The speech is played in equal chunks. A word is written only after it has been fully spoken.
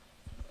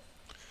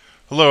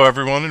Hello,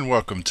 everyone, and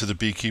welcome to the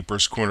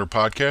Beekeeper's Corner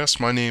podcast.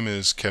 My name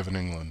is Kevin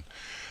England.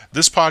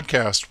 This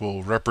podcast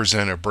will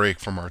represent a break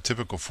from our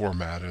typical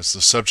format, as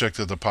the subject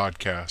of the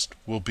podcast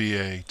will be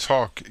a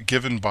talk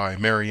given by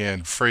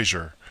MaryAnn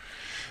Frazier.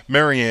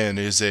 MaryAnn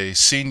is a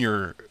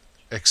senior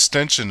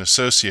extension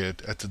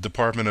associate at the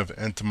Department of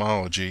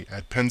Entomology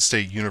at Penn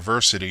State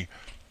University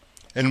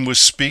and was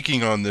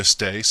speaking on this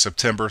day,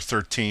 September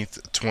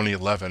 13th,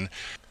 2011,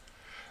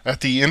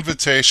 at the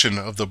invitation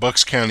of the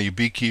Bucks County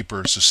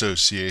Beekeepers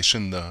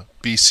Association, the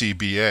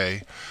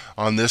BCBA,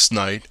 on this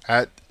night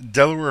at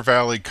Delaware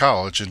Valley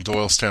College in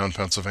Doylestown,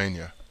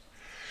 Pennsylvania.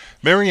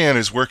 MaryAnn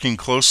is working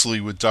closely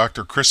with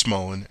Dr. Chris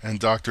Mullen and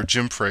Dr.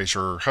 Jim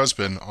Frazier, her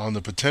husband, on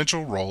the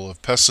potential role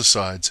of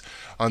pesticides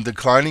on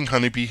declining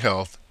honeybee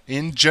health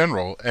in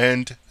general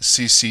and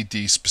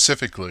CCD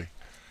specifically.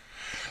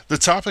 The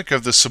topic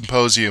of the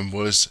symposium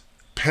was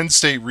Penn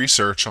State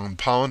research on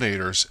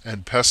pollinators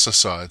and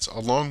pesticides,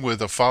 along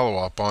with a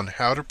follow-up on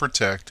how to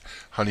protect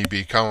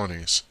honeybee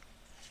colonies.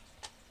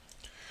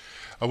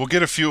 I will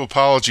get a few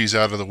apologies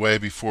out of the way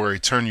before I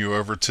turn you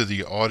over to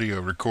the audio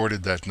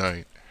recorded that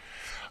night.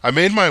 I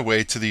made my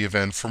way to the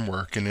event from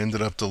work and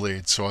ended up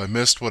delayed, so I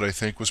missed what I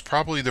think was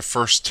probably the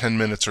first 10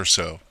 minutes or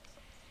so.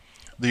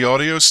 The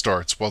audio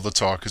starts while the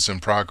talk is in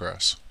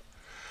progress.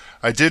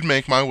 I did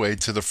make my way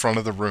to the front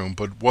of the room,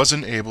 but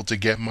wasn't able to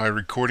get my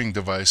recording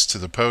device to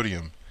the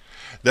podium.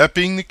 That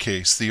being the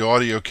case, the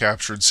audio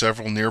captured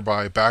several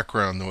nearby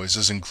background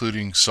noises,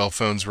 including cell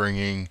phones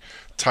ringing,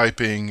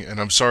 typing, and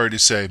I'm sorry to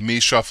say,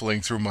 me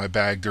shuffling through my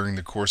bag during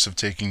the course of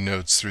taking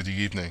notes through the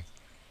evening.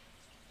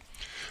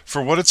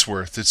 For what it's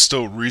worth, it's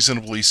still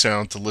reasonably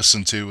sound to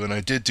listen to, and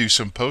I did do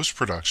some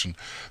post-production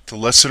to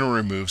lessen or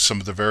remove some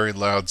of the very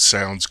loud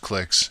sounds,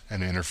 clicks,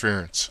 and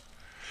interference.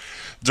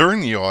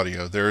 During the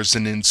audio, there is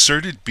an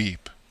inserted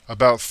beep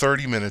about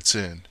 30 minutes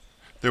in.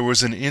 There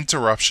was an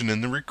interruption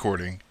in the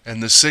recording,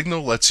 and the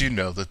signal lets you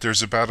know that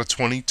there's about a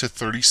 20 to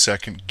 30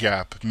 second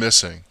gap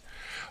missing.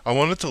 I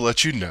wanted to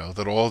let you know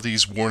that all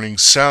these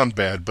warnings sound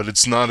bad, but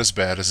it's not as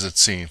bad as it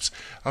seems.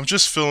 I'm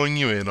just filling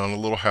you in on a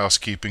little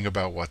housekeeping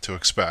about what to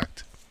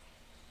expect.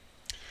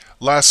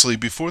 Lastly,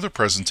 before the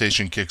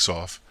presentation kicks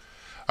off,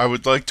 I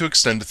would like to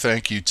extend a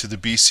thank you to the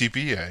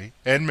BCBA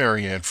and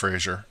MaryAnn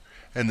Frazier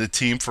and the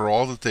team for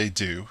all that they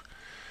do,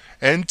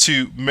 and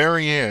to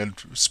MaryAnn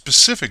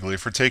specifically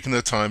for taking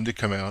the time to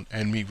come out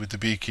and meet with the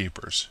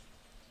beekeepers.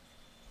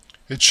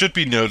 It should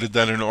be noted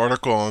that an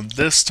article on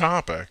this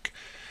topic,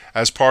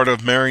 as part of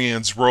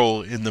MaryAnn's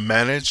role in the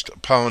Managed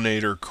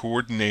Pollinator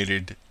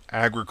Coordinated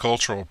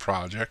Agricultural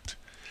Project,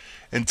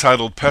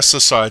 entitled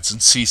Pesticides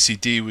and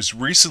CCD, was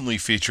recently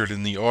featured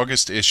in the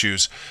August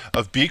issues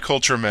of Bee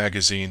Culture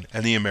magazine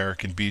and the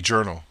American Bee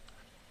Journal.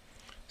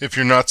 If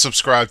you're not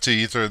subscribed to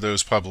either of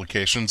those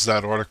publications,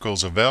 that article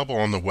is available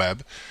on the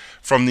web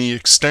from the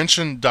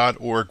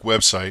extension.org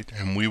website,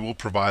 and we will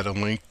provide a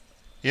link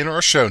in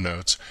our show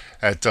notes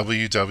at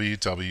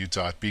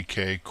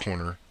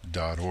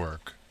www.BKCorner.org.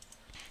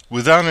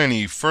 Without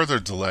any further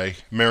delay,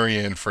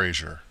 MaryAnn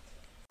Frazier.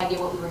 Idea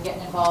what we were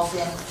getting involved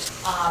in.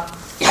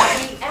 We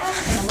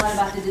asked him a lot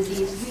about the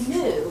disease. We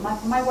knew,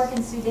 my work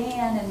in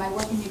Sudan and my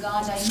work in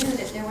Uganda, I knew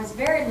that there was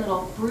very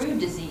little brood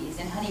disease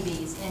in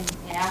honeybees in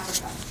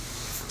Africa.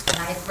 And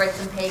I had read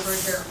some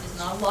papers. There's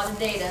not a lot of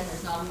data, and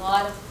there's not a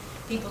lot of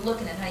people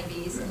looking at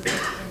honeybees in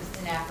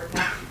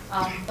Africa.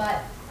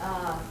 But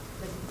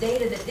the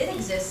data that did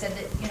exist said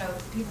that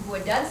people who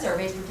had done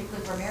surveys,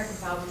 particularly for American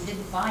foulbrood,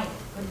 couldn't find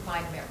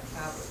American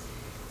foulbrood.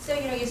 So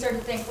you start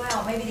to think,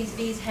 wow, maybe these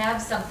bees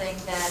have something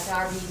that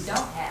our bees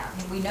don't have,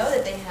 and we know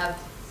that they have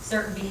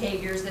certain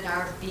behaviors that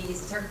our bees,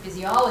 certain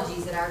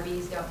physiologies that our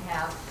bees don't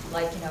have,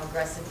 like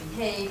aggressive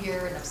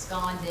behavior and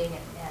absconding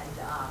and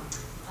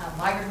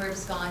migratory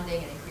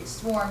absconding and increased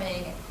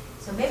swarming.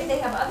 So maybe they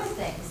have other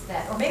things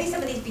that, or maybe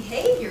some of these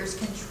behaviors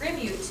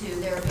contribute to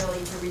their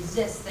ability to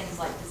resist things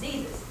like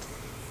diseases.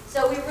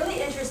 So we were really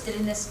interested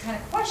in this kind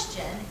of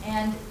question,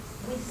 and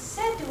we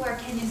said to our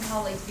Kenyan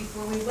colleagues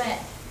before we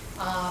went,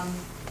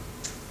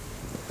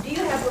 do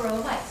you have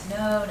varroa mites?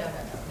 No, we don't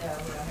have varroa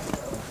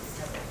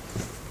mites. No.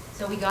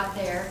 So we got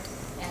there,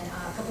 and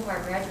a couple of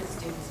our graduate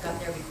students got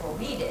there before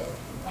we did,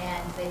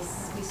 and we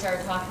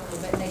started talking a little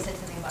bit, and they said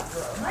something about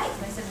varroa mites.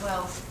 And I said,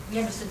 well, we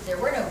understood there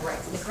were no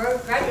mites. The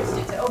graduate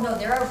students said, oh no,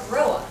 there are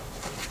varroa.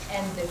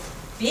 And the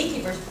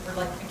beekeepers were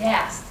like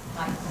aghast.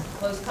 My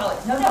close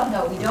colleagues, no,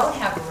 we don't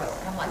have varroa.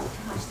 And I'm like,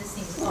 gosh, this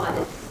seems odd.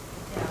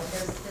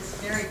 There's this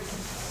very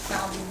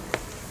confounding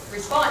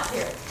response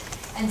here.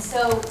 And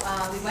so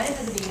we went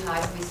into the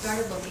beehive and we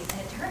started looking, and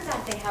it turns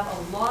out they have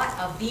a lot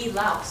of bee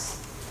louse,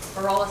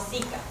 varroa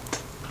ceca.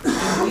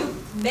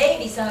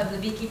 Maybe some of the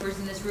beekeepers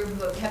in this room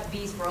who have kept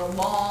bees for a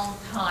long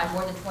time,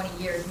 more than 20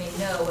 years, may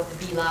know what the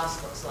bee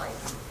louse looks like.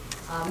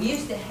 We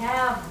used to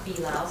have bee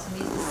louse, and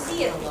we used to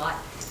see it a lot,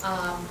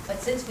 but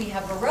since we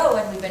have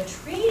varroa and we've been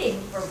treating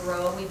for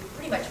varroa, we've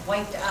pretty much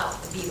wiped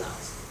out the bee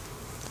louse.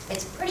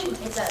 It's a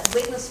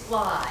wingless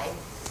fly,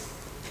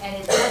 and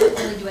it doesn't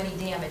really do any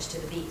damage to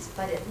the bees,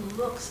 but it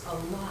looks a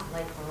lot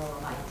like varroa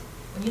mite.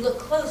 When you look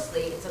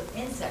closely, it's an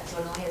insect, so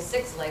it only has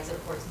 6 legs, and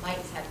of course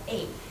mites have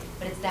 8.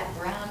 But it's that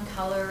brown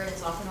color, and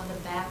it's often on the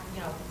back,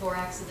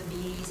 thorax of the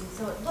bees, and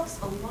so it looks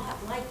a lot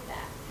like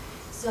that.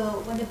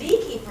 So when the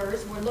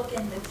beekeepers were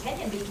looking, the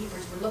Kenyan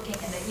beekeepers were looking,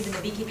 and even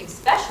the beekeeping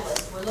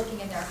specialists were looking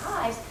in their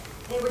hives,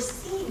 they were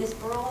seeing this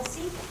Varroa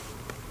cepa.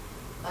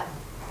 But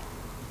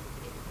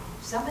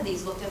some of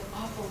these looked an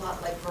awful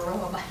lot like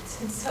Varroa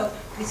mites, and so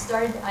we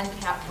started to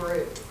uncap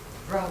drone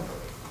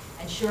brood.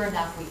 And sure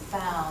enough, we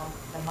found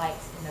the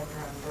mites in the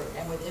drone brood,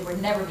 and there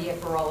would never be a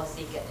Varroa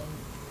cepa in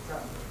drone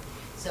brood.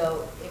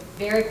 So it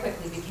very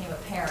quickly became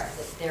apparent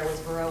that there was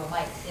Varroa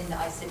mites in the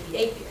Icipi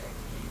apiary.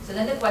 So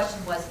then the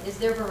question was, is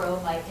there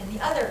Varroa mite in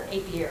the other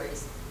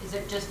apiaries? Is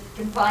it just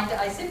confined to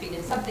Icipi?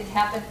 Did something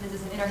happen? This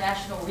is an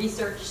international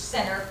research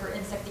center for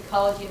insect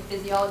ecology and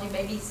physiology.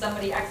 Maybe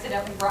somebody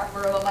accidentally brought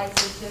Varroa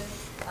mites into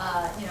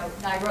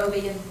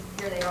Nairobi, and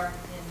here they are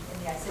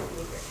in the Icipi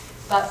apiary.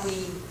 But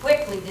we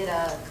quickly did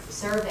a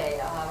survey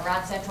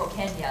around central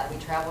Kenya. We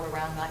traveled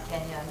around Mount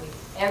Kenya, and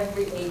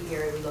every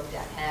apiary we looked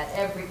at had,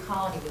 every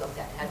colony we looked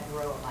at had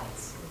Varroa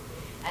mites.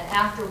 And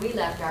after we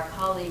left, our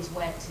colleagues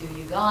went to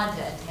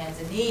Uganda and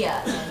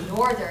Tanzania and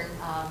northern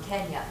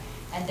Kenya,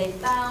 and they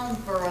found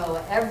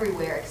Varroa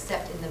everywhere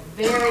except in the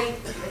very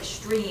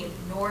extreme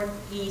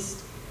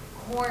northeast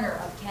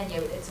corner of Kenya.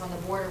 It's on the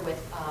border with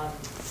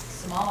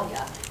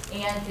Somalia,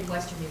 and in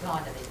western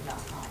Uganda they did not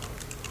find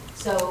it.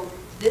 So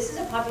this is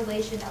a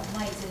population of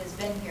mites that has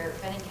been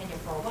in Kenya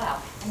for a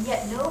while, and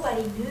yet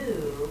nobody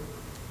knew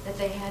that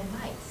they had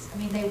mites. I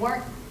mean, they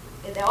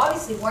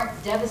obviously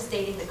weren't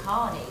devastating the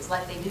colonies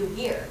like they do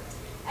here.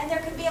 And there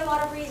could be a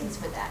lot of reasons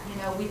for that.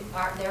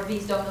 Their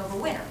bees don't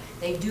overwinter.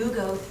 They do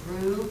go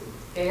through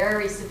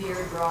very severe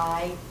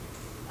dry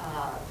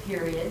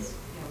periods,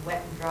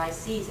 wet and dry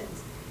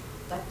seasons.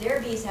 But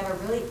their bees have a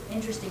really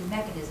interesting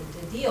mechanism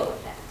to deal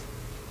with that.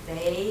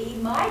 They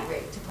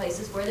migrate to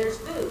places where there's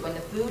food. When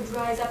the food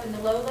dries up in the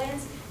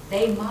lowlands,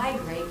 they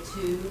migrate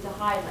to the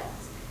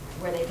highlands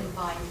where they can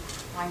find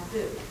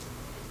food.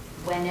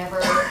 Whenever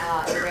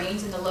it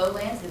rains in the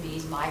lowlands, the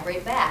bees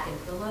migrate back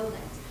into the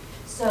lowlands.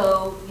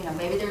 So,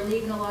 maybe they're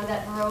leaving a lot of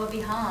that Varroa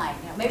behind.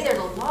 Maybe there's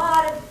a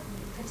lot of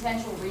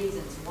potential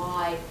reasons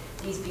why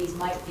these bees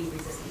might be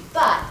resistant.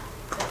 But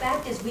the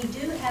fact is, we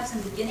do have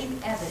some beginning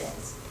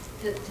evidence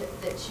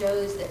that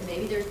shows that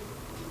maybe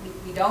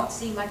we don't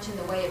see much in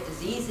the way of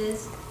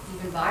diseases,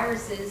 even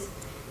viruses,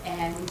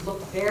 and we've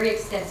looked very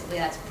extensively.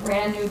 That's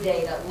brand new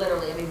data,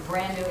 literally,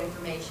 brand new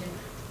information.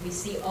 We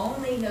see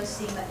only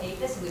Nosema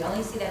apis, and we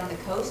only see that on the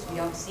coast. We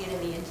don't see it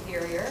in the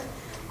interior.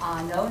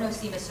 No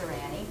Nosema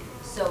cerani.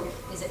 So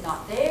is it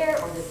not there,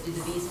 or do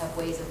the bees have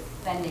ways of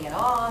fending it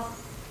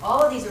off?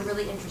 All of these are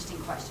really interesting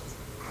questions.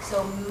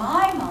 So in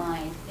my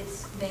mind, it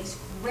makes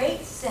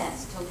great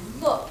sense to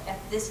look at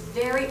this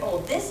very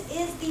old. This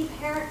is the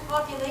parent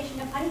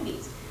population of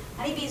honeybees.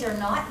 Honeybees are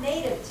not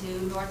native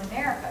to North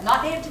America,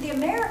 not native to the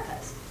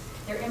Americas.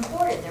 They're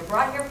imported. They're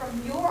brought here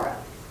from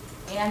Europe.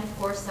 And of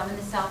course, some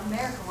in South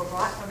America were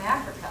brought from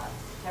Africa.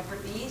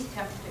 Temperate bees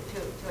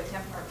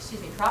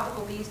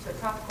tropical bees to a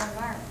tropical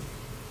environment.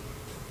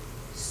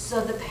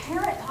 So the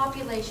parent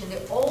population,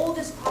 the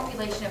oldest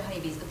population of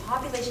honeybees, the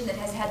population that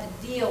has had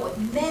to deal with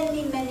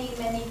many, many,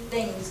 many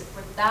things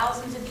for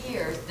thousands of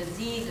years,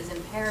 diseases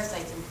and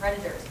parasites and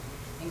predators,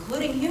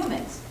 including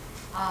humans,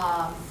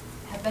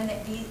 have been the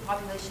bee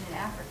population in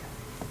Africa.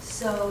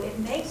 So it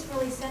makes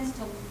really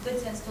good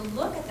sense to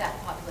look at that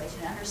population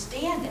and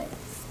understand it.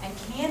 And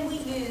can we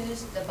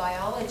use the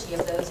biology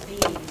of those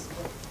bees,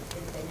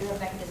 they do have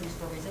mechanisms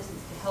for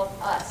resistance, to help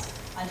us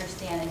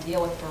understand and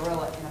deal with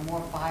Varroa in a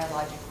more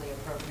biologically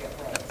appropriate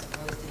way, as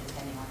opposed to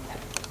depending on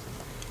chemicals.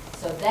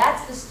 So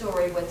that's the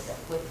story with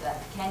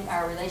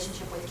our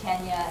relationship with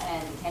Kenya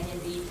and the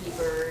Kenyan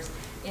beekeepers.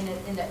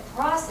 In the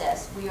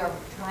process, we are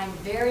trying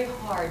very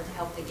hard to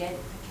help the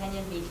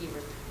Kenyan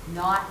beekeepers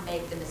not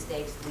make the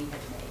mistakes we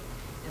have made.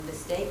 The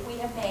mistake we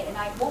have made, and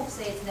I won't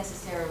say it's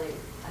necessarily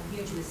a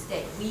huge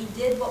mistake. We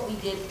did what we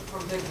did for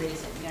good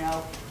reason.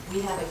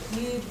 We have a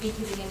huge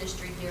beekeeping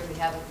industry here. We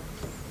have a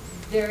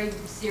very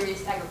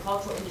serious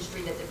agricultural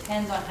industry that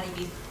depends on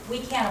honeybees. We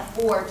can't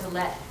afford to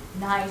let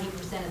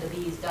 90% of the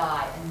bees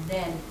die and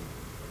then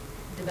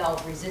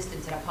develop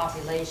resistance in a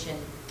population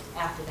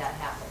after that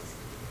happens.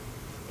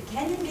 The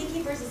Kenyan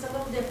beekeepers is a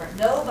little different.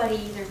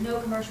 There's no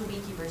commercial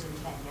beekeepers in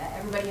Kenya.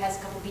 Everybody has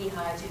a couple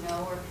beehives,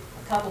 or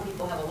a couple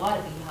people have a lot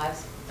of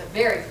beehives, but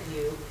very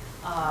few.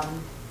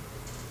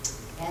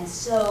 And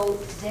so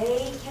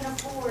they can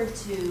afford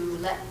to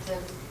let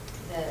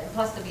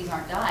plus the bees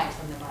aren't dying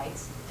from the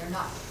mites. They're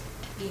not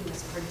being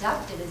as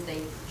productive as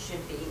they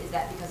should be. Is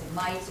that because of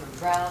mites or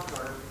drought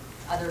or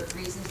other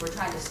reasons? We're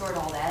trying to sort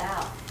all that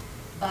out.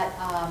 But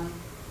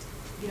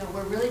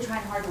we're really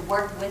trying hard to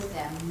work with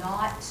them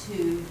not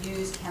to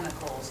use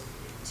chemicals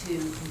to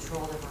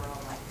control the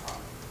Varroa mite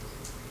problem.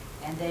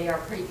 And they are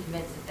pretty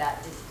convinced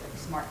that is a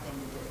smart thing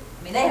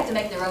to do. They have to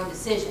make their own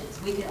decisions.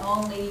 We can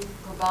only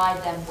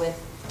provide them with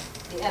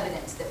the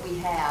evidence that we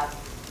have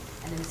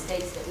and the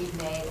mistakes that we've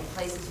made in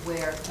places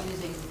where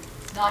using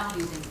not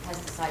using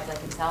pesticides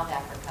like in South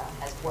Africa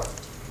has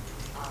worked.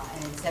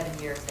 And in 7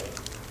 years, they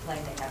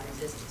claim they have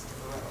resistance to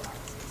varroa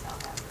mites in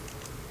South Africa.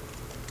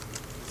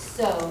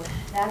 So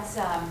that's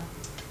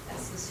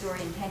the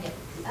story in Kenya.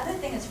 The other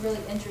thing that's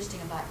really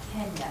interesting about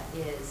Kenya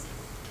is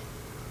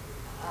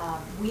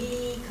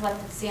we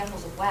collected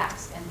samples of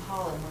wax and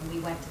pollen when we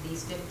went to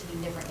these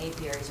 15 different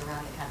apiaries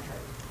around the country.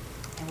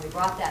 And we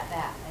brought that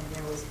back, and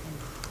there was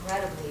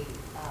incredibly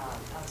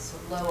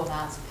low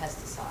amounts of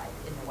pesticide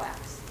in the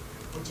wax,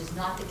 which is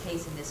not the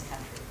case in this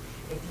country.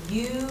 If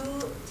you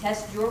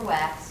test your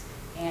wax,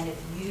 and if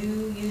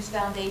you use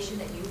foundation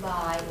that you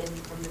buy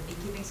from the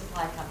beekeeping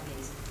supply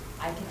companies,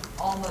 I can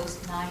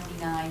almost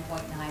 99.9%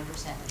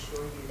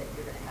 assure you that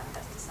you're going to have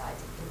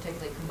pesticides,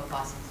 particularly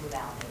coumaphos and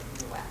fluvalinate in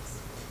your wax.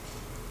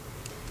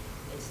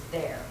 It's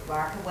there.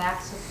 Our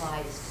wax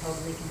supply is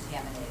totally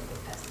contaminated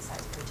with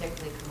pesticides,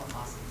 particularly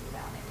coumaphos and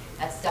fluvalinate.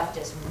 That stuff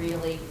just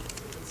really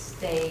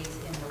stays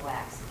in the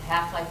wax. The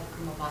half-life of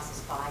coumaphos is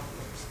 5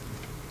 years.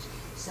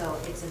 So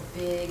it's a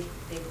big,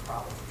 big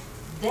problem.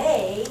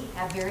 They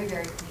have very,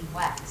 very clean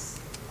wax.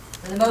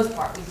 For the most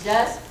part, we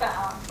just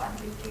found one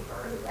beekeeper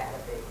who had a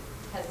big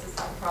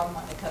pesticide problem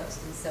on the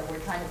coast, and so we're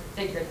trying to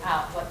figure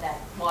out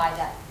why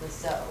that was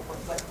so,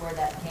 where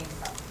that came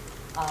from.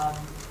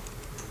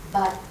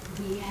 But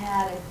we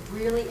had a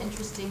really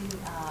interesting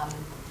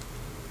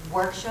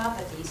workshop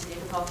at the Eastern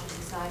Agricultural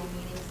Society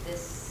meetings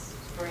this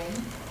spring,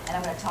 and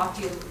I'm going to talk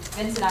to you,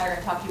 Vince and I are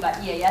going to talk to you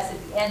about EAS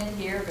at the end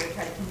here. We're going to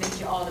try to convince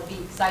you all to be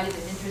excited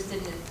and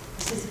interested and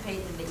participate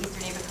in the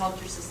Eastern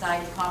Agriculture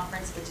Society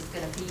Conference, which is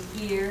going to be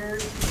here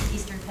in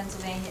Eastern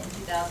Pennsylvania in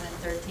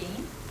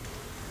 2013.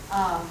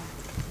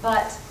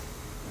 But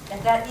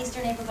at that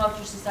Eastern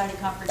Agriculture Society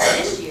Conference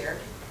this year,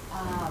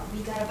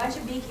 we got a bunch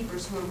of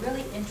beekeepers who are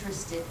really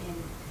interested in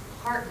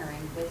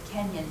partnering with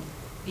Kenyan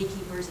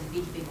beekeepers and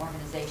beekeeping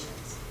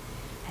organizations.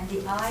 And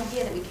the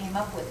idea that we came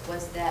up with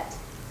was that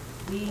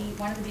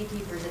one of the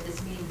beekeepers at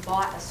this meeting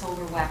bought a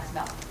solar wax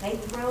melt. They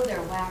throw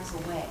their wax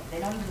away. They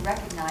don't even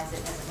recognize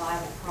it as a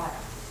viable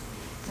product.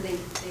 So they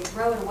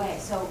throw it away.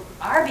 So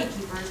our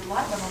beekeepers, a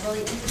lot of them are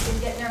really interested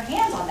in getting their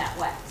hands on that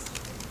wax.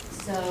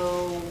 So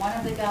one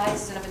of the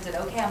guys stood up and said,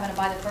 okay, I'm going to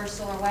buy the first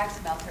solar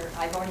wax melter.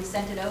 I've already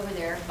sent it over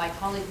there. My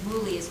colleague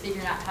Muli is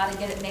figuring out how to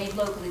get it made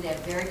locally. They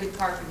have very good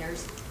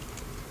carpenters.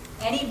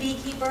 Any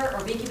beekeeper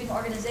or beekeeping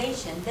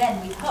organization,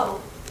 then we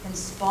hope, can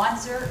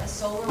sponsor a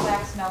solar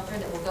wax melter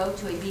that will go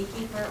to a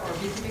beekeeper or a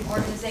beekeeping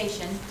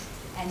organization,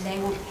 and they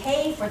will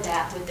pay for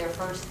that with their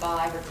first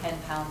 5 or 10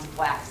 pounds of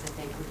wax that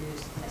they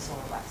produce in a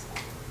solar wax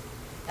melter.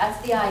 That's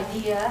the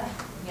idea.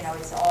 You know,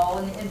 it's all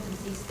in the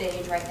infancy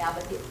stage right now,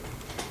 but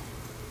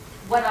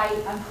what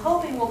I'm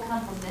hoping will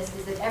come from this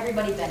is that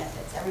everybody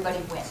benefits, everybody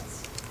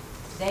wins.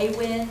 They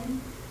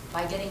win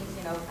by getting,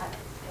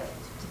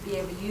 to be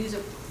able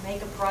to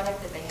make a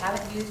product that they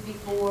haven't used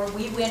before.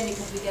 We win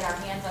because we get our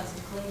hands on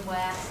some clean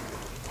wax.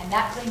 And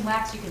that clean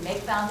wax, you can make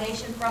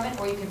foundation from it,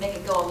 or you can make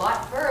it go a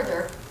lot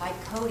further by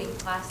coating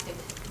plastic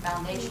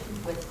foundation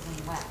with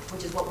clean wax,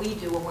 which is what we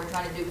do when we're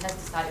trying to do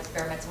pesticide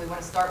experiments, and we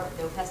want to start with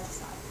no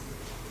pesticides.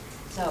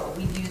 So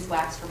we've used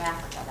wax from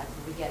Africa, that's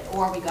where we get it,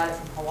 or we got it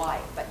from Hawaii.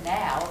 But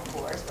now, of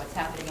course, what's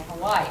happening in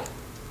Hawaii?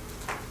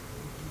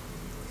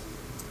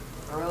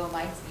 Varroa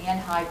mites and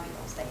hive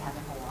beetles they have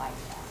in Hawaii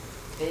now.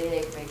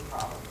 Big, big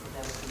problem for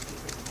those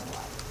beekeepers in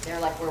Hawaii.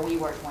 They're like where we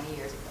were 20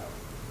 years ago.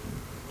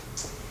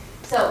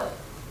 So,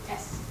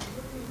 yes.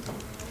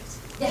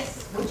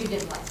 Yes, what you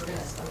didn't like. We're going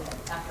to start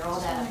after all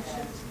that.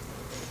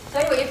 So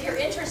anyway, if you're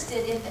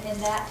interested in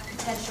that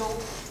potential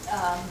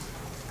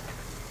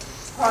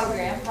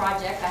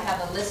project, I have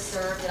a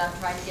listserv that I'm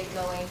trying to get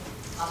going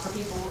for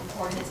people,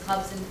 ordinance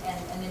clubs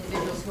and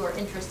individuals who are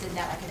interested in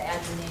that. I can add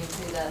your name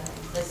to the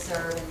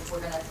listserv, and we're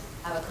going to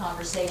have a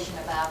conversation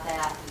about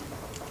that.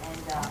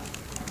 And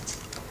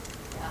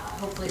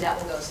hopefully that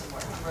will go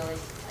somewhere. I'm really,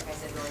 like I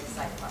said, really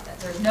excited about that.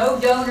 There's no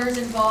donors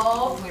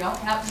involved. We don't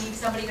need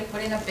somebody to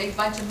put in a big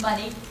bunch of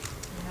money.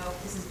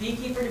 This is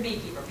beekeeper to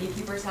beekeeper.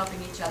 Beekeepers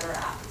helping each other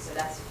out. So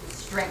that's the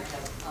strength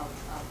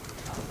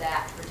of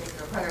that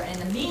particular program. And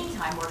in the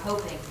meantime, we're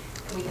hoping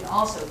that we can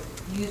also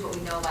use what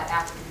we know about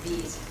African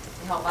bees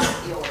to help us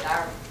deal with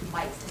our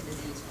mites and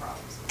disease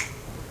problems.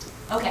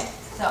 Okay,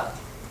 so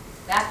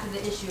back to the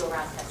issue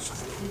around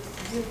pesticides.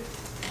 Did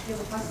you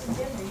have a question,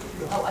 Jim?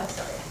 Oh, I'm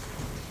sorry.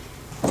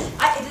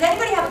 Does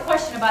anybody have a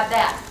question about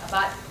that?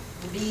 About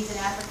the bees in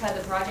Africa,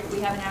 the project we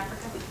have in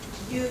Africa?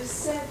 You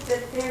said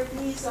that their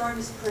bees aren't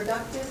as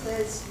productive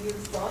as you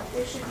thought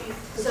they should be.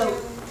 Could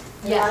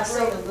you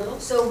elaborate a little?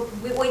 So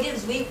what we did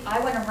is I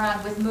went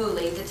around with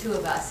Muli, the two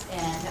of us,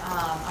 and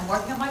I'm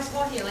working on my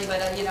Swahili,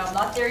 but I'm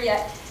not there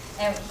yet.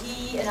 And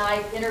he and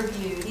I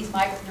interviewed, he's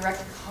my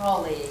direct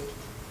colleague,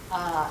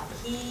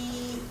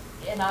 he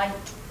and I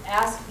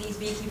asked these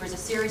beekeepers a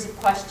series of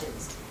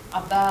questions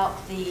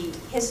about the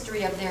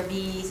history of their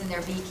bees and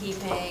their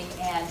beekeeping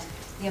and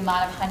the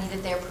amount of honey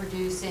that they're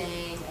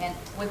producing. And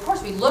of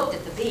course we looked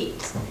at the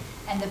bees.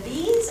 And the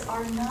bees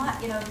are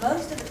not,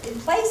 most of in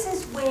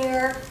places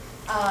where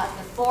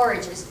the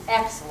forage is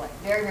excellent,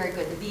 very, very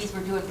good. The bees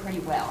were doing pretty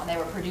well, and they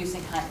were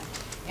producing honey.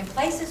 In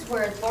places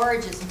where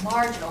forage is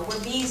marginal, where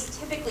bees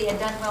typically had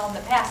done well in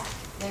the past,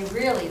 they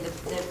really,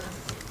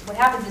 what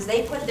happens is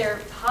they put their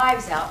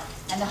hives out,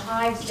 and the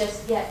hives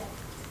just get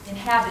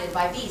inhabited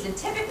by bees. And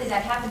typically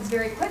that happens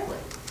very quickly.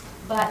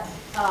 But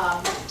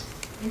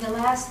in the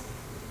last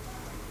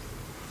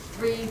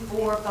 3,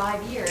 4,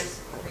 5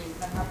 years,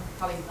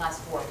 probably the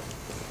last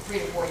 3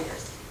 to 4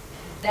 years,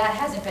 that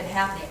hasn't been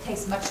happening. It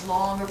takes much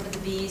longer for the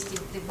bees,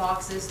 the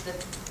boxes, the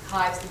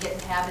hives to get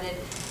inhabited.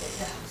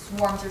 The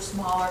swarms are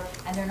smaller,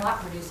 and they're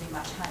not producing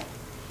much honey.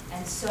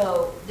 And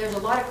so there's a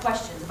lot of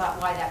questions about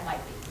why that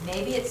might be.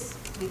 Maybe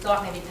we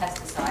thought maybe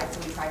pesticides,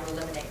 so we tried to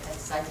eliminate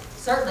pesticides.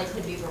 Certainly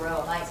could be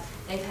varroa mites.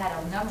 They've had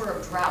a number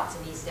of droughts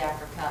in East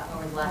Africa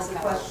over the last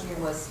couple of years. The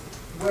question was,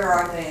 where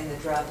are they in the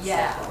drought cycle?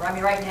 Yeah, I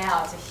mean, right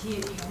now it's a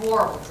huge,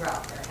 horrible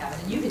drought they're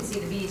having, and you can see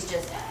the bees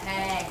just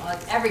hang,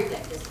 like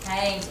everything just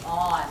hangs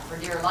on for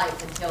dear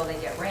life until they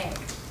get rain.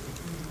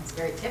 It's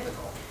very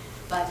typical.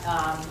 But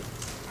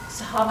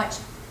so how much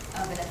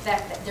of an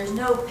effect that there's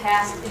no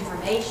past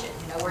information.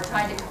 You know, we're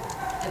trying to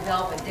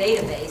develop a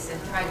database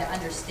and trying to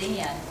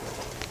understand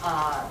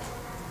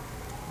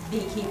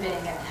beekeeping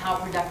and how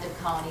productive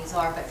colonies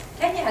are. But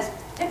Kenya has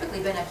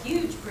typically been a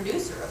huge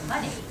producer of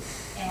honey.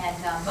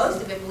 And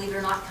most of it, believe it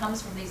or not,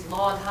 comes from these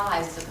log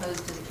hives as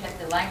opposed to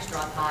the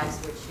Langstroth hives,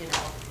 which, you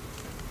know,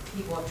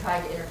 people have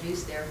tried to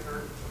introduce there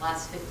for the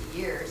last 50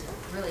 years.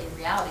 And really, in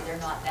reality, they're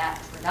not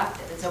that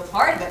productive. And so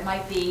part of it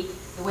might be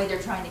the way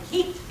they're trying to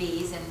keep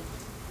bees and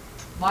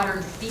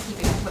modern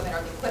beekeeping equipment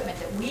or the equipment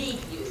that we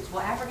use.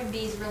 Well, African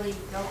bees really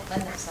don't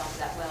lend themselves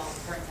that well,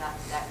 it turns out,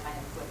 to that kind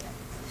of equipment.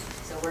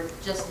 So we're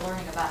just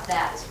learning about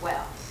that as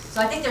well. So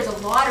I think there's a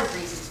lot of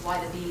reasons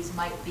why the bees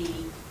might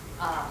be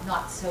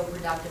not so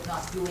productive,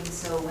 not doing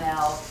so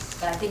well,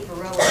 but I think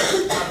varroa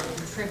is probably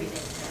contributing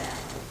to that.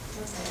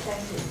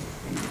 Thank you.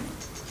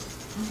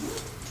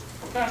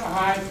 What kind of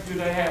hives do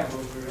they have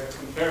over there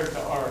compared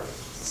to ours?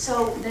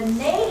 So the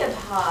native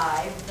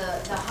hive,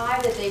 the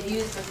hive that they've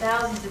used for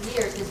thousands of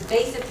years, is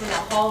basically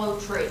a hollow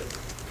tree.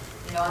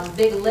 You know, a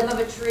big limb of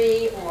a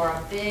tree or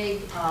a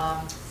big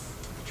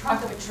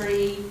trunk of a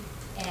tree,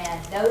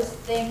 and those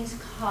things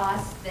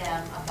cost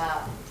them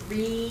about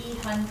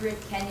 300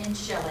 Kenyan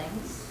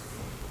shillings.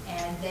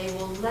 And they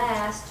will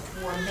last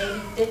for maybe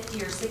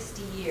 50 or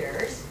 60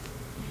 years.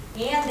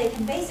 And they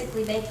can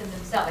basically make them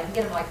themselves. They can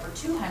get them like for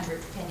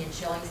 200 Kenyan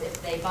shillings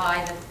if they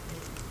buy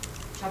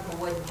the chunk of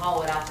wood and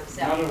hollow it out In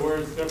themselves. other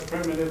words, they're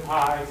primitive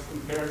hives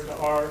compared to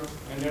ours,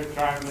 and they're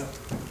trying to...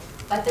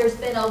 But there's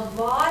been a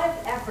lot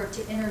of effort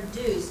to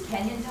introduce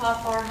Kenyan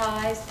top bar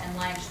hives and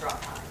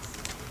Langstroth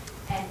hives.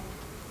 And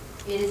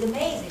it is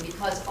amazing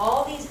because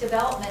all these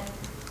development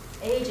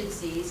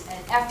agencies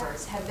and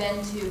efforts have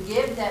been to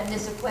give them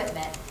this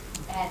equipment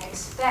and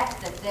expect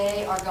that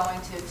they are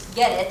going to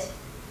get it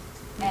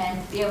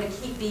and be able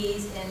to keep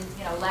bees in,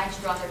 you know,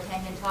 Langstroth or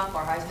Kenyan top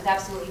bar hives with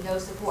absolutely no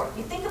support.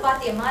 You think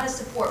about the amount of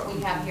support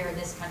we have here in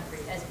this country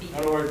as bees. In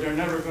other words, they're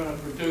never going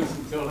to produce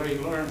until they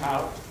learn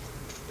how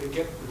to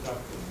get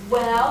productive.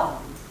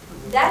 Well,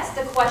 that's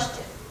the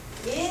question.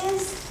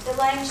 Is the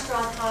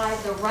Langstroth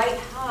hive the right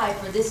hive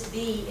for this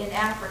bee in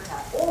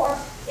Africa? Or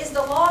is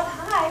the log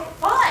hive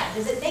fine?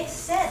 Does it make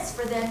sense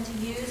for them to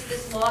use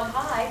this log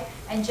hive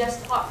and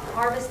just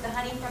harvest the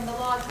honey from the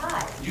log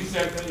hive? You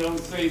said they don't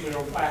save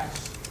their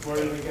wax. Where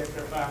do they get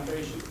their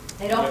foundation?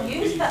 They don't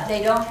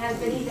they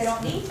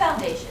don't need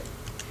foundation.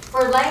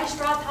 For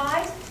Langstroth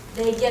hives,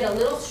 they get a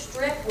little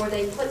strip or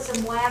they put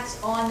some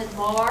wax on the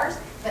bars,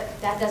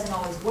 but that doesn't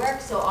always work.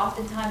 So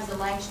oftentimes the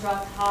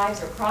Langstroth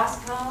hives are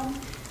cross-combed.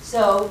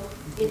 So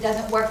it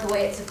doesn't work the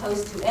way it's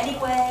supposed to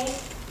anyway.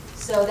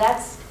 So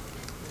that's,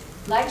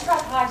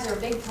 Langstroth hives are a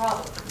big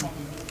problem for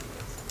Kenyan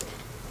beekeepers.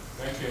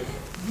 Thank you.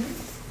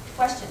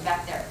 Question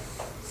back there.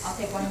 I'll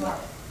take one more.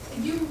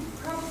 You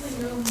probably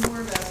know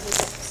more about this,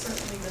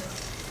 certainly, than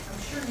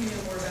I'm sure you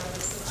know more about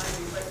this than I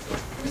do, but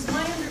it was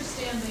my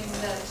understanding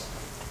that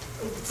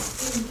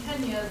in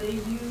Kenya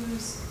they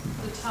use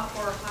the top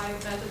bar hive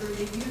method, or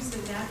they use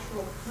the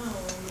natural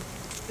comb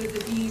that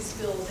the bees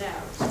build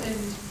out. And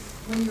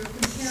when you're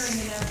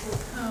comparing a natural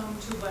comb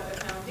to what a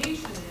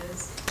foundation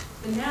is,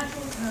 the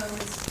natural comb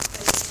is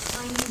a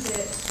tiny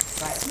bit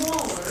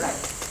smaller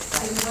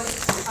than what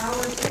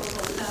our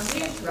typical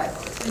foundation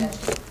is.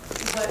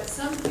 And what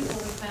some people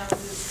have found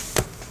is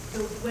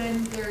that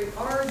when there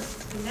are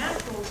the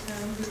natural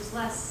comb, there's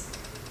less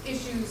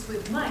issues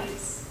with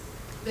mites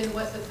than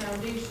what the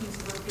foundations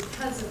were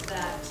because of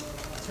that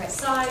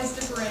size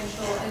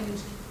differential. And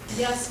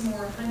yes,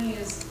 more honey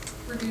is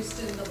produced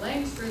in the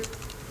Langstroth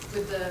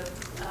with the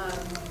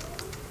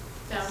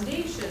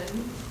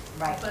foundation,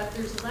 but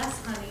there's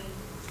less honey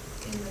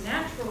in the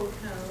natural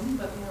comb,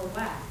 but more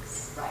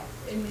wax. Right.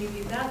 And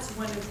maybe that's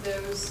one of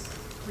those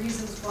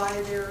reasons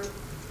why their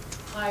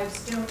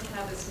hives don't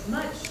have as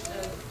much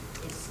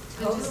of It's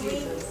the totally,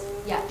 diseases.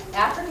 yeah.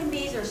 African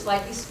bees are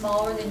slightly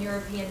smaller than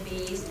European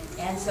bees,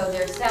 and so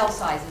their cell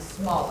size is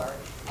smaller,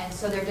 and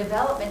so their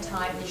development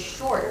time is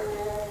shorter.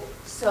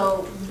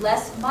 So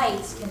less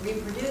mites can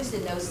reproduce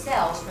in those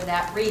cells for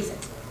that reason.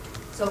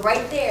 So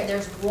right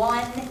there's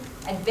one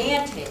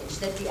advantage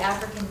that the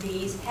African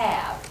bees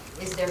have,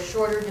 is their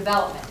shorter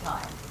development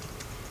time.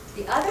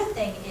 The other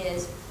thing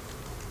is,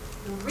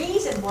 the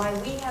reason why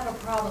we have a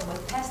problem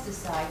with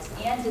pesticides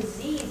and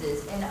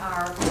diseases in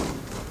our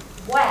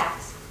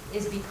wax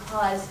is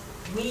because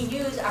we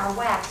use our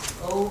wax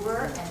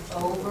over and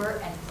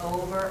over and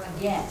over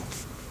again.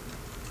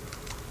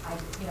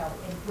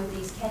 With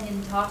these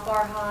Kenyan top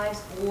bar hives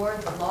or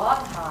the log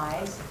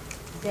hives,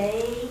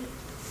 they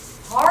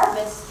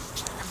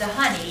harvest the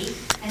honey,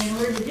 and in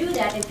order to do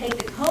that, they take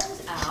the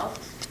combs out,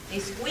 they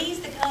squeeze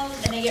the combs,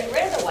 and they get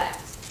rid of the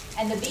wax.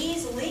 And the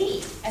bees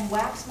leave, and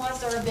wax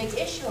moths are a big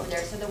issue over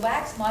there, so the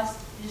wax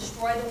moths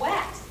destroy the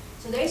wax.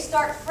 So they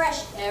start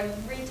fresh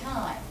every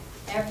time.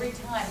 Every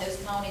time those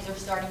colonies are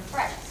starting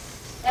fresh.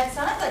 That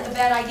sounds like a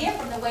bad idea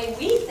from the way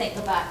we think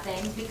about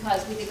things,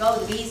 because we think, oh,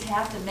 the bees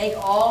have to make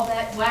all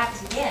that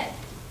wax again.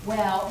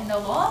 Well, in the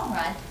long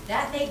run,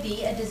 that may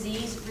be a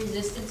disease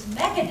resistance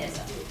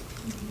mechanism,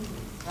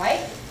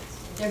 right?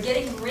 They're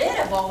getting rid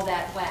of all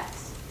that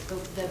wax.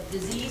 The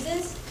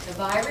diseases, the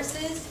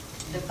viruses,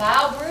 the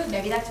foul brood,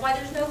 maybe that's why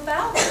there's no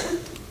foul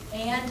brood,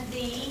 and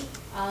the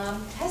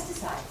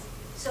pesticides.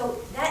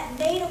 So that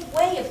native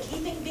way of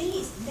keeping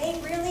bees may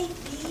really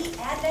be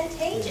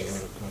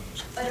advantageous.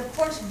 But of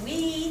course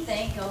we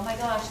think, oh my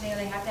gosh, they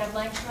have to have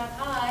Langstroth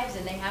hives,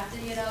 and they have to,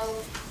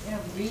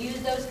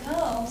 reuse those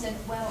combs, and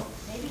well,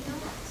 maybe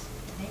not,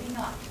 maybe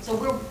not. So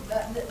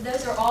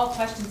those are all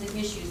questions and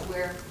issues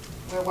we're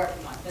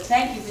working on. But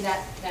thank you for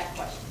that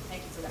question.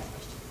 Thank you for that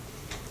question.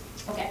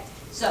 Okay,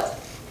 so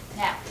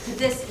now to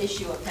this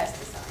issue of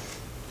pesticides.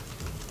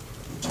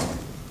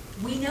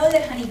 We know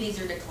that honeybees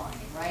are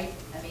declining, right?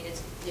 I mean,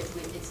 it's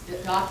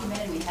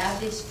documented. We have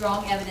this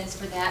strong evidence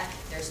for that.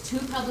 There's 2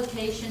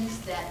 publications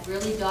that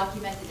really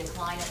document the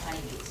decline of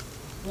honeybees.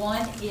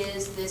 One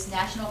is this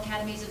National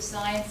Academies of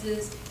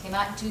Sciences, came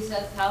out in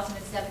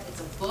 2007.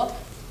 It's a book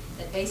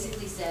that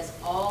basically says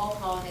all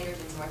pollinators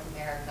in North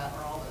America,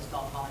 or almost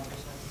all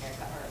pollinators in North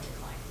America, are in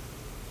decline.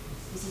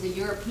 This is a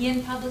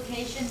European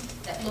publication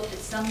that looked at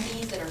some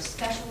bees that are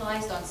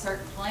specialized on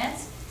certain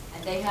plants,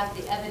 and they have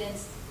the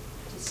evidence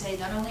to say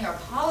not only are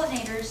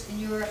pollinators in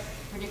Europe,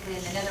 particularly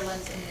in the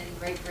Netherlands and in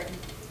Great Britain,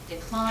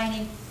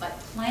 declining, but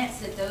plants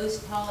that those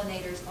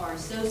pollinators are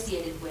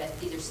associated with,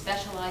 these are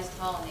specialized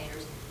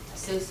pollinators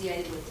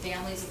associated with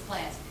families of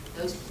plants,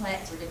 those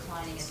plants are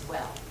declining as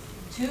well.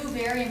 2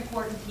 very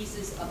important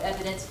pieces of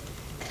evidence.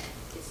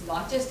 It's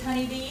not just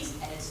honeybees,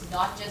 and it's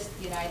not just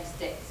the United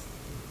States.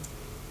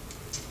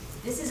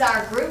 This is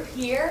our group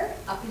here,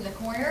 up in the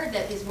corner,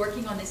 that is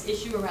working on this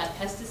issue around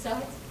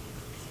pesticides.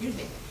 Excuse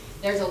me.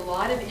 There's a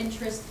lot of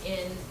interest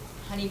in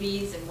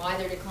honeybees and why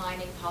they're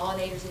declining,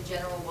 pollinators in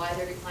general, why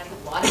they're declining.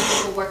 A lot of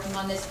people working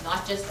on this,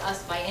 not just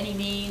us by any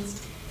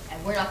means,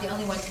 and we're not the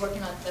only ones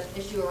working on the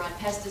issue around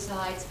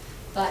pesticides,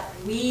 but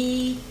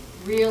we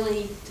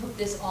really took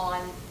this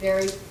on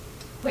very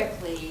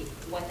quickly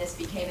when this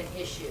became an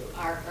issue,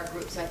 our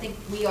group. So I think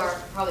we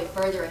are probably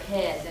further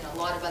ahead than a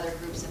lot of other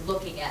groups in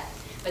looking at.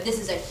 But this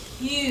is a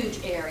huge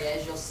area,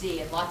 as you'll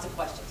see, and lots of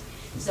questions.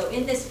 So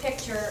in this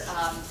picture,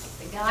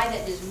 the guy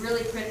that is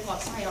really critical, I'm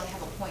sorry I don't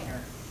have a pointer.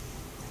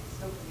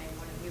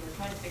 We were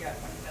trying to figure out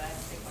one, but I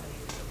don't think one of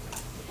these is a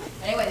pointer.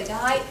 Anyway,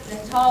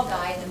 the tall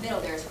guy in the middle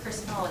there is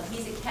Chris Holland.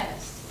 He's a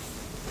chemist.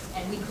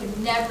 And we could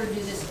never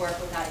do this work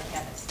without a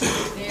chemist.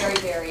 It's very,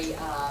 very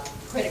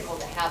critical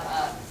to have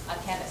a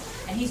chemist.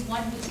 And he's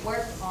one who's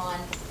worked on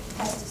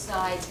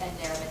pesticides and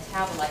their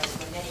metabolites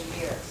for many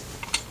years.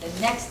 The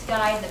next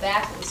guy in the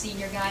back, the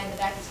senior guy in the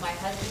back, is my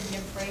husband,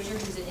 Jim Frazier,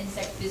 who's an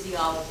insect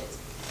physiologist.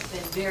 He's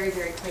been very,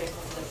 very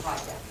critical to the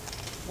project.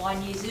 Juan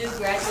Yizu,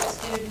 graduate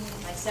student,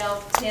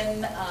 myself,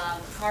 Tim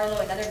Carlo,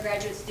 another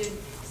graduate student,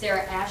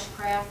 Sarah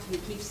Ashcraft, who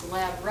keeps the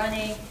lab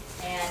running,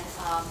 and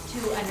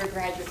 2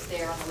 undergraduates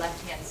there on the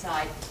left-hand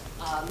side.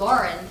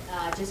 Lauren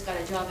just got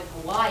a job in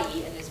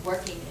Hawaii and is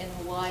working in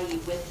Hawaii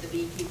with the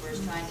beekeepers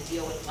trying to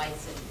deal with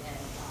mites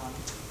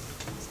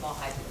and small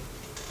hives.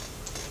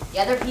 The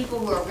other people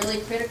who are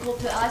really critical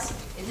to us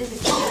is this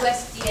is the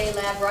USDA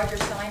lab, Roger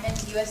Simon,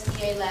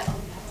 USDA lab. Oh,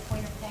 you have a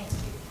pointer? Thank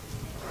you.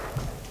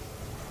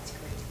 That's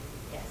great.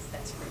 Yes,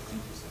 that's great.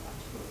 Thank you so much.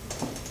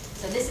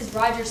 So this is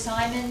Roger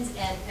Simons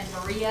and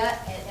Maria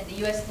at the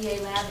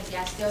USDA lab in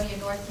Gastonia,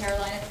 North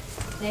Carolina.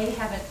 They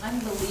have an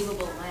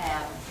unbelievable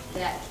lab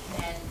that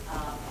can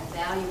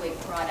evaluate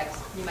products,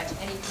 pretty much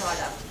any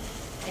product,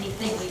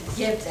 anything we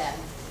give them,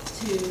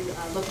 to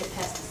look at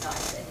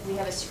pesticides. And we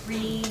have a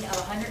screen of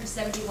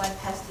 171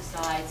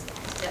 pesticides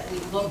that we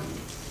look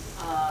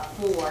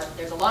for.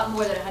 There's a lot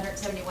more than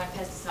 171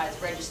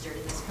 pesticides registered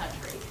in this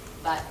country,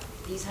 but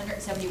these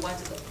 171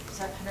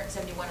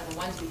 are the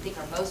ones we think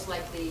are most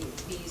likely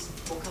bees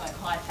will come in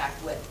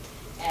contact with.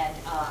 And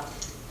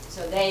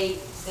so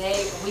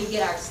when we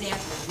get our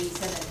samples, we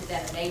send them to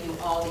them, and they do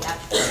all the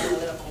actual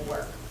analytical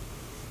work.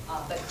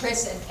 But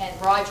Chris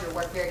and Roger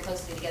work very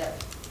closely together.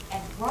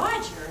 And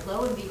Roger,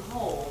 lo and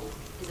behold,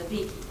 is a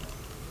beekeeper.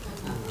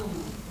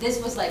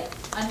 this was like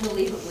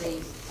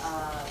unbelievably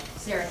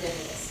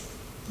serendipitous.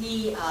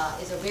 He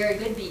is a very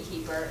good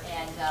beekeeper,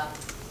 and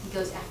he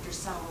goes after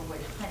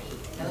sourwood honey,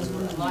 and knows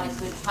where a lot of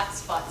good hot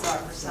spots are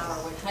for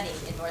sourwood honey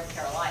in North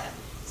Carolina.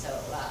 So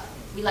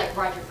we like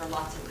Roger for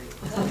lots of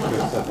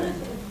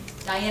reasons.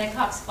 Diana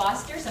Cox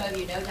Foster, some of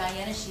you know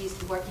Diana. She's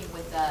working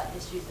with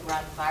issues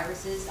around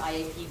viruses,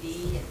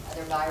 IAPV, and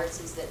other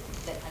viruses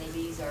that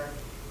honeybees are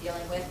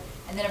dealing with.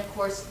 And then, of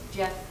course,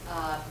 Jeff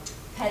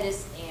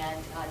Pettis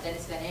and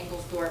Dennis Van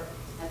Engelsdorp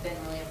have been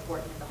really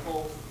important in the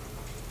whole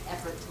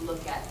effort to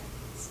look at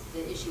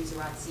the issues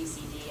around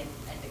CCD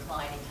and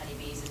declining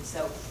honeybees. And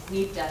so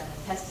we've done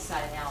the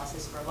pesticide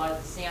analysis for a lot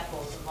of the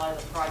samples and a lot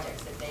of the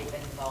projects that they've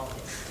been involved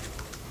in.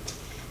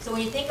 So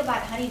when you think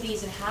about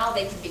honeybees and how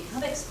they can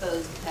become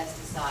exposed to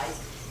pesticides,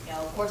 you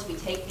know, of course we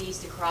take bees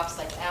to crops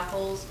like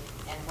apples,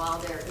 and while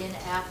they're in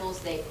apples,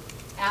 they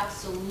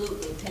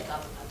absolutely pick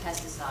up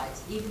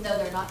pesticides, even though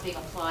they're not being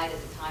applied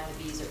at the time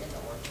the bees are in the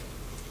orchard.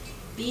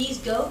 Bees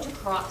go to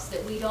crops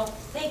that we don't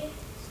think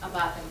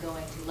about them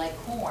going to, like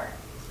corn.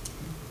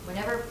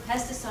 Whenever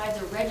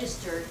pesticides are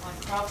registered on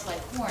crops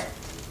like corn,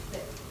 the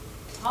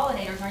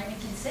pollinators aren't even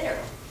considered,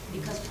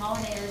 because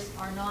pollinators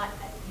are not,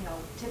 you know,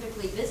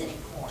 typically visiting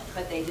corn,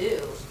 but they do.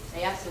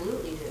 They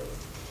absolutely do.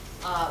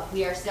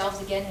 We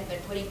ourselves, again, have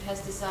been putting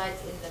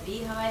pesticides in the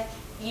beehive,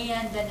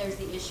 and then there's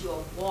the issue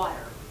of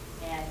water,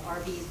 and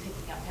are bees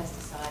picking up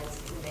pesticides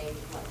when they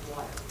collect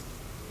water.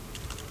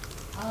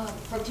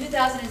 From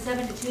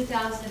 2007 to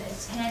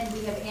 2010,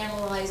 we have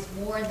analyzed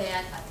more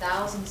than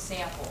 1,000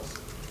 samples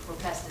for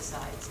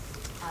pesticides.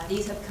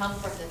 These have come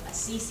from a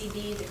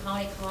CCD, the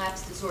colony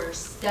collapse disorder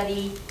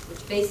study,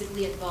 which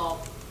basically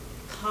involved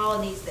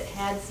colonies that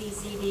had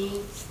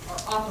CCD,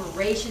 or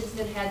operations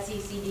that had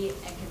CCD,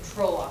 and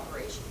control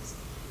operations.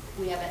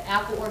 We have an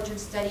apple orchard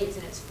study. It's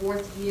in its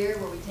 4th year,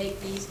 where we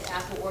take bees to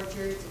apple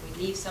orchards and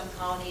we leave some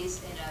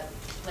colonies in a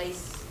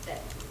place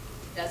that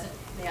doesn't,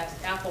 they have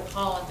apple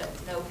pollen but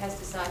no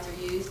pesticides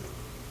are used.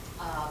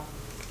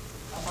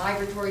 A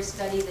migratory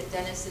study that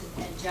Dennis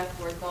and Jeff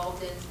were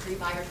involved in. 3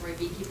 migratory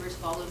beekeepers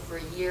followed for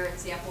a year, and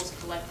samples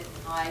collected in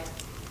hive,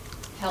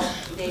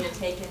 health data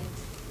taken.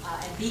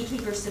 And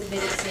beekeepers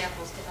submitted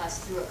samples to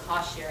us through a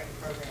cost-sharing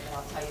program that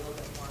I'll tell you a little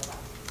bit more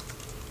about.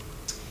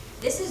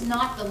 This is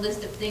not the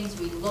list of things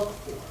we look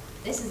for.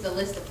 This is the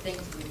list of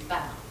things we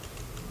found.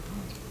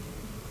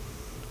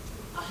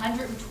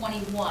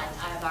 121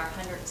 out of our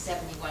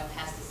 171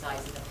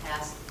 pesticides in the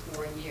past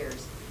 4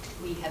 years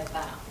we have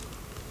found.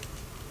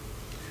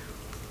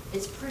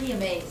 It's pretty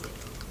amazing.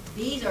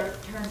 Bees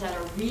turns out,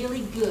 are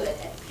really good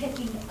at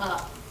picking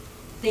up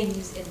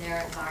things in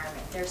their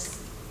environment.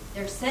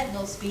 They're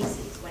sentinel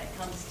species when it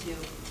comes to,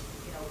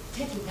 you know,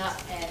 picking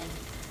up and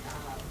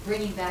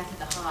bringing back in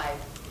the hive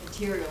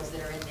materials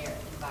that are in their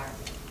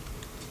environment.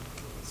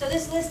 So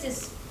this list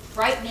is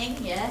frightening,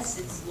 yes,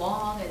 it's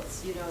long,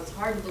 it's, you know, it's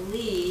hard to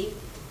believe,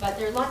 but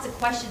there are lots of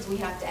questions we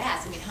have to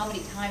ask. I mean, how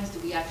many times do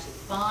we actually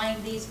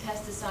find these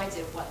pesticides,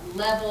 at what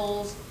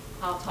levels,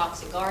 how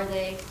toxic are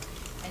they?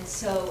 And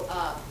so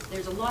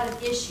there's a lot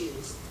of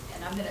issues,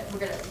 and we're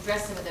gonna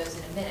address some of those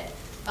in a minute.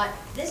 But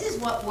this is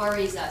what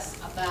worries us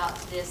about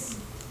this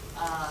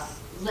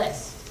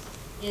list,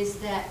 is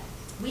that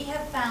we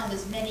have found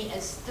as many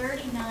as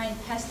 39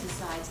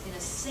 pesticides in a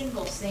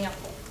single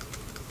sample.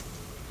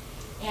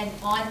 And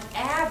on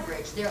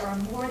average, there are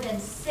more than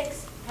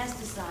 6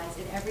 pesticides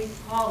in every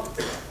pollen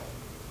sample.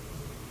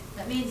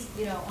 That means,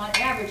 you know, on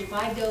average, if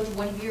I go to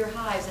one of your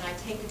hives and I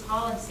take the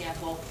pollen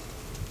sample,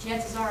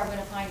 chances are I'm going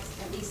to find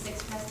at least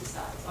 6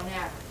 pesticides on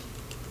average.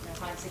 I'm going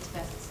to find 6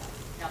 pesticides.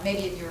 Now,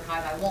 maybe in your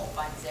hive I won't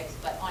find 6,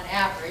 but on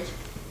average,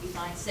 we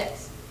find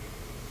 6.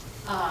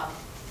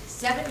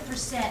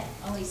 7%,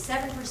 only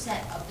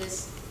 7% of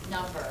this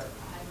number,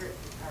 100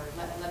 or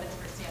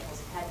 1,100 samples,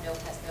 had no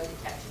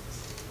detections.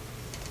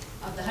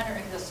 Of the 100,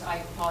 I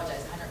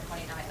apologize,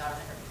 129, not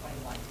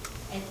 121.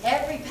 And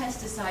every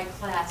pesticide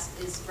class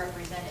is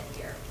represented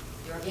here.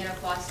 The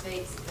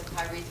organophosphates, the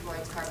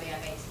pyrethroids,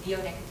 carbamates,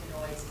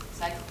 neonicotinoids,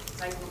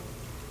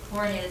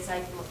 chlorinated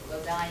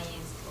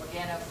cyclodionines,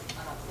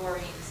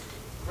 organochlorines,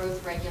 growth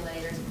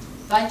regulators,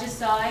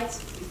 fungicides.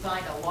 We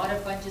find a lot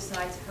of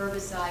fungicides,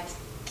 herbicides,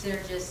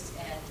 synergists,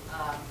 and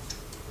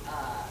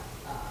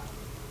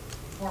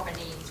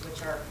hormonines,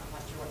 which are, I'm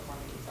not sure what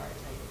hormonines are, to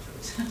tell you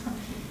the truth.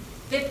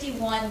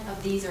 51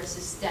 of these are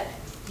systemic.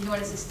 Do you know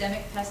what a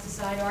systemic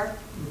pesticide are?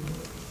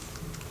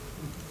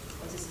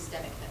 What's a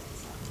systemic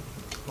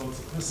pesticide? Well, it's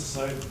a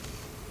pesticide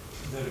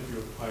that if you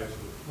apply to a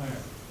plant,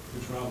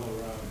 can travel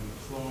around in the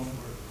phloem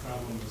or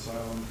travel in the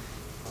xylem,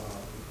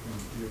 can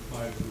be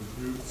applied to the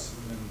roots,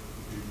 and then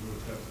be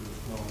moved up to the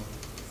phloem.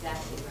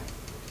 Exactly right.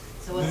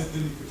 So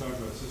then you could talk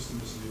about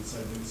systemicity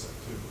inside the insect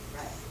too.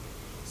 Right.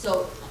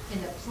 So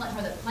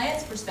from the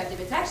plant's perspective,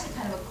 it's actually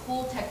kind of a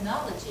cool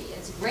technology.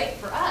 It's great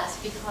for us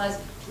because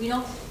we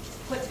don't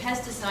put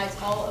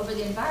pesticides all over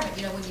the environment.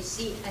 You know, when you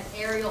see an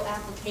aerial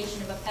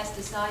application of a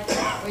pesticide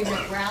or even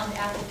a ground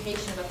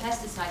application of a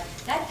pesticide,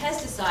 that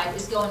pesticide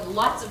is going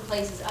lots of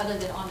places other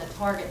than on the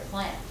target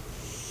plant.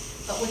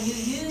 But when you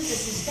use a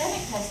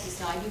systemic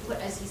pesticide, you put,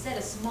 as he said,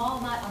 a small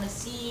amount on a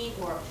seed,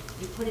 or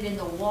you put it in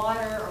the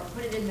water, or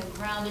put it in the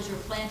ground as you're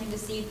planting the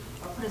seed,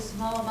 or put a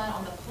small amount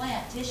on the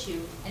plant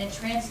tissue, and it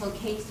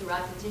translocates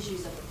throughout the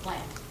tissues of the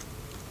plant.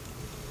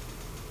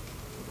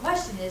 The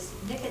question is,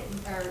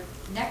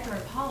 nectar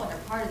and pollen are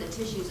part of the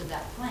tissues of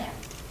that plant.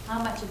 How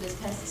much of this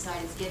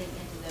pesticide is getting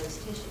into those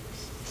tissues?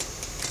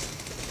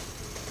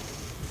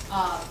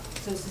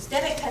 So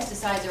systemic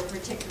pesticides are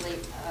particularly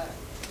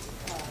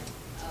a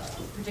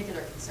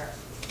particular concern.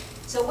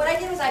 So what I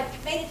did was I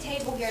made a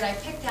table here and I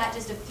picked out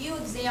just a few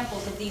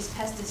examples of these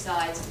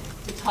pesticides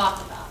to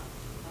talk about,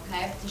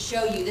 okay? To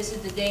show you, this is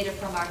the data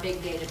from our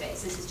big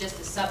database. This is just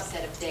a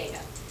subset of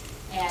data.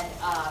 And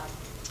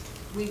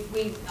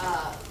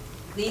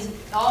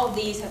all of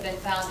these have been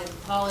found in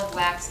pollen,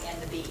 wax,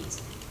 and the bees.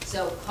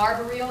 So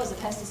carbaryl is a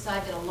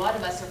pesticide that a lot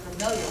of us are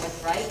familiar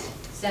with, right?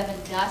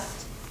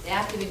 7-dust. The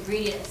active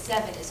ingredient in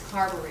 7 is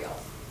carbaryl.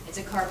 It's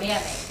a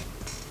carbamate.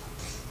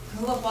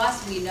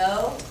 Coumaphos we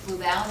know,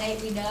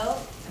 fluvalinate we know.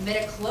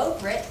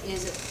 Imidacloprid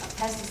is a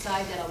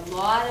pesticide that a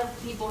lot of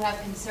people have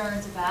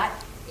concerns about.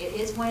 It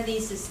is one of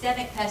these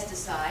systemic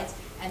pesticides,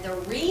 and the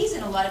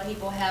reason a lot of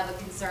people have a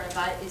concern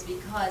about it is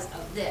because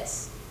of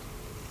this,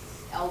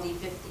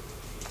 LD50.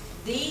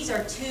 These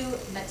are 2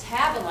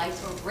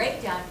 metabolites or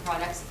breakdown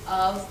products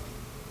of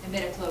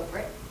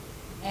imidacloprid.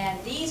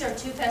 And these are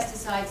 2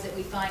 pesticides that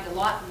we find a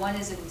lot. One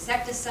is an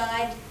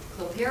insecticide,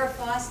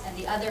 chlorpyrifos, and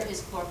the other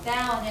is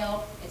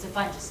chlorthalonil. It's a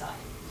fungicide.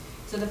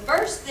 So the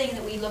first thing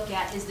that we look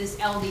at is this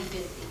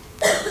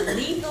LD50, the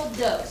lethal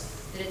dose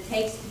that it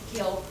takes to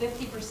kill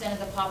 50% of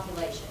the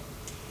population.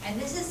 And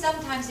this is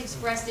sometimes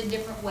expressed in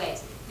different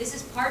ways. This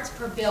is parts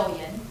per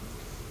billion.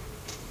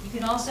 You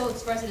can also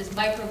express it as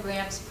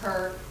micrograms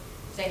per,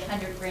 say,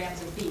 100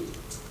 grams of beef.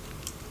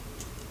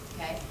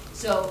 Okay,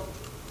 so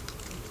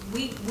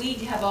we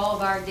have all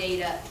of our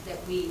data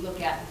that we look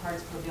at in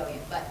parts per billion,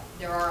 but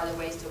there are other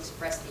ways to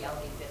express the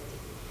LD50.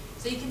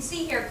 So you can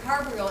see here,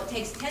 carbaryl, it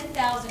takes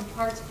 10,000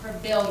 parts per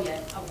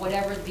billion of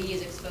whatever the bee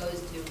is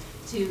exposed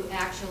to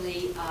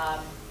actually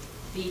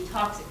be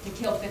toxic, to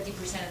kill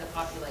 50% of the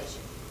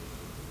population.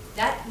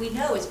 That we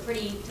know is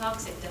pretty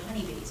toxic to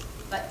honeybees.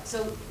 But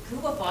so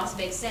coumaphos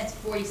makes sense,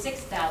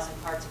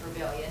 46,000 parts per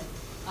billion.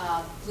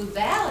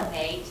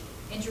 Fluvalinate,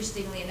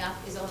 interestingly enough,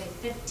 is only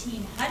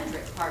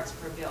 1,500 parts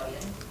per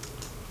billion.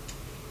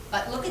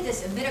 But look at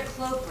this,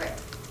 imidacloprid,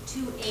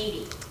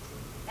 280.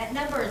 That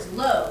number is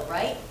low,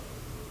 right?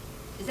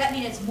 Does that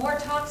mean it's more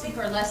toxic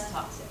or less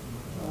toxic?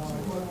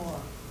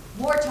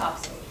 More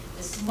toxic.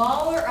 The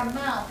smaller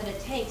amount that it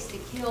takes to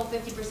kill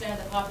 50% of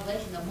the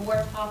population, the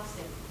more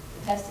toxic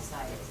the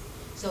pesticide is.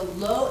 So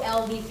low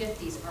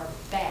LD50s are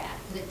bad,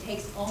 because it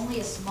takes only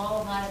a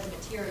small amount of the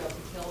material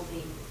to kill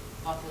the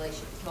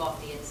population, kill off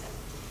the insect.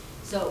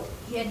 So,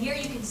 and here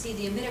you can see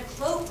the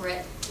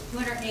imidacloprid,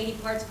 280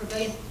 parts per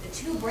billion, the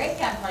 2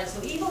 breakdown products.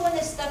 So even when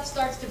this stuff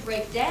starts to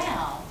break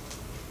down,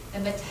 the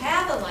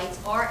metabolites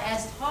are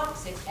as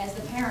toxic as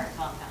the parent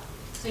compound.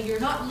 So you're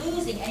not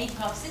losing any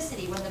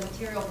toxicity when the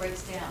material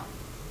breaks down.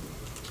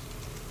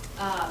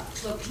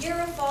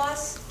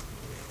 Chlorpyrifos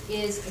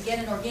is, again,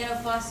 an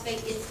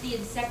organophosphate. It's the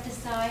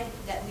insecticide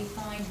that we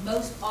find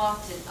most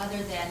often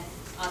other than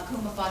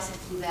coumaphos and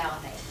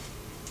fluvalinate.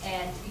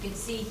 And you can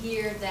see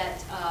here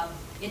that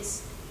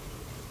it's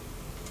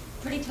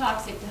pretty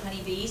toxic to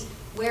honeybees,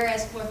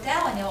 whereas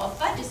chlorthalonil, a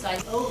fungicide,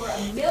 is over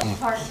 1 million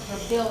parts per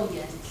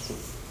billion,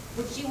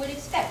 which you would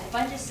expect. A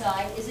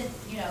fungicide isn't,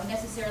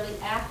 necessarily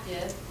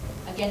active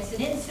against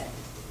an insect,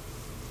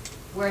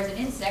 whereas an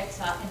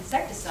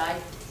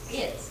insecticide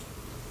is.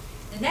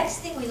 The next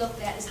thing we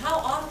looked at is how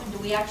often do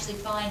we actually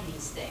find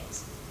these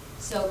things.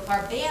 So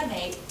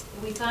carbamate,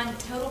 we find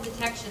total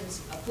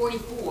detections of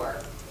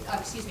 44,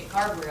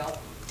 carbaryl,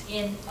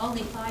 in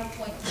only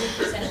 5.3%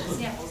 of the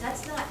samples.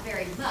 That's not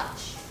very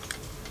much.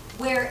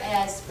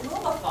 Whereas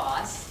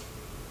coumaphos,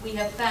 we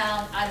have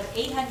found out of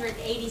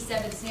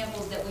 887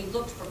 samples that we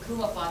looked for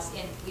coumaphos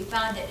in, we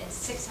found it in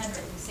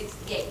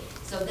 668.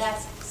 So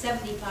that's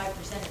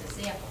 75% of the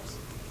samples.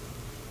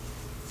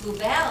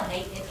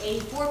 Fluvalinate in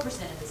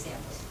 84% of the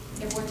samples.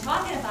 If we're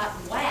talking about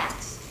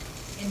wax,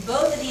 in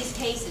both of these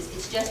cases,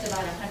 it's just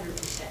about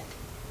 100%.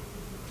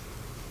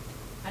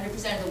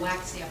 100% of the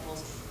wax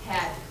samples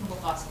had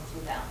coumaphos and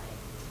fluvalinate.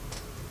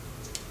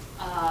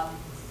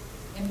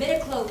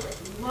 Imidacloprid,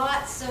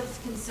 lots of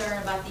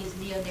concern about these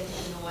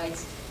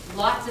neonicotinoids,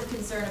 lots of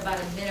concern about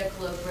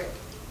imidacloprid,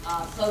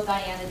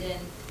 clothianidin,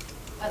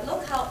 but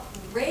look how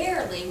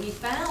rarely we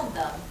found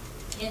them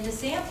in the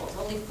samples,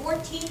 only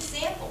 14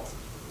 samples,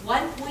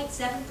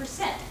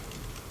 1.7%.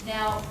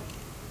 Now,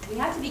 we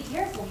have to be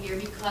careful here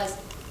because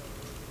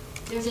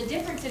there's a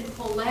difference in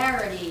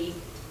polarity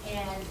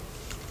and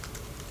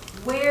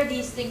where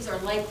these things are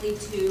likely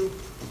to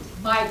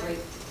migrate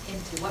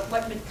into, what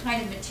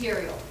kind of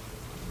material.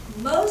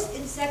 Most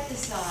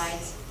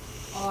insecticides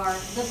are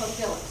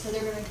lipophilic, so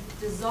they're going to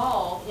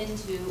dissolve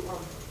into or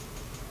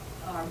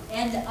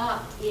end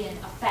up in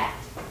a fat,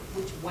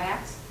 which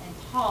wax and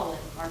pollen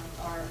are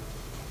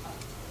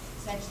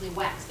essentially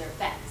wax, they're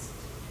fats.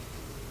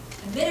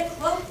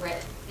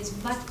 Imidacloprid is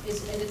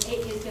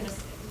going to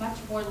much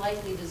more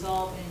likely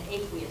dissolve in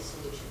an aqueous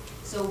solution.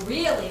 So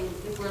really,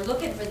 if we're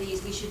looking for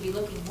these, we should be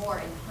looking more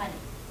in honey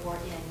or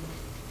in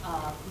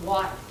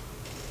water,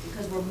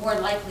 because we're more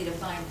likely to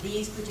find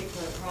these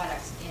particular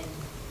products in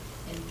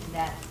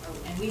that.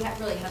 And we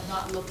really have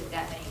not looked at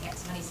that many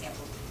honey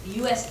samples. The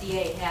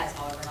USDA has,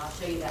 however, and I'll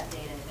show you that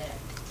data in a minute.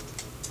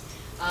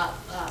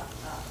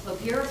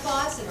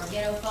 Chlorpyrifos and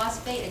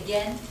organophosphate,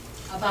 again,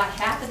 about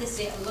half of the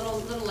a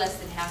little less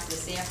than half of the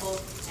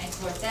samples, and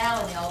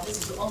chlorthalonil.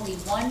 This is only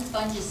one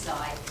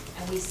fungicide,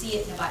 and we see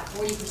it in about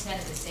 40%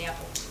 of the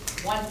samples.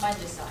 One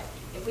fungicide.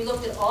 If we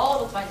looked at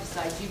all the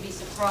fungicides, you'd be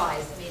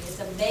surprised. I mean, it's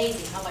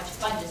amazing how much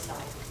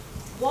fungicide.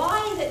 Why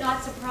is it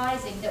not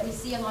surprising that we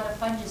see a lot of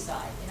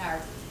fungicide in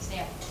our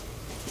samples?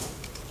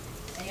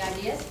 Any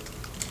ideas?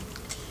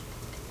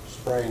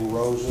 Spraying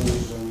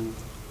roses and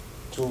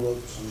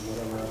tulips and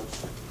whatever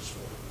else.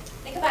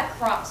 Think about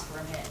crops for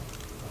a minute.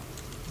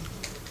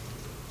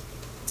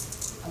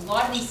 A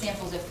lot of these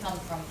samples have come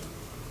from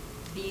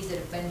bees that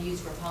have been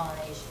used for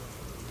pollination.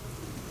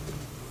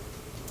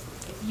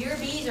 If your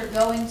bees are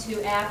going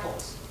to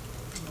apples,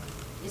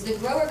 is the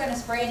grower going to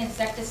spray an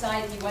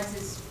insecticide if he wants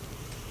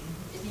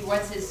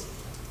his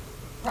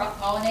crop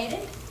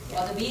pollinated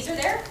while the bees are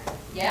there?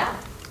 Yeah?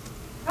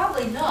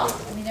 Probably not.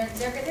 I mean, they're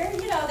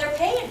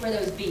paying for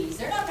those bees.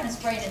 They're not going to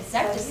spray an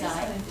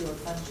insecticide. He's going to do a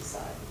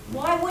fungicide.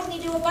 Why wouldn't he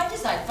do a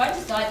fungicide?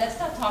 Fungicide, that's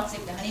not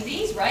toxic to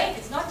honeybees, right?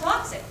 It's not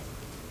toxic.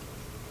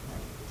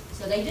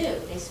 So they do.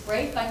 They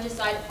spray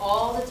fungicide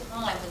all the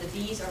time when the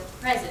bees are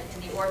present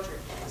in the orchard.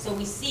 So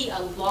we see a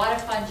lot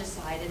of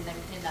fungicide in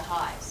the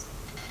hives.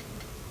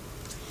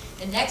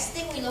 The next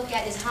thing we look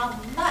at is how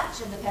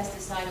much of the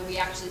pesticide are we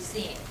actually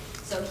seeing.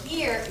 So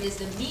here is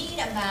the mean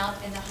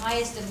amount and the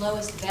highest and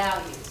lowest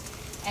values.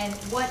 And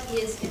what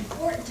is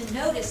important to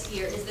notice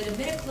here is that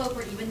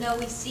imidacloprid, even though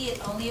we see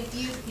it only a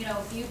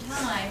few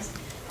times,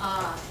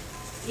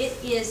 it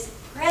is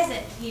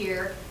present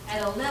here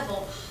at a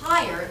level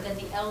higher than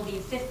the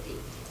LD50.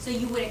 So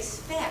you would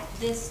expect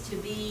this to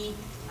be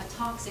a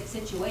toxic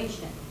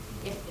situation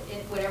if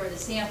whatever the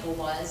sample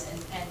was,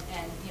 and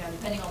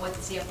depending on what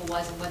the sample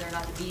was and whether or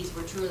not the bees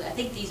were truly. I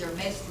think these are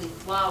mostly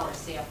flower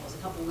samples.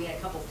 We had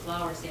a couple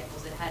flower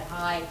samples that had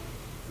high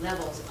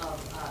levels of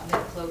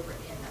imidacloprid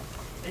in them.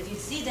 But if you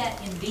see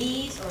that in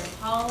bees or in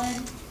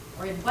pollen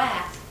or in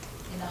wax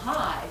in the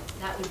hive,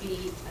 that would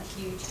be a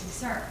huge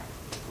concern.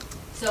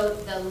 So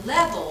the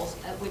levels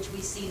at which we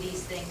see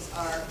these things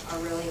are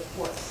really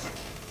important.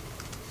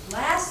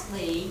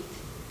 Lastly,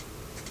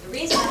 the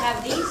reason I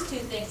have these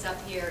two things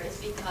up here is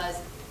because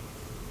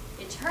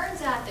it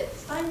turns out that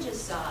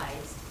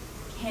fungicides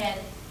can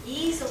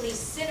easily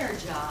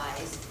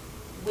synergize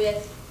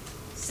with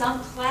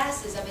some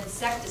classes of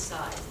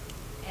insecticides,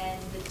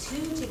 and the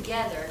two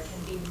together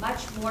can be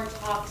much more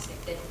toxic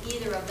than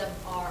either of them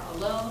are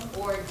alone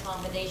or in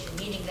combination,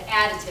 meaning the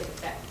additive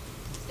effect.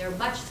 They're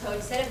so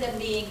instead of them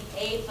being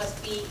A plus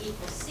B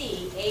equals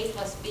C, A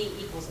plus B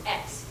equals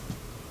X.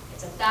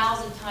 It's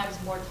 1,000 times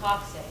more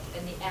toxic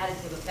than the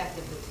additive effect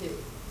of the two.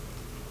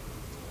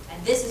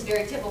 And this is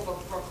very typical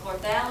for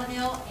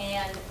chlorthalonil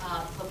and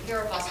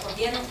chlorpyrifos,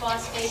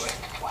 organophosphate,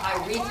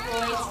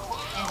 pyrethroids,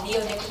 and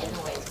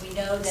neonicotinoids. We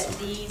know that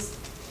these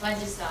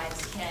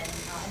fungicides can,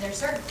 and there are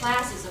certain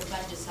classes of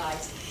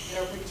fungicides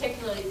that are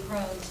particularly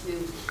prone to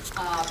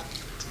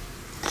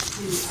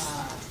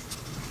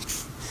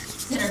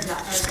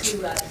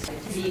synergize, or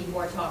to be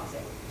more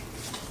toxic.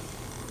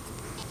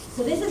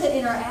 So this is an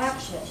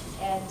interaction,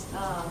 and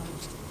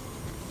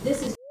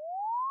this is.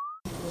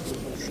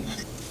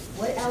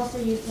 What else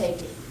are you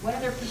taking? What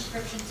other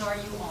prescriptions are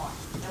you on?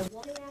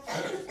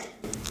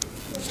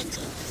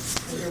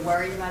 You're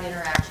worried about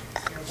interactions.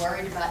 You're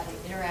worried about the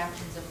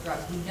interactions of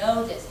drugs. You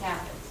know this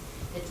happens,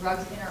 that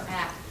drugs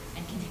interact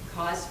and can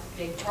cause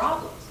big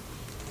problems.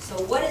 So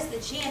what is the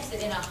chance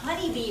that in a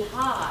honeybee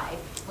hive,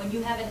 when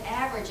you have an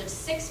average of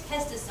 6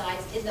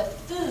 pesticides in the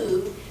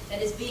food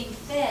that is being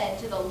fed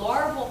to the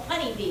larval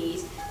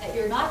honeybees, that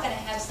you're not going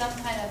to have some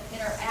kind of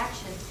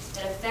interaction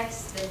that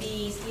affects the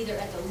bees either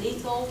at the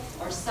lethal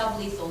or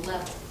sublethal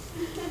level?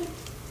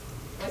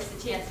 What's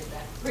the chance of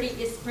that?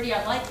 It's pretty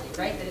unlikely,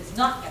 right, that it's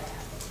not going to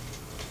happen.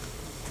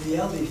 The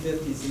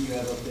LD50s that you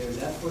have up there, is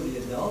that for the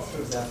adults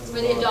or is that for the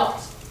For the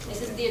adults.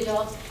 This is the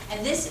adults,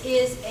 and this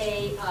is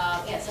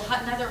it's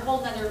another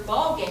whole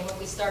ball game when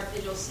we start,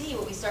 as you'll see,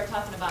 when we start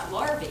talking about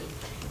larvae.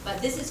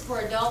 But this is for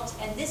adults,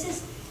 and this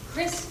is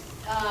Chris.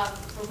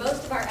 For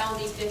most of our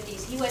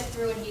LD50s, he went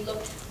through and he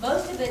looked.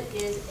 Most of it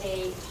is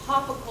a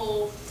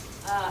topical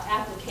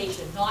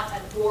application, not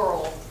an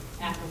oral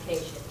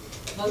application.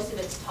 Most of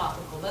it's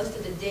topical. Most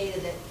of the data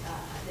that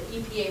the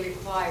EPA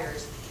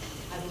requires,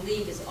 I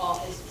believe, is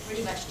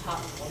pretty much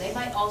topical. They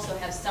might also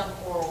have some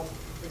oral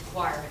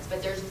requirements,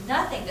 but there's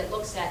nothing that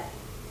looks at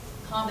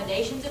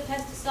combinations of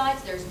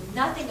pesticides, there's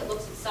nothing that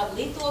looks at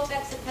sublethal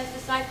effects of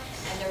pesticides,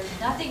 and there's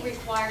nothing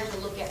required to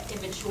look at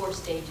immature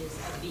stages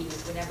of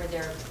bees whenever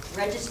they're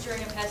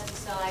registering a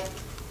pesticide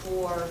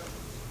or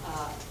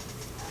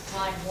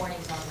applying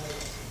warnings on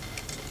labels.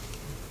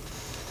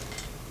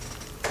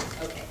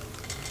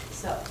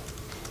 So,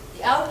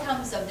 the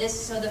outcomes of this,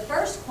 so the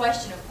first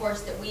question, of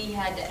course, that we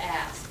had to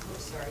ask,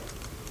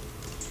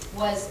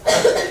 was,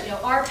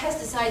 are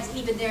pesticides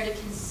even there to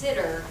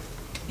consider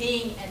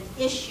being an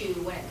issue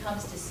when it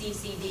comes to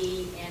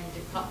CCD and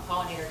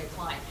pollinator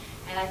decline?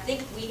 And I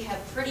think we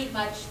have pretty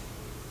much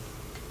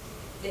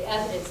the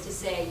evidence to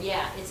say,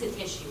 yeah, it's an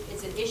issue.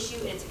 It's an issue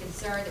and it's a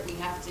concern that we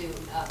have to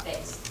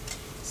face.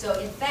 So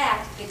in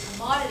fact, the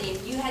commodity,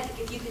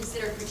 if you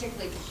consider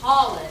particularly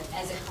pollen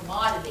as a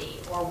commodity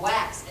or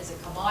wax as a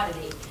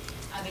commodity,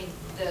 I mean,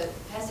 the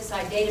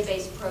pesticide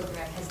database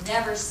program has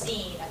never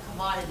seen a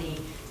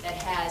commodity that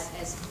has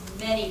as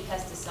many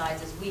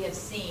pesticides as we have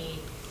seen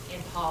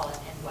in pollen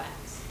and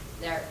wax.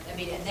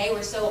 And they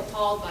were so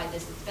appalled by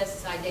this that the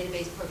pesticide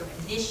database program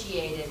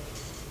initiated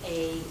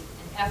an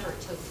effort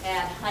to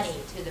add honey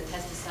to the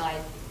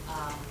pesticide,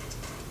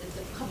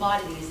 the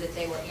commodities that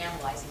they were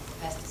analyzing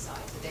for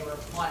pesticides, that they were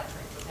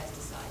monitoring for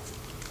pesticides.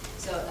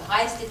 So the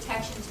highest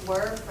detections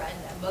were,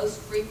 and most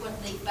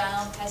frequently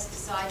found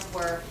pesticides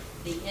were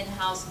the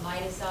in-house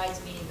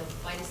miticides, meaning the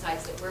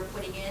miticides that we're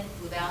putting in,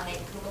 fluvalinate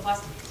and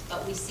coumaphos,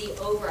 but we see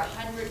over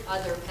 100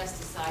 other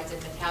pesticides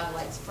and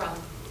metabolites from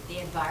the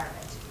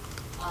environment.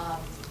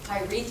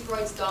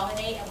 Pyrethroids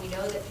dominate, and we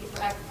know that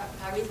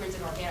pyrethroids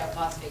and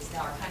organophosphates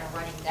now are kind of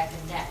running neck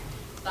and neck.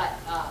 But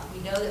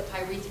we know that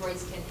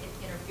pyrethroids can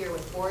interfere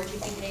with foraging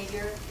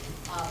behavior.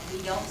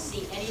 We don't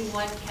see any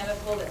one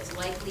chemical that's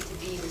likely to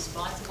be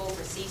responsible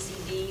for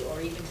CCD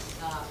or even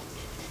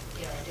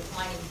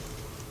declining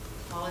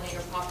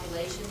pollinator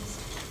populations.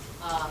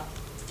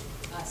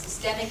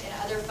 Systemic and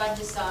other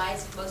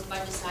fungicides, most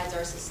fungicides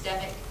are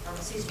systemic, or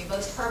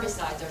most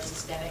herbicides are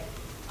systemic,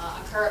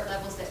 occur at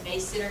levels that may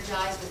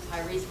synergize with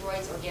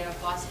pyrethroids,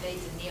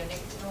 organophosphates, and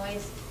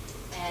neonicotinoids.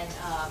 And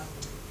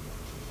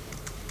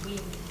we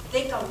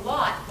think a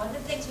lot, one of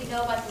the things we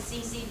know about the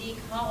CCD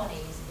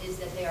colonies is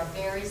that they are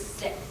very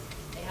sick.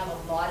 They have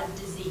a lot of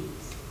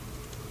disease.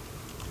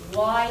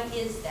 Why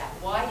is that?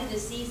 Why do the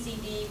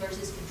CCD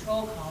versus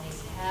control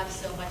colonies have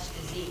so much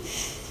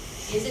disease?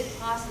 Is it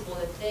possible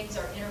that things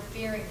are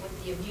interfering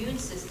with the immune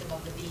system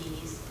of the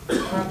bees,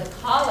 or of the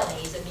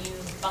colony's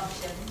immune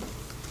function,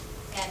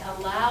 and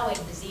allowing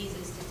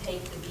diseases to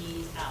take the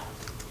bees out?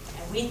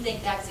 And we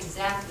think that's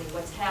exactly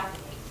what's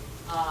happening.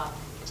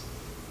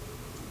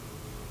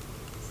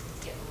 It's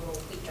getting a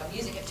little weak. I'm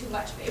using it too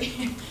much,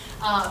 maybe.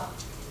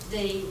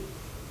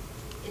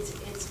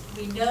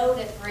 We know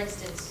that, for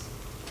instance,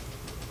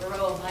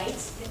 varroa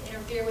mites can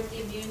interfere with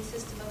the immune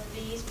system of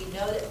the bees. We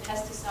know that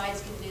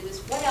pesticides can do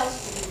this. What else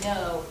do we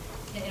know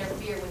can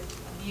interfere with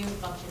immune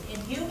function in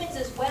humans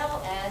as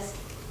well as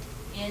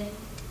in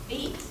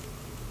bees?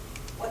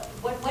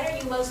 When are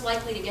you most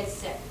likely to get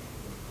sick?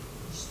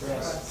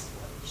 Stress.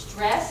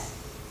 Stress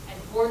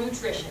and poor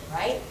nutrition,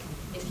 right?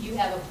 If you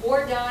have a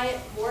poor diet,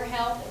 poor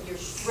health, and you're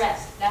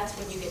stressed, that's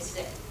when you get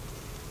sick.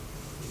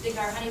 You think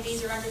our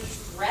honeybees are under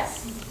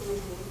stress?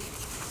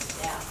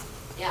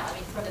 Yeah, I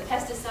mean, from the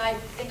pesticide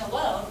thing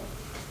alone,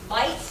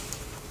 mites,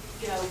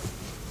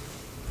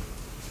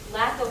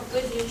 lack of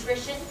good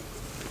nutrition,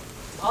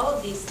 all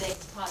of these things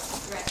cause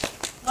stress.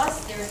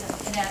 Plus, there's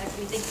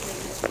we think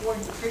there's poor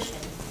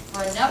nutrition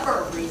for a number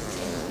of reasons,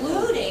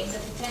 including the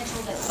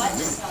potential that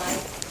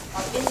fungicides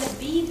are in the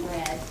bee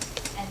bread,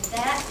 and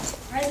that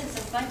presence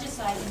of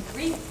fungicide in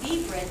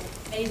bee bread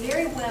may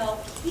very well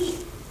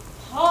keep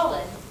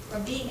pollen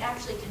from being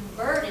actually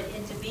converted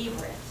into bee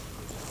bread.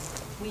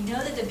 We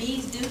know that the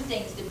bees do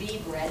things to bee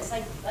bread. It's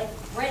like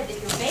bread that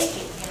you're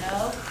baking,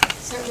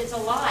 So it's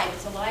alive.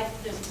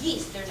 There's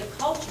yeast. There's a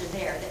culture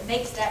there that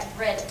makes that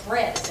bread,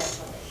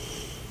 essentially.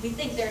 We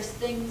think there's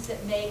things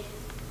that make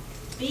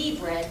bee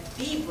bread,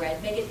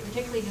 make it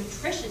particularly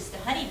nutritious to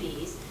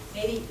honeybees.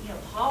 Maybe,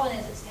 pollen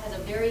has a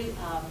very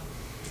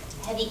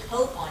heavy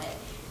coat on it,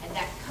 and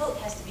that coat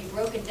has to be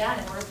broken down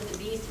in order for the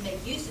bees to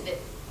make use of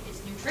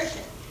its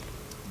nutrition.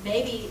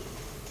 Maybe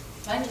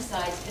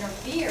fungicides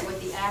interfere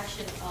with the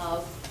action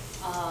of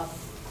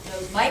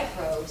those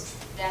microbes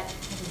that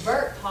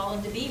convert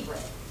pollen to bee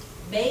bread.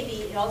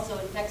 Maybe it also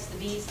affects the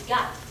bees'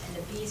 gut, and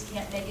the bees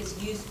can't make as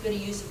good a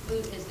use of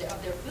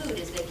their food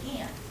as they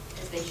can,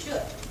 as they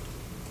should.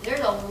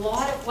 There's a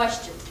lot of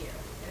questions here.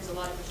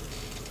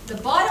 The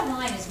bottom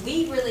line is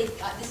we really,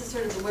 this is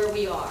sort of where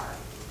we are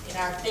in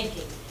our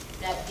thinking,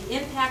 that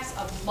the impacts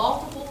of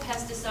multiple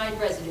pesticide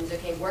residues,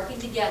 working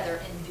together,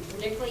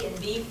 particularly in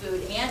bee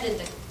food and in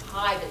the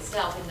hive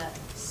itself, in the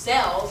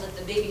cells that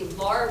the baby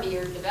larvae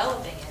are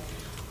developing in,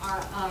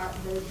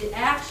 the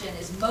action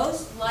is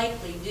most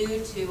likely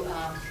due to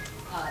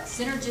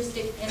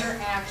synergistic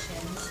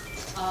interactions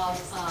of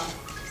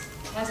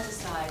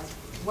pesticides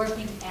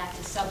working at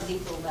the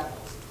sublethal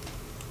levels.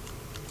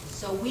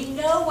 So we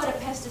know what a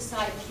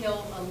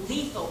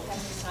lethal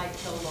pesticide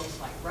kill looks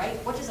like, right?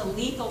 What does a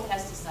lethal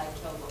pesticide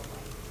kill look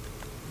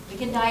like? We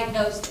can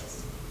diagnose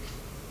this.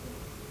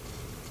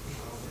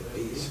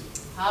 Bees.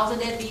 Piles of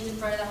dead bees in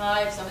front of the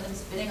hive, some of them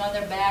spitting on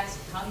their backs,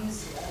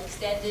 tongues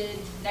extended,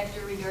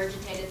 nectar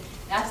regurgitated.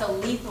 That's a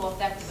lethal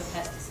effect of a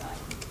pesticide.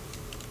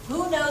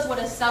 Who knows what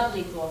a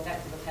sublethal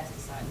effect of a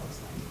pesticide looks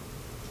like?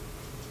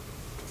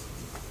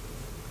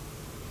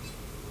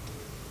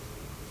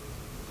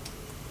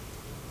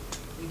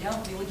 We don't,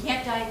 I mean, we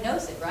can't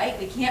diagnose it, right?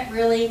 We can't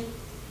really,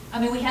 I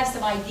mean, we have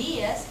some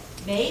ideas.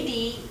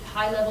 Maybe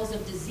high levels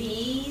of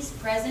disease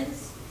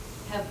presence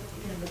have,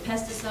 you know, the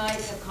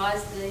pesticides have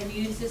caused the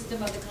immune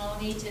system of the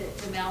colony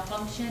to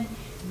malfunction.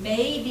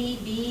 Maybe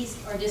bees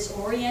are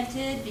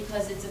disoriented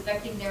because it's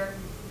affecting their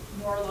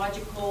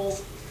neurological,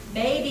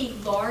 maybe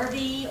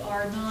larvae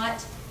are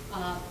not,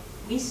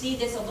 we see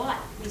this a lot.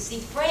 We see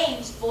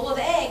frames full of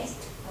eggs,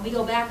 and we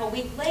go back a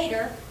week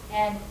later,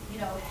 and you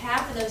know,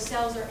 half of those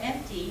cells are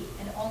empty,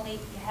 and only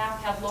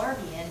half have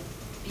larvae in,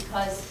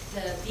 because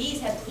the bees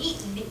have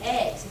eaten the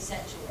eggs,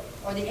 essentially,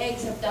 or the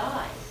eggs have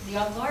died. The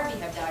young larvae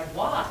have died.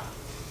 Why?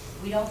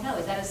 We don't know.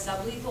 Is that a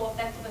sublethal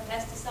effect of a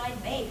pesticide?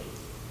 Maybe.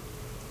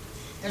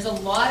 There's a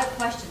lot of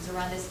questions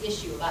around this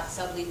issue about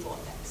sublethal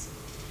effects.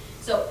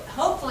 So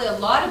hopefully a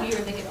lot of you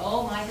are thinking,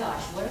 oh my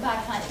gosh, what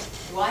about honey?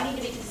 Do I need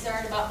to be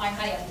concerned about my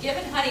honey? I'm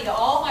giving honey to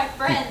all my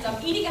friends. I'm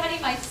eating honey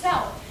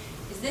myself.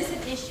 Is this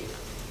an issue?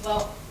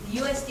 Well, the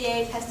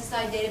USDA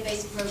Pesticide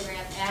Database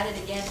Program added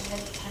again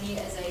honey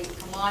as a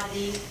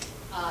commodity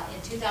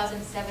in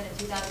 2007 and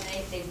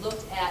 2008. They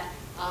looked at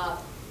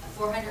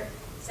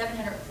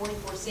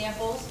 744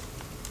 samples.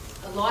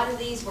 A lot of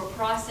these were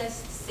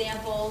processed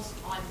samples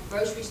on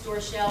grocery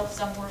store shelves.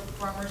 Some were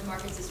farmers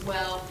markets as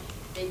well.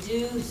 They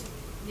do,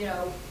 you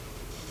know,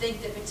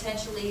 think that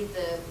potentially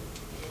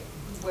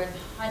when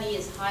honey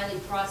is highly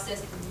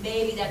processed,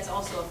 maybe that's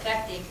also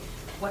affecting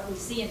what we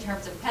see in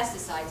terms of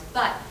pesticides.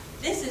 But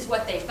this is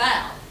what they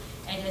found.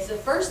 And as the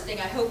first thing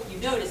I hope you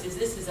notice is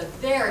this is a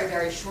very,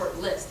 very short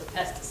list of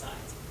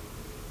pesticides.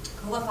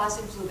 Coumaphos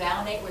and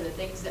fluvalinate were the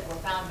things that were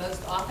found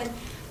most often,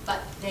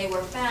 but they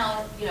were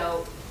found, you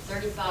know,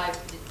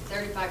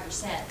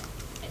 35%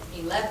 and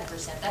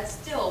 11%. That's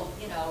still,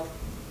 you know,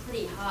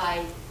 pretty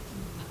high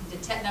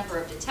number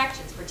of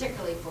detections,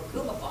 particularly for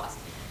coumaphos.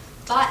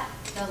 But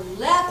the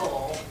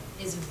level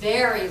is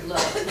very low.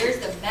 Here's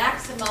the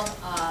maximum,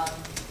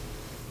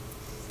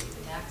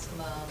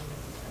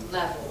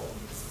 level,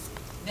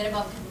 the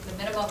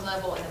minimum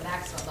level and the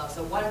maximum level.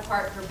 So 1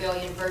 part per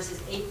billion versus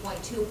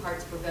 8.2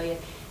 parts per billion.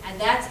 And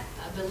that's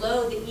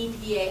below the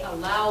EPA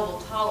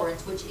allowable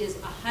tolerance, which is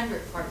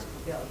 100 parts per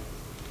billion.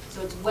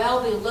 So it's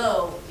well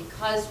below,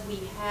 because we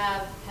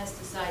have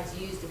pesticides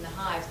used in the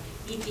hives,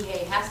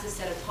 EPA has to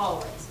set a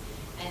tolerance.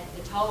 And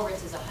the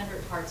tolerance is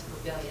 100 parts per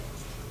billion.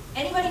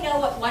 Anybody know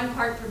what 1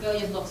 part per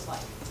billion looks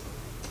like?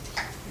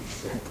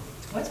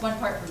 What's 1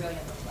 part per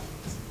billion look like?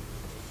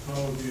 That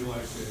would be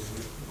like a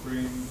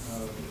grain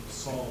of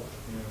salt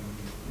in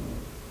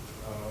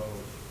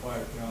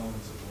 5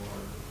 gallons of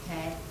water.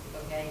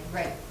 Okay,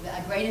 great.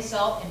 A grain of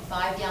salt and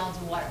 5 gallons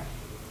of water.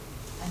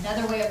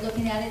 Another way of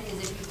looking at it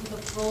is if you took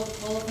a roll of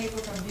toilet paper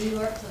from New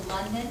York to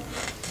London,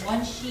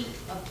 1 sheet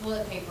of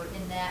toilet paper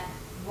in that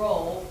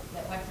roll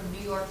that went from New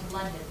York to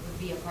London would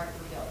be a part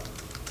per billion.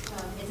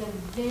 It's a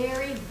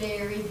very,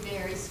 very,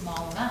 very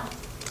small amount.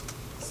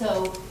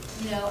 So,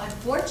 you know,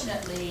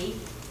 unfortunately,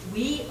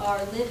 we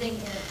are living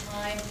in a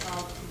time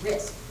of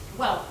risk.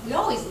 Well, we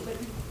always live, but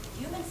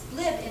humans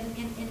live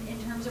in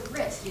terms of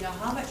risk. You know,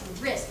 how much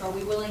risk are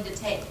we willing to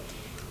take?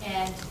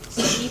 And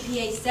so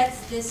EPA sets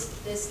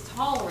this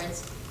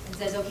tolerance and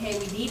says, okay,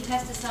 we need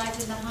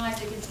pesticides in the hive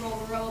to control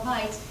varroa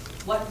mites.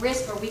 What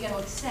risk are we going to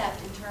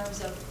accept in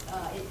terms of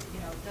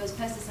those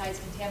pesticides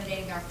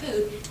contaminating our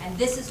food? And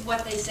this is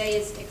what they say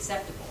is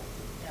acceptable.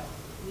 You know,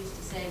 we used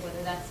to say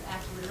whether that's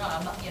accurate or not.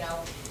 I'm not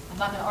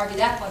going to argue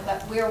that point,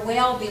 but we're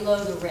well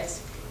below the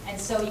risk.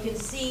 And so you can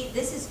see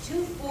this is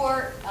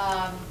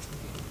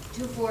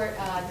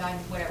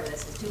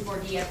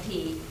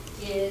 2,4-DMP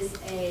is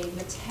a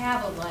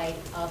metabolite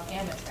of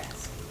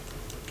amitraz.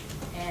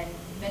 And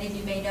many of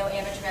you may know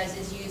amitraz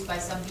is used by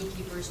some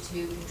beekeepers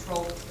to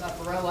control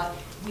varroa.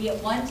 We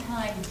at one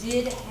time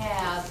did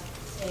have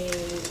a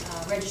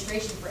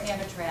registration for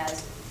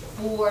amitraz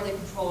for the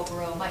control of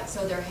varroa mites.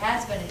 So there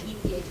has been an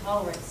EPA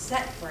tolerance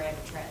set for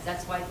amitraz.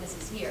 That's why this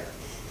is here.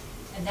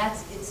 And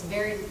it's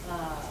very,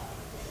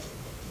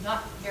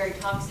 not very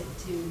toxic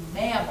to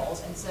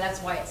mammals, and so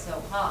that's why it's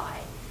so high.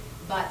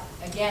 But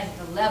again,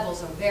 the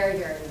levels are very,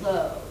 very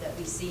low that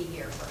we see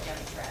here for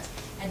amitraz.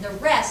 And the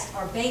rest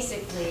are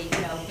basically,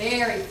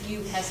 very few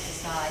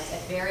pesticides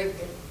at very,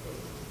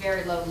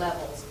 very low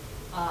levels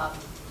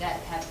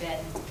that have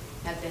been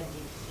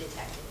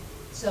detected.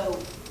 So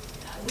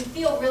we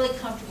feel really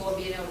comfortable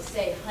being able to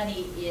say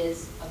honey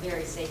is a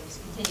very safe,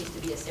 continues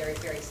to be a very,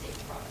 very safe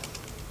product.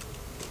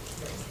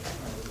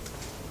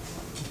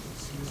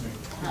 Excuse me,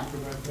 can you go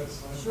back to that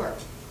slide? Sure.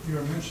 You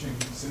were mentioning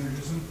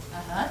synergism.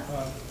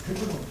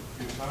 Piperonal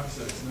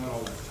butoxide is not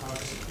all that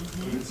toxic,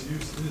 but it's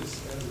used as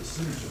a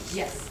synergist.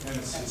 Yes. And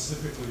it's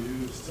specifically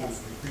used to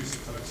decrease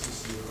the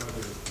toxicity of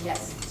other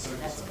insecticides.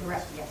 That's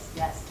correct.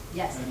 Yes.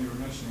 And you were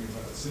mentioning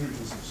about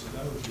synergism, so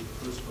that would be the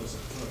first place I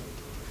put.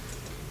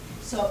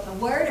 So a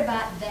word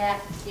about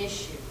that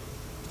issue.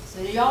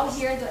 So did you all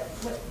hear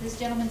what this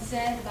gentleman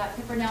said about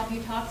piperonal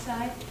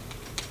butoxide?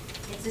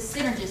 It's a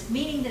synergist,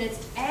 meaning that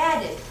it's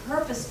added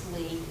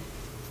purposefully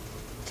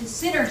to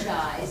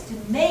synergize, to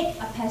make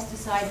a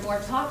pesticide more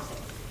toxic.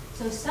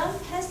 So some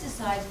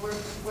pesticides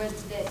where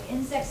the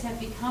insects have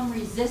become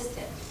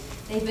resistant,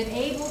 they've been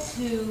able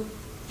to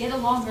get a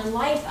longer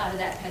life out of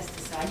that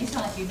pesticide. You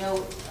sound like you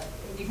know,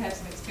 you have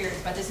some experience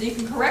about this, so you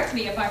can correct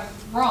me if I'm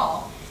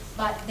wrong.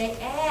 But they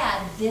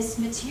add this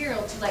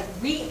material to like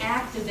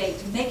reactivate,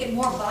 to make it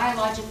more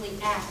biologically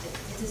active.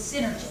 It's a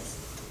synergist.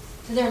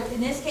 So they're, in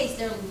this case,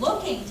 they're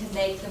looking to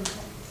make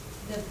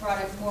the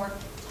product more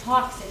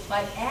toxic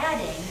by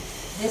adding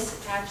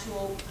this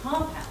actual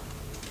compound.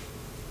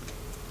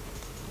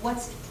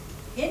 What's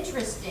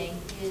interesting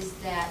is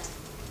that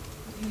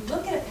if you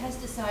look at a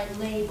pesticide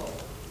label,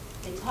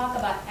 they talk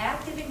about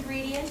active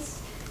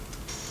ingredients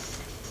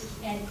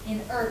and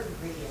inert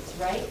ingredients,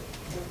 right?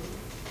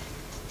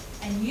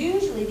 And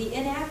usually the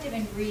inactive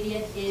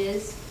ingredient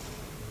is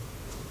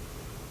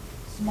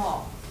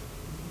small,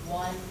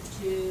 1,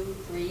 2,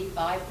 3,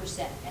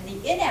 5%. And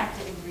the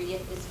inactive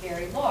ingredient is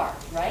very large,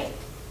 right?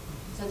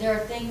 So there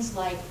are things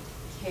like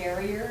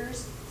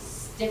carriers,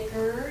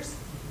 stickers,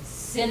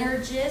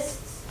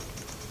 synergists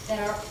that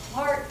are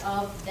part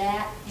of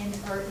that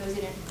those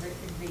inert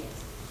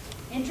ingredients.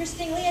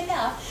 Interestingly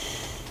enough,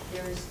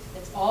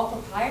 it's all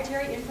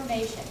proprietary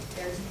information.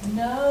 There's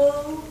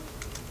no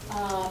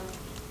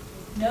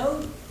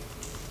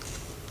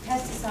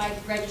pesticide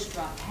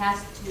registrant has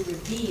to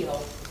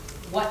reveal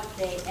what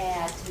they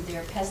add to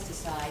their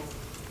pesticides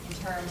in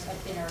terms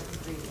of inert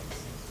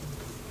ingredients.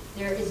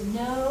 There is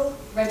no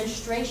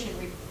registration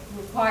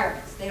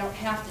requirements. They don't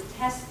have to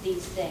test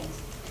these things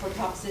for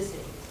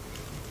toxicity.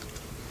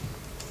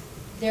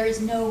 There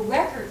is no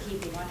record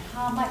keeping on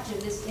how much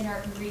of this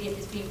inert ingredient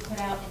is being put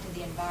out into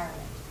the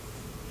environment.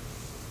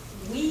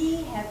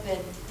 We have been,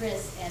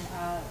 Chris and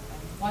a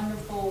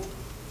wonderful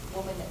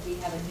woman that we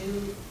have a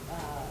new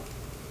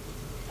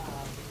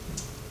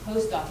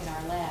postdoc in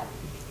our lab,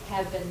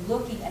 have been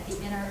looking at the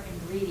inert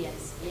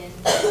ingredients in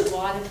a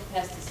lot of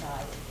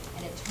pesticides.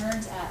 And it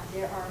turns out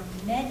there are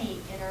many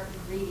inert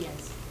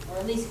ingredients, or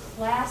at least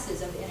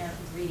classes of inert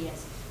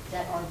ingredients,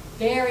 that are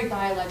very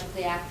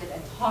biologically active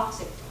and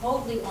toxic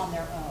totally on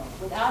their own,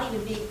 without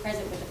even being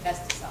present with the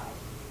pesticide.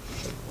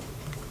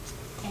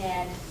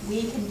 And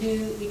we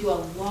do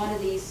a lot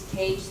of these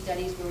cage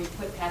studies where we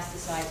put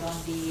pesticides on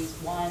bees,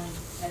 one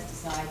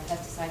pesticide,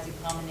 pesticides in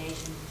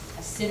combination,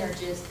 a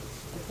synergist,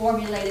 the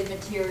formulated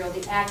material,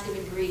 the active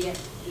ingredient.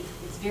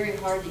 It's very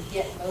hard to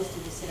get most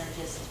of the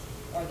synergist,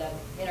 or the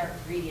inert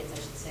ingredients, I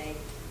should say,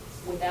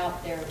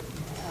 without their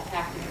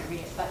active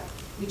ingredient. But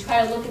we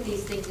try to look at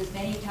these things as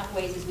many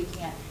ways as we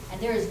can.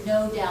 And there is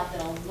no doubt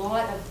that a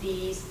lot of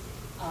these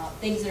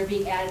things that are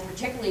being added,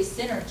 particularly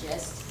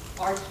synergists,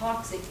 are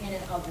toxic in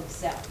and of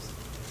themselves.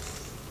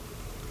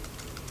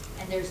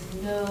 And there's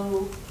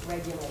no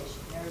regulation.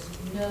 There's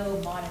no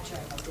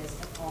monitoring of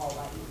this at all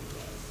by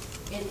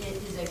EPA.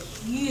 It is a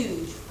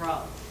huge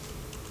problem,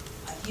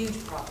 a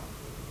huge problem.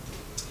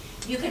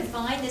 You can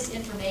find this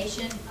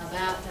information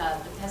about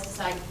the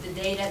pesticide,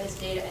 this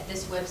data at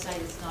this website.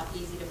 It's not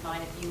easy to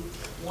find. If you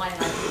want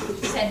it,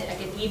 I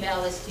can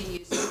email this to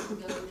you. So you can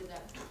go to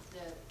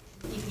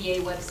the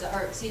EPA website,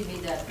 or excuse me,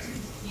 the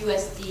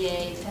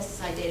USDA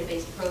Pesticide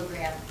Database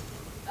Program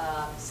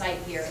site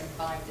here and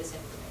find this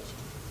information.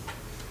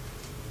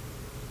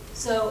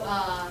 So,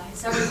 in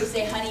summary, we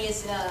say honey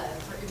is,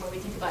 when we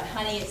think about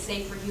honey, it's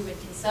safe for human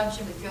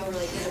consumption. We feel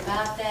really good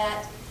about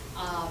that.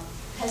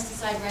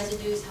 Pesticide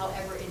residues,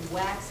 however, in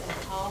wax and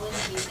pollen,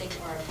 we think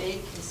are a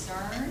big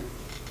concern.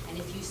 And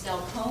if you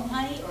sell comb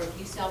honey or if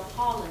you sell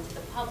pollen to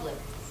the public,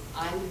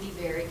 I would be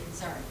very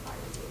concerned if I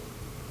were you.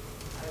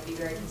 I would be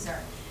very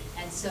concerned.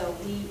 And so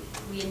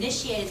we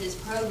initiated this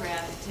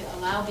program to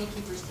allow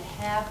beekeepers to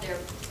have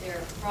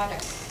their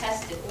products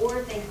tested, or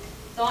if they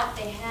thought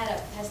they had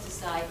a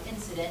pesticide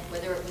incident,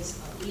 whether it was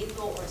a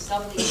lethal or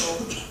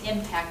sublethal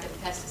impact of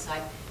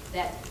pesticide,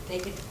 that they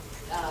could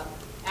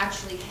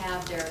actually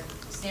have their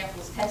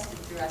samples tested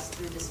through us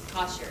through this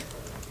cost sharing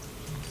program.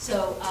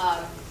 So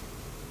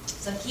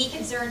some key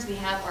concerns we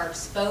have are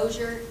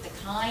exposure, the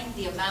kind,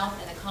 the amount,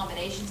 and the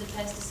combinations of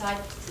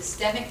pesticides,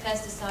 systemic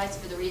pesticides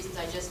for the reasons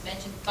I just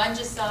mentioned,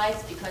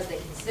 fungicides because they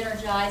can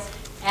synergize,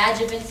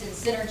 adjuvants and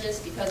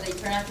synergists because they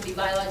turn out to be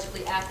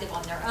biologically active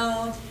on their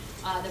own,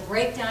 the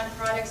breakdown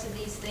products of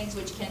these things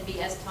which can be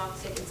as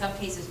toxic, in some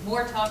cases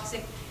more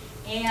toxic,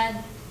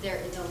 and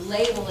the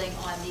labeling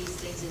on these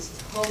things is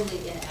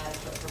totally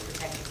inadequate for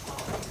protecting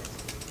pollinators.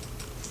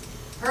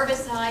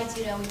 Herbicides,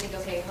 we think,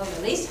 okay,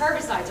 at least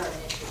herbicides aren't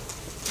an issue.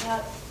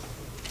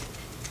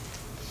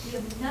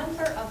 The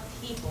number of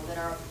people that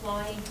are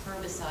applying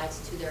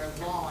herbicides to their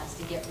lawns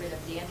to get rid of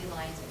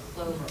dandelions and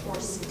clover, or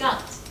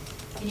skunks.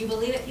 Can you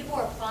believe it? People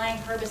are applying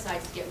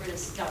herbicides to get rid of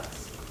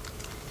skunks.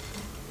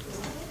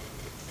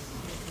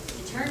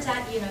 It turns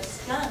out,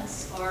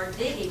 skunks are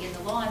digging in the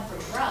lawn for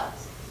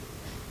grubs.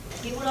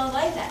 People don't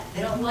like that.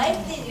 They don't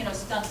like the,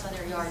 skunks on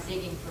their yard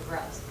digging for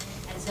grubs.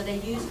 And so they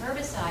use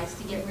herbicides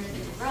to get rid of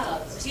the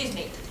grubs. Excuse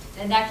me.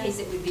 In that case,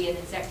 it would be an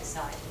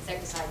insecticide.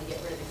 Insecticide to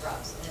get rid of the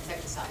grubs, an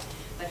insecticide.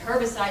 But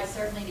herbicides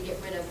certainly to get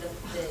rid of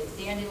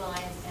the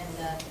dandelions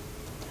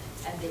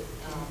and the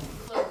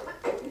clover.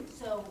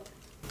 So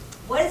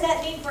what does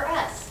that mean for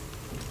us?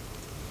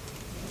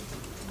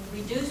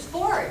 reduced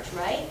forage,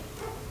 right?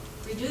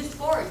 Reduced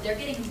forage. They're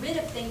getting rid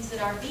of things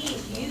that our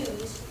bees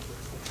use.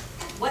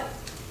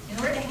 In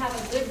order to have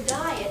a good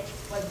diet,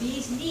 what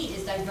bees need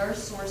is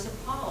diverse source of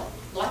pollen.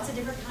 Lots of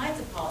different kinds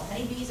of pollen.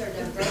 Honeybees are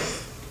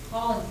diverse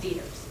pollen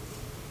feeders.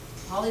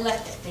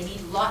 Polylectic. They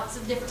need lots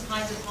of different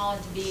kinds of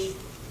pollen to be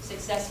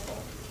successful.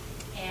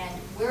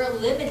 And we're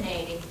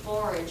eliminating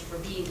forage for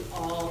bees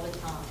all the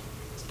time,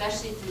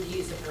 especially through the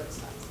use of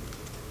herbicides.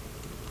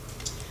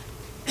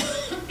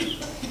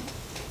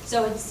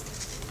 So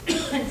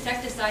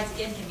insecticides,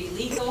 again, can be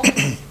lethal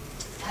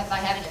by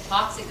having a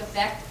toxic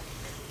effect.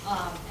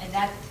 And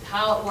that,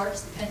 how it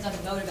works depends on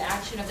the mode of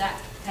action of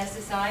that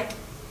pesticide.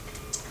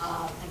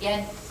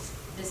 Again,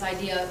 this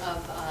idea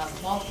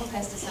of multiple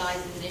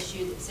pesticides is an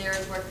issue that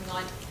Sarah's working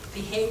on.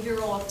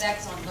 Behavioral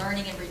effects on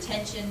learning and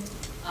retention,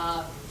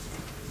 on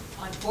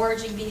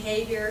foraging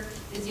behavior,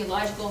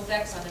 physiological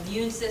effects on the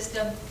immune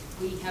system.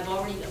 We have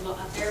already a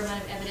fair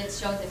amount of evidence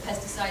showing that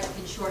pesticides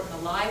can shorten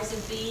the lives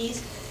of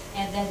bees.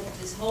 And then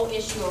this whole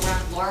issue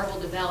around larval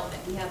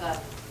development. We have a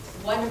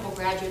wonderful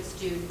graduate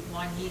student,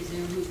 Juan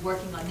Yizu, who's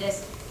working on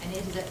this, and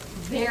it is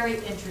very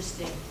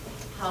interesting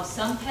how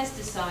some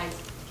pesticides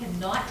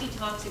cannot be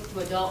toxic to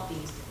adult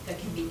bees, but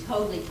can be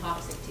totally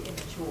toxic to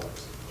immature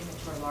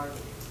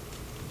larvae,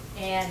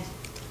 and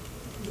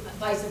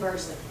vice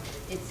versa.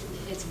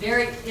 It's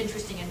very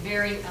interesting and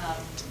very a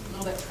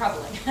little bit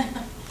troubling.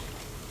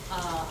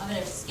 I'm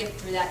going to skip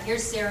through that.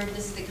 Here's Sarah.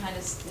 This is the kind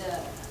of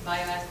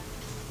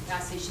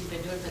bioassay she's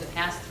been doing for the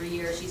past 3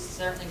 years. She's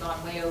certainly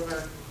gone way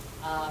over.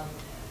 I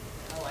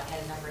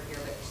had a number here,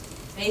 but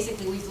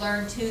basically we've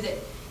learned too that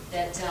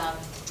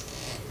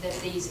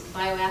these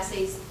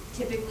bioassays,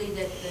 typically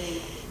that the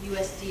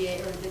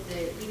USDA or that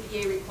the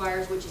EPA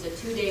requires, which is a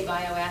 2-day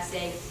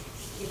bioassay,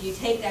 if you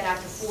take that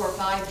after 4 or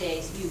 5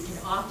 days, you can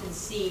often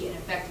see an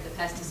effect of the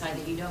pesticide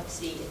that you don't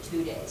see in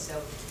 2 days.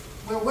 So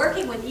we're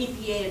working with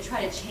EPA to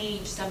try to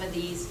change some of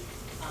these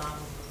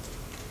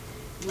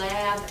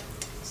lab,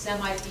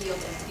 semi-field,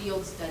 and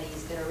field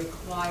studies that are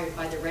required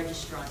by the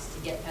registrants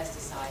to get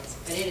pesticides.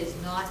 But it is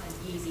not an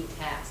easy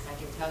task, I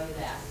can tell you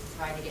that,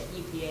 trying to get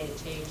EPA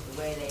to change the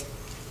way they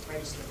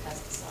register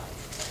pesticides.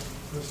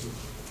 Question.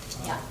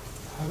 Yeah.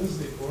 How does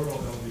the oral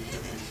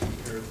LD50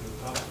 compare to the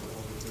topical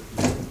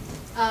LD50?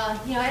 I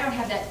don't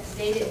have that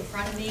data in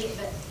front of me,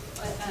 but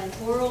an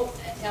oral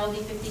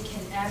LD50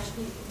 can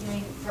actually,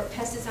 for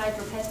pesticide,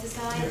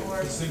 Yeah,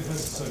 or? the same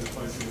pesticide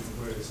applies in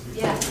different ways. If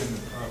you Yeah. put it in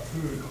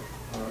food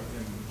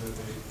that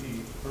they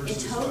eat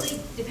versus... It totally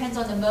depends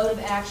on the mode of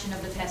action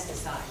of the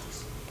pesticide.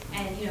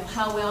 And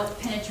how well it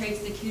penetrates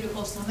the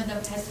cuticle. Some of the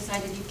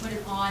pesticides, if you put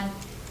it on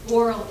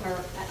oral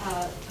or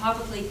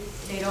topically,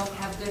 they don't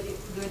have good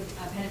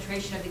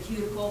penetration of the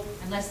cuticle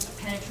unless a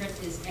penetrant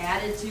is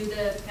added to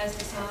the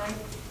pesticide.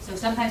 So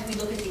sometimes we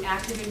look at the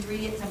active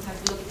ingredient, sometimes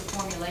we look at the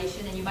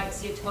formulation, and you might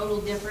see a total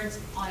difference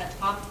on a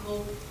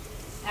topical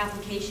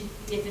application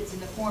if it's in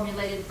the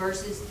formulated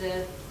versus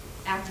the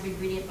active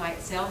ingredient by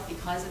itself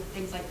because of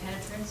things like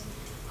penetrance.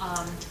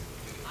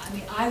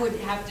 I would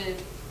have to,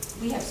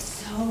 we have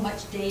so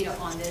much data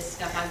on this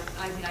stuff.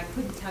 I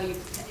couldn't tell you,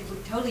 it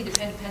would totally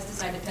depend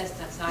pesticide to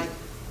pesticide,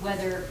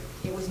 whether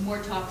it was more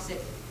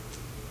toxic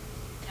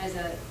as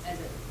a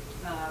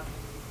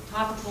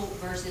topical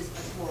versus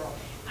an oral.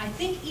 I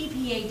think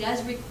EPA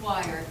does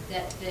require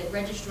that the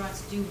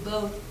registrants do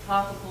both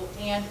topical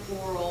and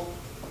oral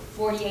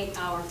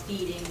 48-hour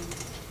feeding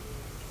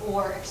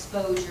or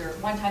exposure,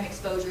 one-time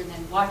exposure, and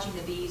then watching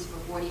the bees for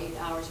 48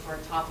 hours for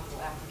a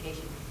topical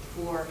application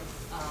for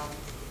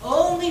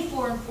only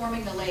for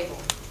informing the label.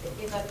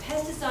 If a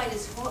pesticide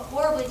is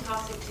horribly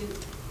toxic to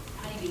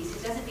honeybees,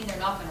 it doesn't mean they're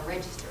not going to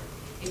register.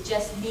 It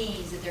just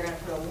means that they're going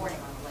to put a warning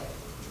on the label.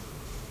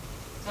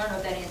 So I don't know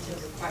if that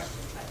answers your question,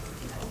 but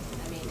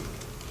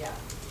yeah.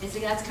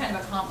 That's kind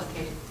of a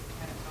complicated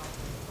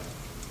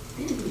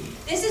question.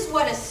 This is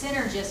what a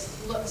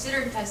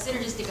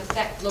synergistic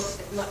effect looks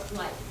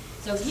like.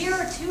 So here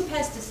are 2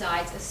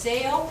 pesticides,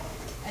 Assail,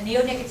 a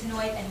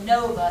neonicotinoid, and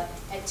Nova,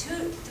 at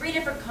 3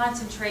 different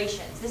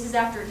concentrations. This is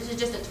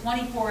just a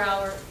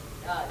 24-hour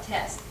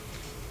test.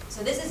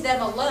 So this is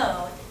them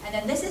alone, and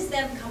then this is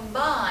them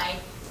combined,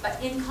 but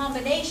in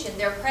combination,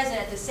 they're present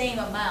at the same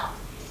amount.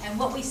 And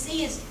what we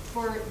see is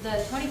for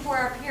the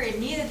 24-hour period,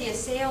 neither the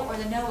Assail or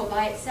the Nova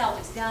by itself,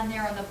 it's down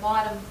there on the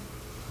bottom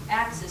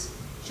axis,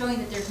 showing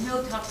that there's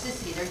no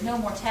toxicity, there's no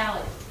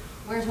mortality.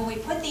 Whereas when we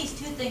put these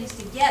 2 things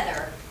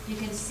together, you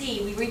can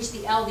see we reach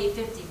the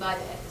LD50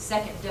 at the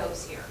second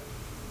dose here.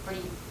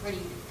 Pretty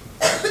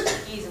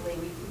easily.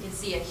 We can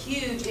see a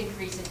huge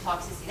increase in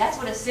toxicity. That's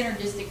what a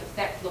synergistic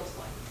effect looks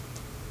like.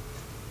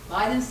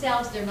 By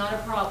themselves, they're not a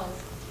problem.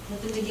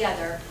 Put them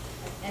together,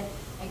 and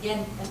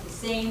again, at the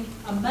same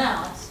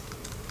amount,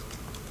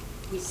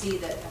 we see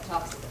a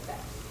toxic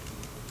effect.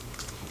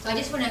 So I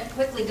just want to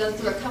quickly go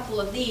through a couple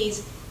of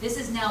these. This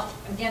is now,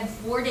 again,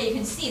 4 days. You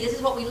can see, this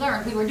is what we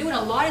learned. We were doing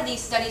a lot of these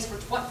studies for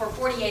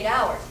 48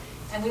 hours,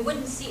 and we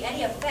wouldn't see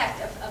any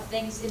effect of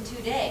things in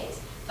 2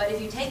 days. But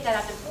if you take that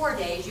up to 4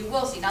 days, you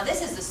will see. Now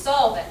this is the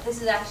solvent.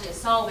 This is actually a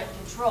solvent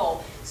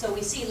control. So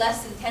we see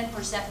less than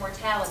 10%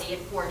 mortality in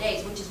 4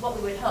 days, which is what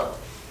we would hope.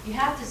 You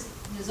have to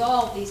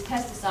dissolve these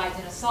pesticides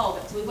in a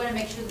solvent. So we want to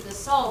make sure that the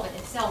solvent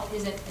itself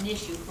isn't an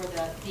issue for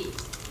the bees.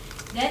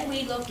 Then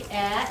we look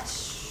at,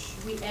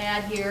 we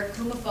add here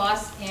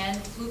Coumaphos and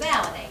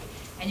fluvalinate.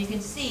 And you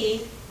can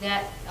see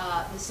that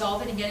the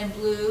solvent, again in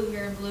blue,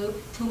 here in blue,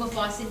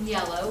 Coumaphos in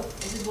yellow.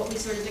 This is what we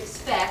sort of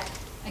expect.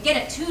 Again,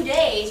 at 2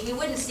 days, we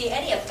wouldn't see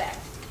any effect.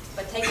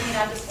 But taking it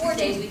out to 4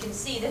 days, we can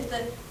see that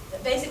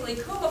basically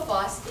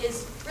Coumaphos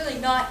is really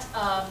not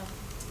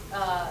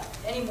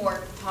any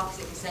more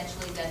toxic,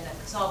 essentially, than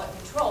the solvent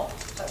control.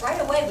 But right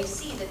away, we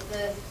see that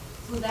the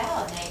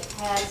fluvalinate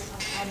has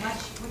a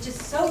much, which is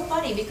so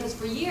funny because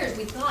for years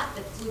we thought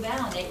that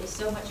fluvalinate was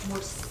so much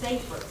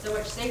safer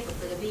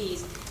for the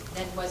bees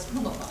than was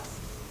Coumaphos.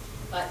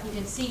 But you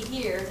can see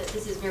here that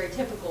this is very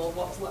typical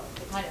of what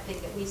the kind of thing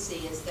that we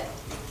see is that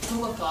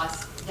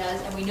Coumaphos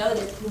does, and we know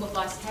that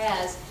Coumaphos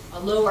has a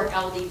lower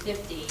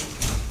LD50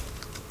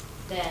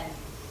 than,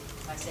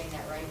 am I saying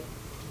that right?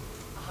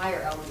 A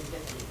higher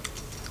LD50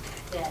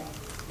 than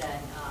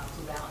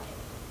fluvalinate.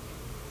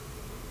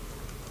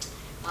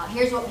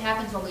 Here's what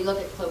happens when we look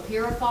at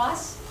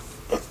chlorpyrifos.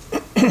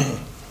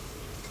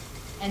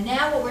 And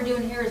now what we're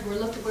doing here is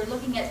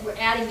we're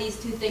adding these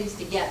two things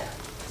together.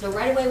 So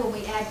right away when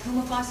we add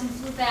Coumaphos and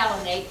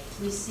fluvalinate,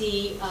 we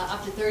see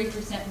up to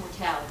 30%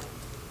 mortality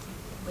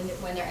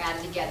when they're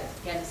added together.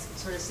 Again, it's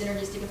sort of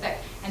synergistic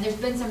effect. And there's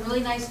been some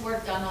really nice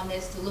work done on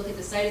this to look at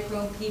the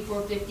cytochrome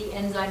P450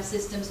 enzyme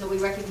system, so we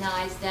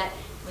recognize that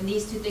when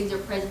these two things are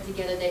present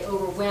together, they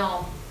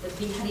overwhelm the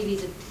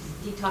honeybee's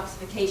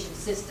detoxification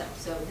system.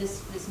 So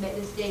this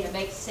data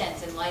makes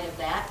sense in light of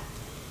that.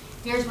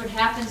 Here's what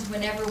happens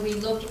whenever we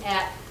look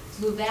at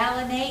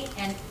fluvalinate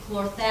and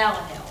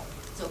chlorthalonil.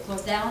 So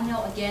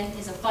chlorthalonil, again,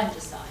 is a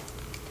fungicide.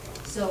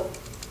 So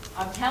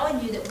I'm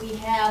telling you that we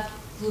have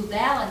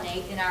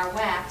fluvalinate in our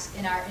wax,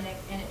 and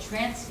it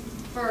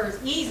transfers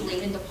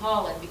easily into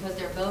pollen because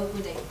they're both,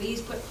 when the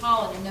bees put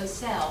pollen in those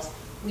cells,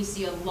 we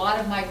see a lot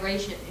of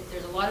migration. If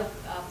there's a lot of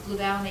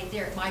fluvalinate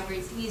there, it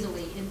migrates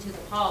easily into the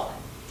pollen.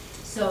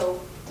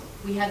 So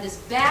we have this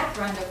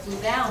background of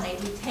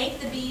fluvalinate. We take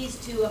the bees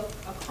to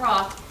a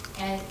crop,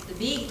 and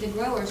the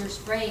growers are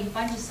spraying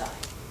fungicide.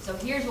 So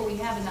here's what we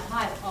have in the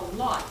hive a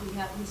lot.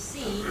 We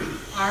see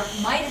our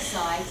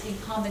miticides in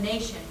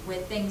combination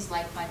with things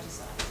like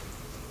fungicide.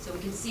 So we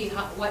can see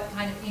what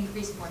kind of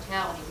increased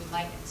mortality we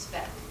might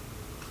expect.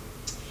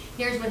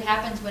 Here's what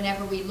happens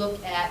whenever we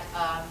look at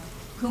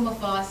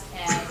Coumaphos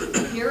and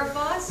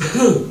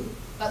Pyrifos.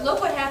 But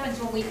look what happens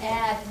when we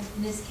add,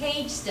 in this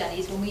cage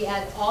studies, when we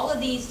add all of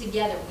these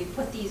together, we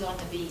put these on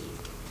the bees.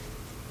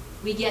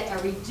 We get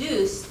a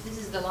reduced, this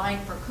is the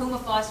line for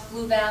Coumaphos,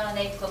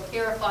 fluvalinate,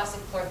 chlorpyrifos,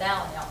 and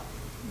chlorthalonil.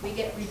 We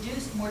get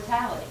reduced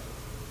mortality.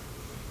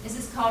 This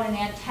is called an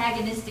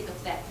antagonistic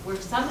effect, where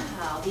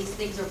somehow these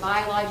things are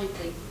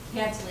biologically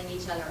canceling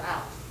each other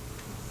out.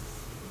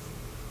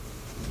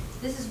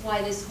 This is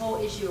why this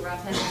whole issue around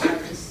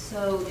pesticides is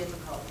so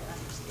difficult to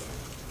understand.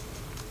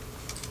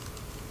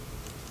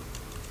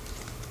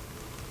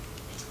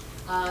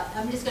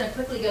 I'm just going to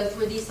quickly go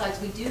through these slides.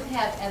 We do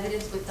have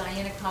evidence with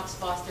Diana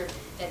Cox-Foster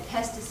that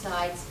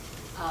pesticides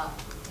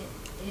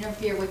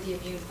interfere with the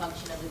immune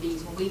function of the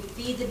bees. When we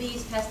feed the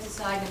bees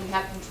pesticide and we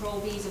have control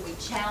bees and we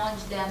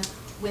challenge them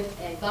with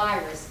a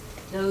virus,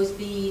 those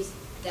bees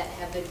that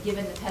have been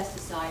given the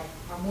pesticide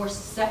are more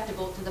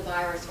susceptible to the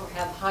virus or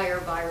have higher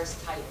virus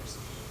titers.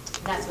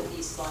 And that's what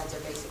these slides are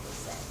basically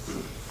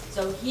saying.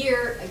 So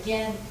here,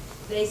 again,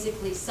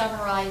 basically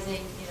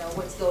summarizing,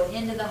 what's going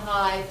into the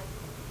hive,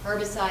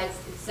 herbicides,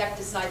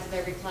 insecticides of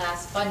every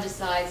class,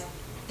 fungicides,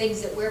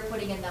 things that we're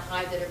putting in the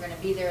hive that are going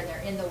to be there, and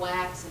they're in the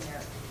wax, and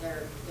they're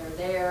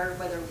there,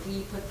 whether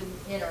we put them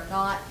in or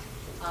not.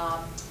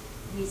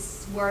 We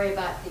worry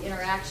about the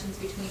interactions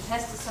between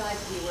pesticides.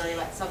 We worry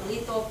about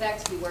sublethal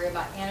effects. We worry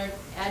about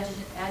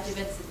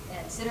adjuvants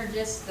and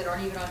synergists that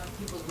aren't even on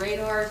people's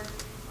radars.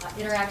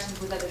 Interactions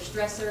with other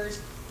stressors,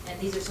 and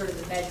these are sort of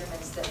the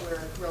measurements that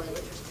we're really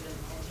interested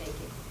in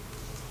taking.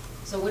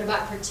 So what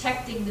about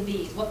protecting the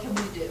bees? What can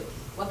we do?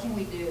 What can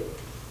we do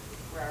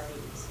for our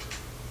bees?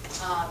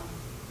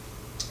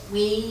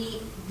 We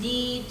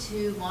need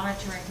to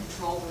monitor and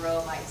control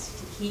varroa mites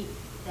to keep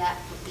that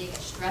from being a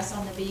stress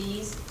on the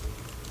bees.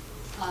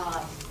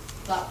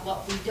 But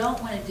what we don't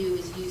want to do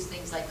is use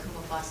things like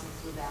Coumaphos and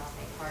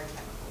fluvalinate, hard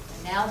chemicals.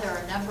 And now there are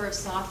a number of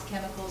soft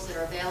chemicals that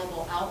are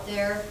available out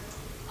there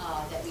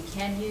that we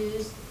can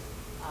use.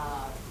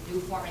 New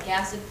formic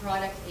acid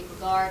product,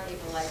 Apogard,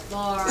 Apolite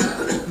Bar,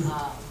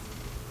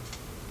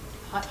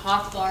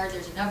 Hofgard.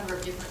 There's a number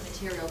of different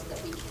materials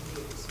that we can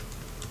use.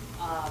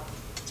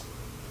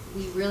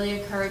 We really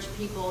encourage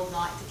people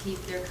not to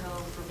keep their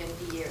comb for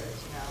 50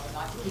 years,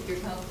 not to keep your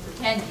comb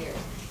for 10 years.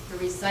 To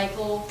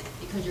recycle,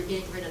 because you're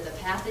getting rid of the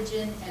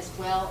pathogen as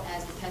well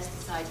as the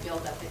pesticide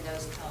buildup in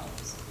those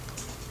combs.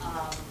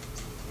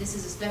 This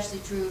is especially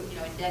true,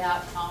 in dead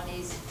out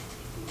colonies.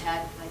 We've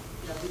had,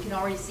 we can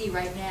already see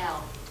right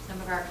now some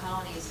of our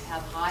colonies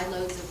have high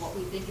loads of what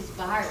we think is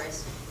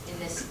virus in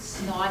this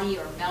snotty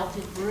or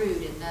melted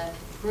brood in the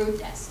brood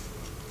nest.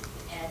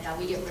 And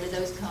we get rid of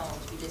those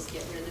combs. We just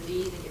get rid of the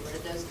bees and get rid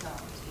of those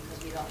combs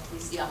because if we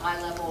see a high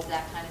level of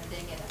that kind of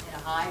thing in a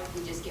hive,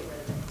 we just get rid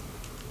of it.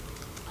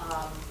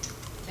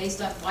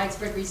 Based on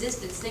widespread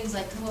resistance, things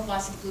like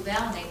Coumaphos and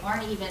fluvalinate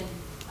aren't even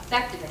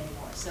effective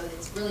anymore. So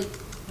it's really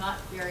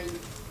not very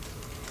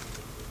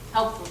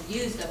helpful to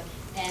use them,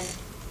 and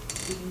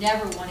we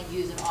never want to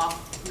use an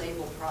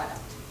off-label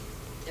product.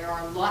 There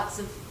are lots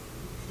of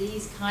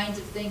these kinds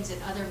of things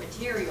in other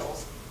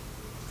materials,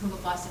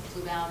 Coumaphos and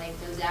fluvalinate,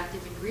 those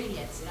active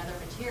ingredients in other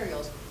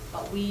materials,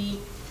 but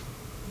we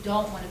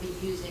don't want to be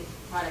using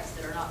products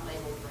that are not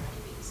labeled for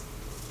honeybees.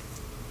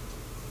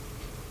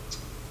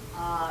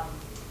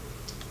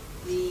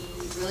 We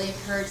really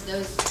encourage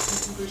those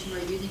beekeepers who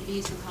are using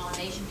bees for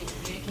pollination to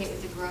communicate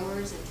with the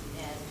growers and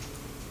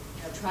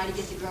try to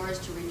get the growers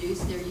to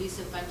reduce their use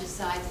of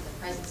fungicides in the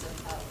presence of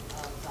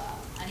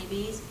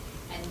honeybees,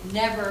 and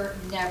never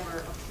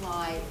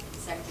apply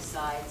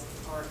insecticides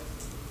or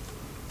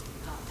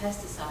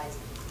pesticides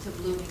to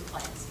blooming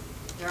plants.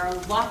 There are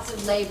lots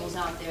of labels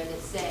out there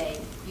that say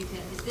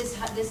this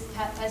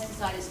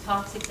pesticide is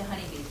toxic to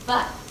honeybees,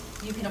 but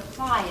you can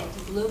apply it to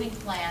blooming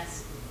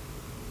plants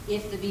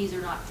if the bees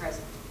are not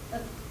present.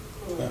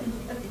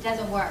 It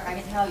doesn't work, I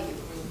can tell you.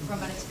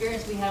 From an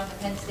experience we had on the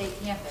Penn State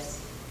campus,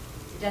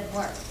 it doesn't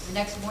work. The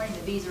next morning,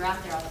 the bees are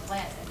out there on the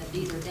plants, and the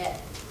bees are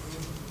dead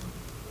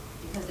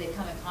because they've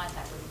come in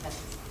contact with the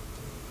pesticide.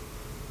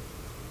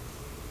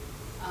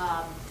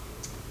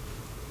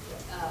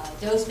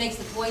 Dose makes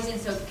the poison,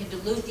 so it can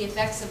dilute the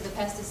effects of the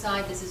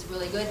pesticide. This is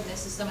really good, and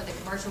this is some of the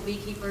commercial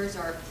beekeepers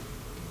are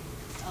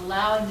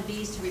allowing the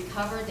bees to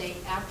recover.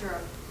 After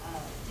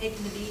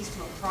taking the bees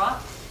to a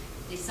crop,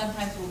 they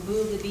sometimes will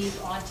move the bees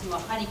onto a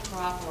honey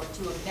crop or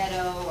to a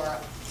meadow or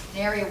an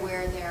area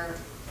where they're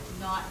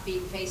not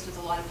being faced with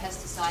a lot of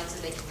pesticides so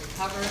they can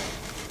recover.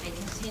 They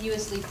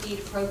continuously feed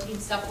a protein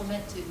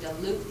supplement to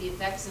dilute the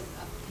effects of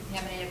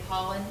contaminated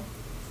pollen.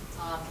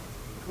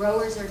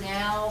 Growers are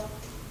now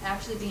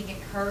actually being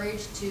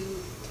encouraged to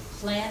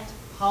plant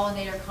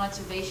pollinator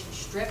conservation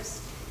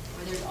strips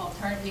where there's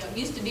alternative. It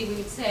used to be we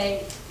would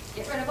say,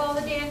 get rid of all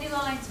the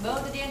dandelions, mow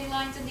the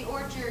dandelions in the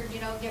orchard,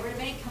 get rid of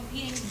any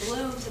competing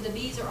blooms so the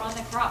bees are on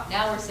the crop.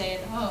 Now we're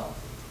saying,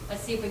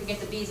 let's see if we can get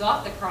the bees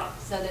off the crop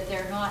so that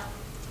they're not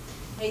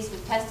faced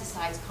with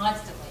pesticides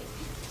constantly.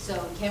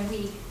 So can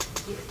we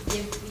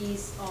give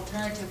bees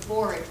alternative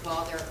forage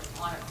while they're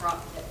on a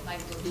crop that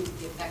might dilute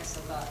the effects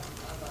of a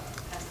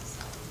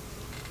pesticide?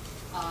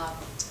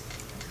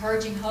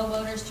 Encouraging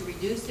homeowners to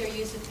reduce their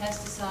use of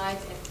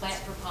pesticides and plant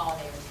for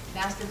pollinators.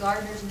 Master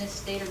gardeners in this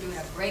state are doing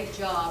a great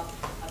job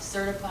of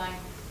certifying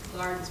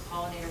gardens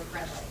pollinator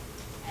friendly.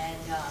 And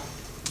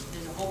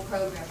there's a whole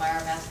program by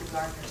our master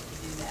gardeners to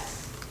do that.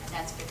 And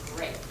that's been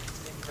great. It's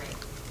been great.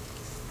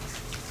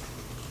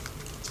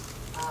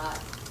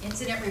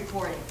 Incident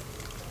reporting.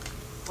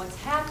 What's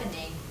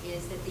happening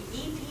is that the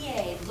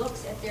EPA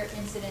looks at their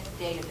incident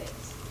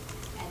database.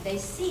 And they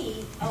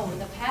see, in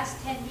the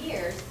past 10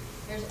 years,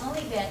 there's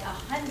only been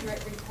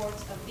 100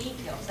 reports of bee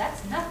kills.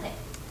 That's nothing.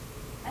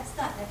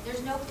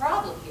 There's no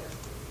problem here.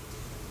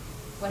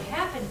 What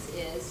happens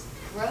is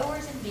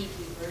growers and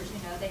beekeepers,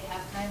 they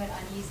have kind of an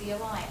uneasy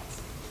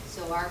alliance.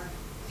 So our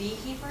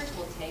beekeepers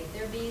will take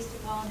their bees to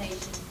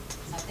pollination.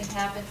 Something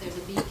happens, there's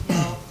a bee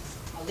kill,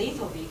 a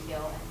lethal bee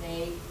kill, and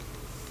they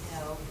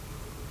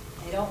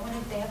don't want to,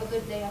 they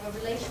have a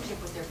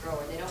relationship with their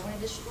grower. They don't want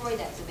to destroy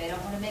that, so they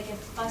don't want to make a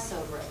fuss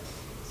over it.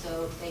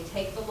 So they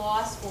take the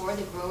loss, or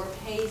the grower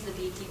pays the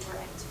beekeeper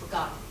and it's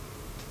forgotten.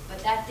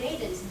 But that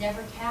data is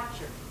never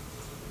captured.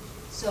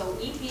 So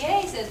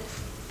EPA says,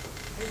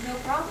 there's no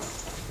problem.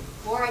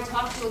 Or I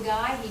talk to a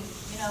guy,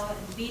 he's, at a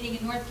meeting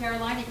in North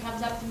Carolina, he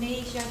comes up to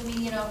me, shows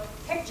me,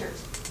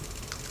 pictures,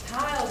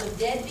 piles of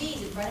dead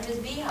bees in front of his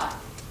beehive.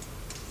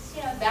 It's,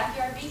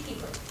 backyard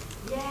beekeeper.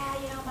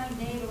 Yeah, my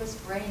neighbor was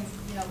spraying,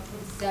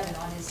 putting 7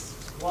 on his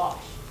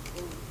squash.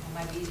 And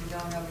my bees were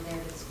going over there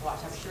to the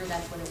squash. I'm sure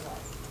that's what it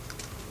was.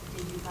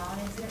 Did you file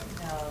an incident?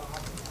 No.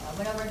 I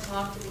went over and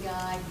talked to the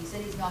guy. He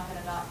said he's not going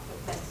to not put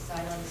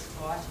pesticide on his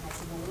squash. And I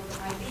said, well, look at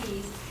my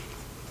bees.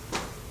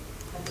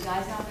 But the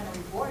guy's not going to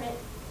report it.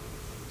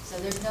 So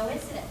there's no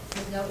incident.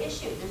 There's no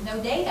issue. There's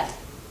no data.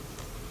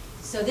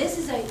 So this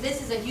is a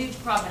huge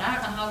problem. And I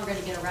don't know how we're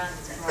going to get around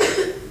this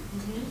problem.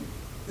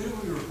 Who do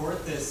we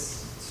report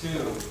this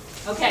to?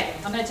 Okay,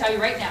 I'm going to tell you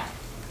right now.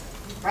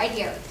 Right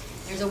here.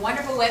 There's a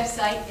wonderful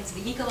website. It's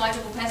the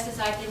Ecological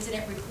Pesticide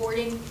Incident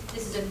Reporting.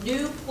 This is a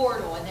new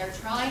portal, and they're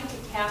trying to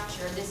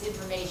capture this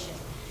information.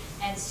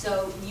 And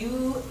so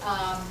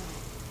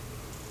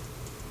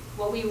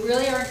what we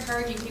really are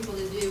encouraging people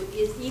to do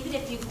is, even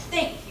if you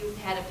think you've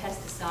had a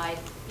pesticide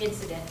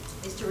incident,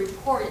 is to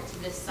report it to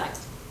this site.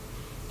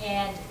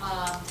 And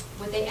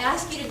what they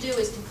ask you to do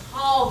is to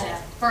call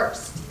them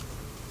first.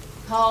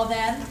 Call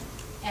them,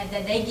 and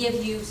then they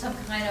give you some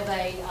kind of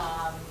a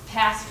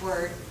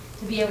password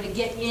to be able to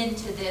get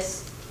into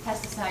this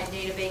pesticide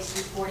database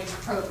reporting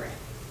program.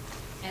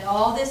 And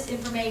all this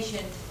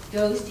information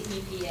goes to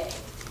EPA.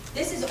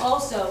 This is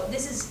also,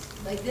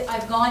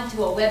 I've gone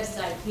to a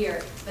website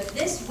here, but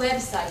this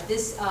website,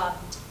 this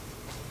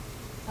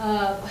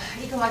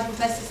ecological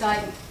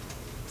pesticide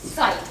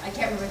site, I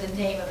can't remember the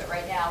name of it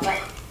right now,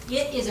 but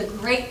it is a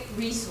great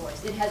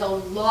resource. It has a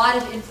lot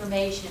of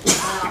information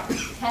about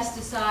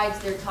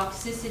pesticides, their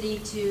toxicity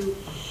to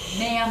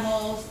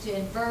mammals, to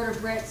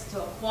invertebrates,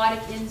 to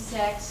aquatic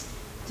insects,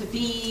 to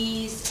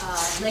bees,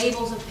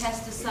 labels of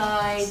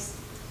pesticides,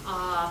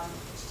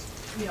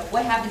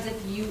 what happens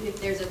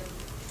if there's a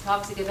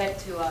toxic event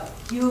to a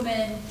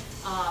human.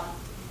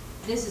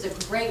 This is a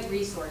great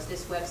resource,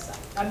 this website.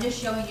 I'm just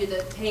showing you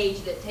the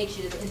page that takes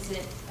you to the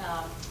incident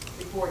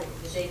reporting,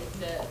 the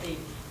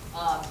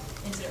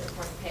incident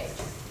reporting page.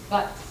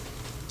 But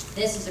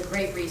this is a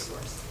great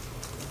resource.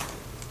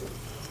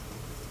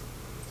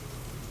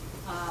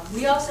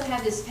 We also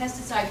have this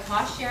pesticide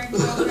cost sharing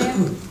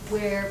program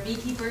where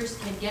beekeepers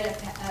can get a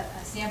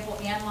sample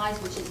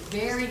analyzed, which is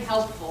very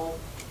helpful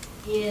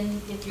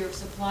if you're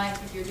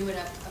doing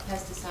a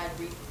pesticide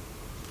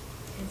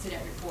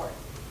incident report.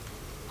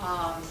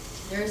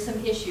 There are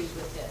some issues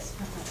with this,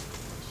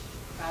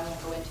 which I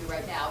won't go into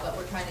right now, but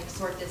we're trying to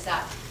sort this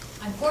out.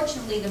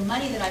 Unfortunately, the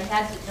money that I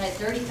had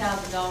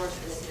 $30,000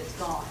 for this, it's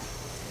gone.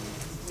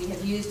 We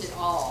have used it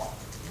all.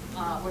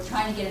 We're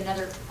trying to get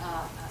another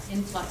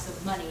influx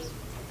of money.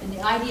 And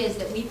the idea is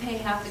that we pay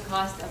half the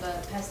cost of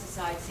a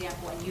pesticide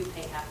sample and you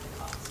pay half the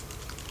cost.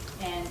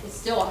 And it's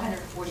still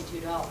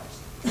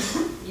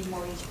 $142, even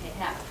more when you pay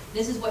half.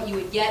 This is what you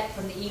would get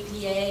from the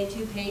EPA,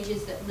 2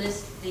 pages that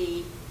list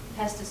the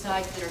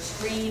pesticides that are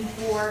screened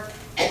for.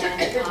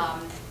 And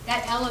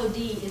that LOD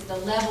is the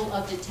level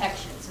of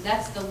detection. So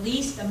that's the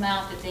least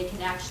amount that they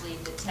can actually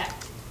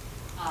detect.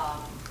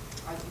 Or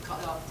we call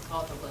it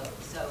the load.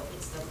 So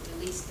it's the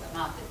least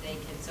amount that they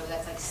can. So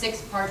that's like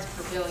 6 parts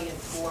per billion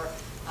for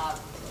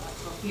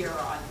here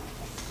on.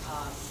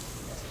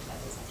 That's what that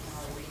is. I can't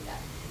hardly read that.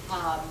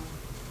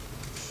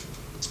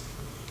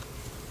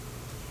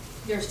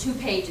 There's 2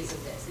 pages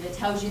of this, and it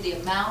tells you the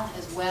amount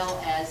as well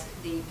as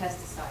the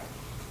pesticide.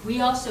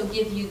 We also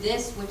give you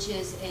this, which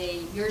is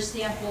your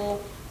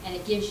sample, and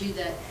it gives you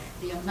the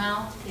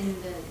amount in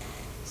the.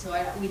 So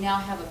we now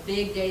have a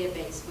big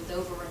database with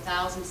over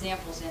 1,000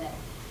 samples in it,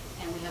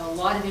 and we have a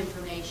lot of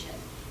information.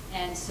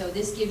 And so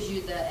this gives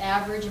you the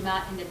average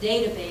amount in the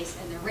database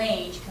and the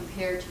range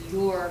compared to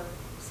your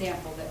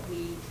sample that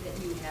you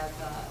have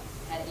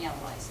had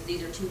analyzed. So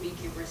these are 2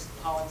 beekeepers'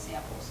 pollen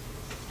samples,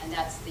 and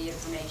that's the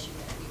information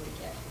that we would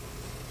get.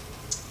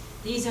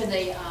 These are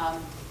the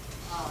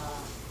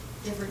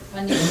different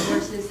funding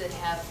sources that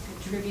have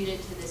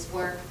contributed to this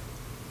work,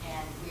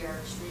 and we are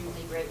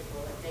extremely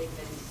grateful that they've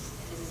been.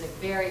 This is a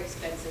very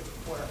expensive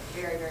work,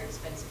 very, very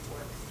expensive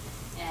work,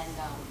 and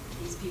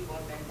these people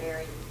have been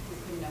we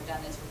couldn't have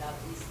done this without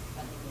these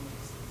funding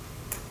means.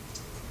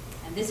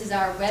 And this is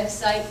our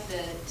website,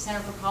 the Center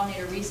for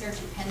Pollinator Research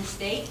at Penn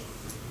State,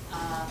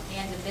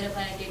 and the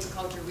Mid-Atlantic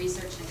Agriculture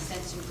Research and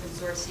Extension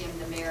Consortium,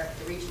 the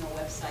regional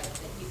website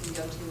that you can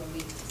go to, and we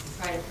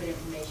try to put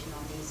information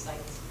on these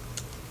sites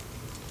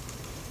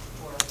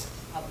for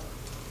public.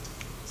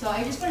 So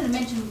I just wanted to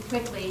mention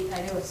quickly,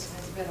 I know it's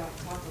been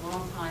talked a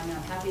long time, and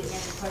I'm happy to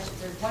answer questions.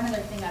 There's one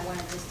other thing I want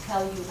to just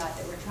tell you about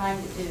that we're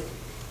trying to do.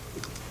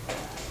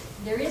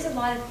 There is a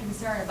lot of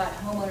concern about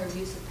homeowner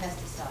use of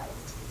pesticides.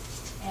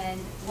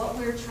 And what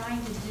we're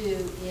trying to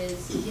do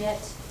is get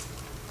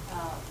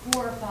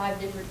 4 or 5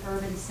 different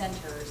urban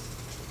centers.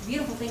 The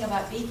beautiful thing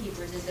about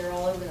beekeepers is they're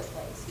all over the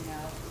place,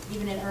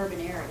 even in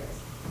urban areas.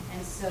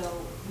 And so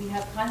we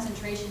have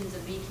concentrations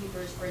of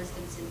beekeepers, for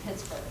instance, in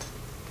Pittsburgh.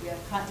 We have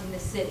in the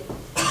city.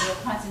 We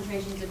have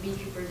concentrations of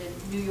beekeepers in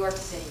New York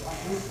City on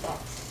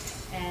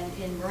rooftops, and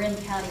in Marin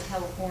County,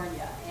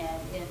 California,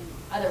 and in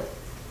other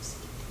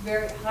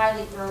very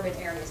highly urban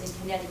areas in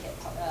Connecticut,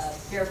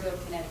 Fairfield,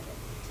 Connecticut.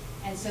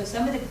 And so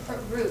some of the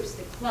groups,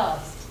 the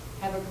clubs,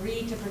 have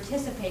agreed to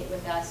participate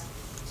with us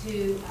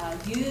to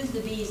use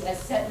the bees as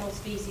sentinel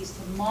species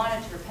to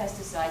monitor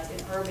pesticides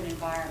in urban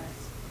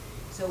environments.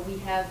 So we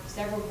have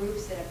several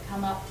groups that have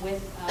come up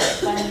with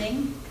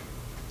funding.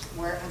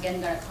 We're,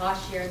 again, going to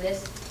cost share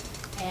this,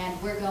 and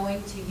we're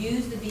going to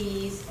use the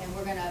bees, and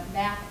we're going to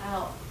map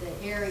out the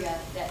area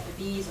that the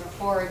bees are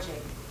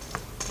foraging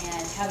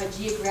and have a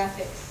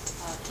geographic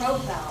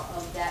profile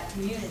of that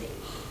community.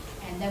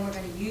 And then we're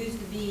going to use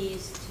the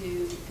bees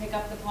to pick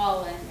up the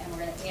pollen, and we're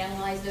going to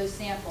analyze those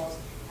samples,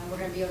 and we're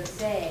going to be able to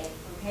say,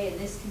 okay, in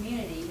this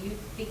community, you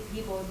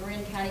people in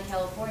Marin County,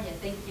 California,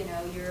 think,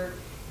 you're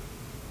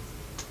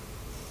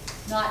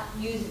not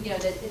using,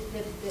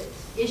 the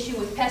issue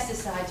with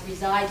pesticides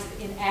resides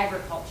in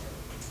agriculture.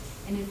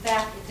 And in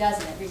fact, it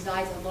doesn't. It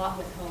resides a lot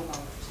with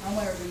homeowners.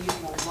 Homeowners are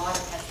using a lot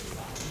of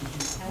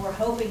pesticides. And we're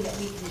hoping that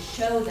we can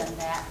show them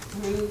that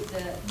through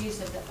the use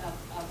of the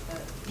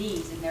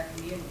bees in their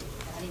community,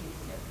 the honeybees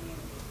in their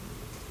community.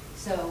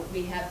 So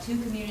we have 2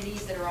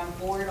 communities that are on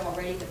board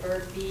already, the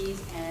bird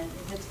bees, and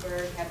in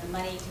Pittsburgh have the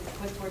money to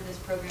put toward this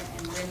program,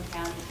 in Marin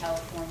County,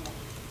 California.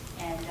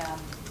 And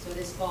so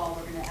this fall,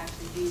 we're going to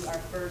actually do our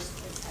first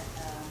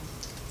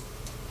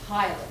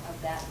pilot of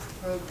that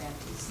program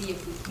to see if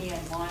we can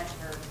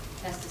monitor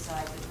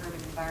pesticides in urban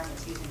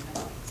environments using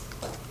honeybees.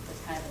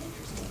 That's kind of an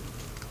interesting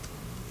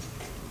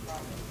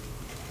project.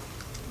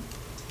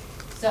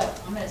 So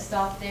I'm going to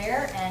stop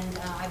there, and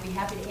I'd be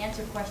happy to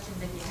answer questions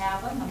if you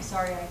have them. I'm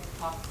sorry I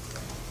talked so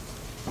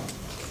much.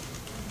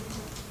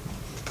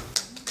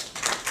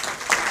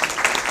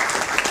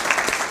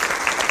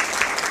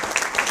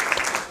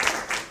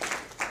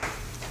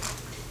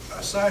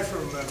 Aside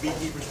from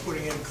beekeepers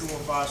putting in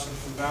coumaphos and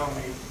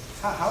fluvalinate,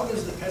 how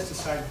does the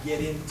pesticide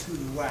get into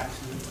the wax?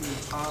 Is it through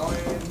the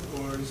pollen,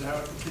 or is it how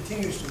it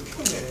continues to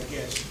accumulate, I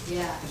guess?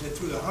 Yeah. Is it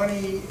through the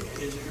honey?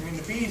 I mean,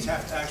 the bees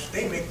have to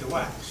actually, they make the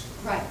wax.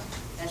 Right,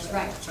 that's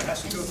right. So it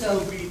has to And go so-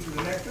 through the bee, through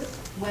the nectar?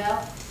 Well,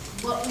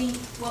 what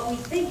we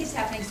think is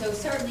happening, so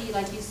certainly,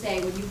 like you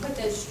say, when you put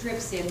those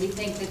strips in, we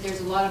think that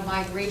there's a lot of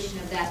migration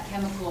of that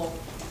chemical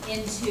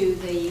into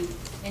the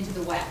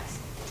wax.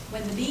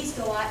 When the bees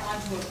go out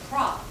onto a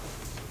crop,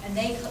 and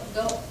they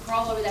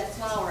crawl over that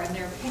flower, and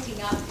they're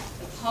picking up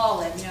the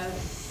pollen,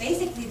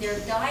 basically they're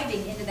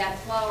diving into that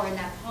flower, and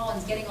that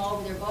pollen's getting all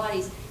over their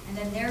bodies, and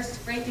then they're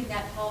scraping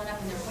that pollen up,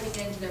 and they're putting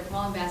it into their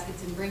pollen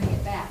baskets and bringing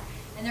it back.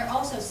 And they're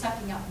also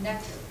sucking up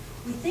nectar.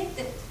 We think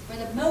that for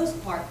the most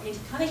part,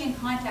 coming in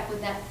contact with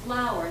that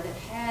flower that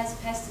has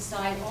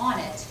pesticide on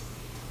it,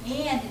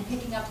 and in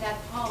picking up that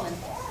pollen,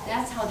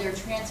 that's how they're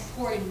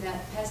transporting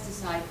that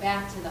pesticide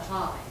back to the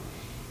hive.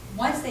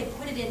 Once they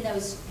put it in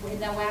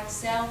the wax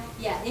cell,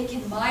 yeah, it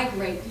can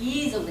migrate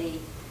easily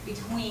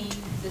between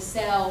the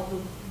cell, the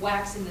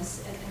wax in the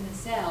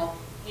cell,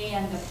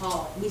 and the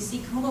pollen. We see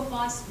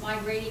coumaphos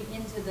migrating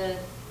into the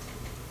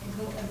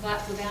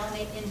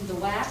fluvalinate into the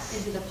wax,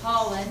 into the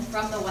pollen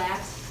from the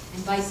wax,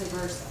 and vice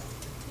versa.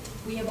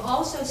 We have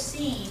also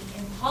seen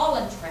in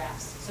pollen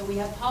traps, so we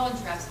have pollen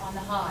traps on the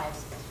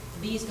hives.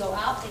 The bees go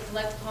out, they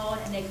collect pollen,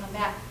 and they come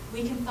back.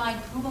 We can find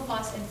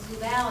coumaphos and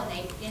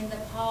fluvalinate in the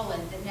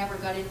pollen that never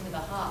got into the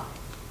hive.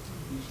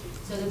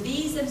 So the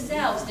bees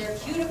themselves, their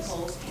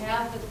cuticles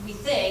we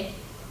think,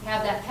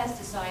 have that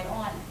pesticide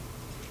on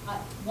it.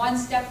 One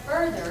step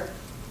further,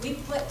 we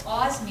put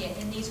osmia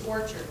in these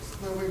orchards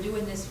where we're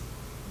doing this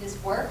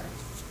work.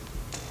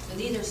 So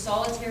these are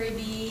solitary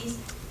bees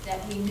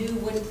that we knew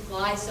wouldn't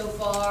fly so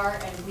far,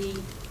 and we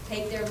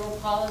take their little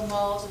pollen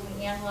balls and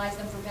we analyze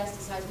them for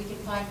pesticides. We can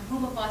find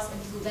coumaphos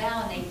and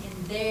fluvalinate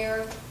in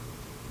their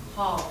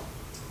pollen.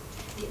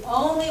 The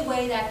only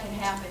way that can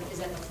happen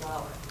is at the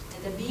flower.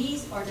 And the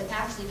bees are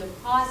actually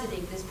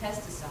depositing this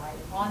pesticide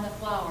on the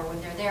flower when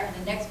they're there, and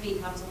the next bee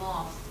comes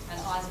along and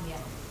osmia.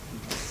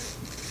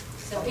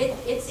 So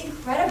it's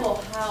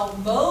incredible how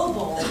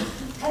mobile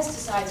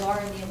pesticides are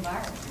in the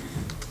environment.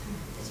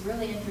 It's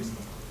really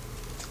interesting.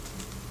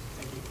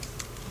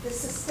 The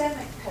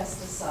systemic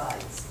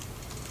pesticides,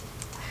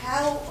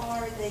 how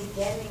are they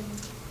getting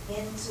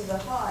into the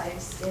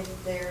hives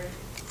if they're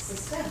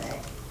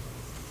systemic?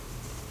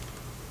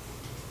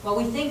 Well,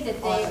 we think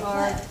that on they the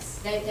are.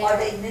 plants? Are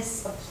they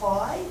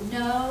misapplied?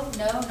 No,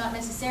 not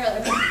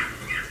necessarily. I mean,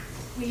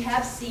 we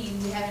have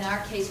in our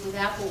case with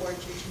apple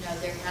orchards,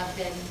 there have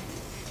been,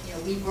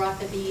 we brought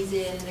the bees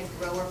in and the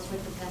grower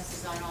put the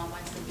pesticide on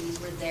once the bees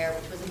were there,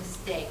 which was a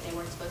mistake. They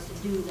weren't supposed to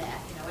do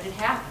that, and it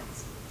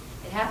happens.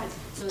 It happens.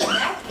 So in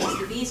that case,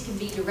 the bees can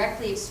be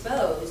directly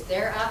exposed.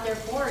 They're out there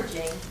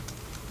foraging.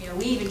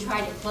 We even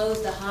tried to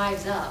close the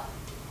hives up,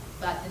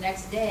 but the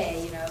next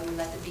day, we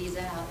let the bees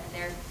out,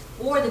 and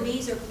or the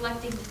bees are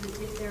collecting,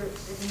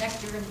 if the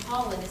nectar and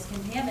pollen is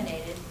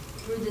contaminated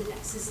through the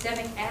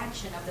systemic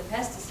action of the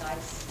pesticide,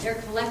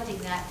 they're collecting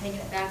that, taking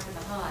it back to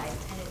the hive,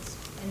 and it's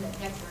in the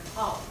nectar and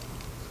pollen.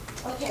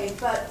 Okay,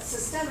 but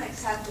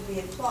systemics have to be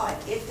applied,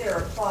 if they're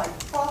applied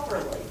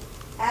properly,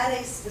 at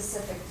a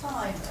specific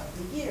time of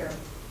the year,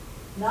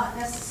 not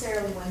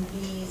necessarily when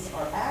bees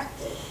are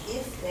active,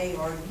 if they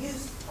are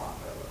used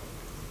properly.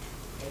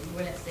 Okay, you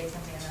wouldn't say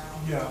something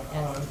around?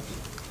 Yeah,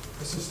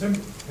 a systemic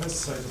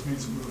pesticide just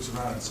means it moves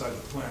around inside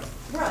the plant.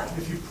 Right.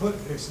 If you put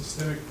a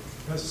systemic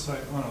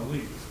pesticide on a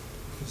leaf,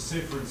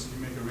 say for instance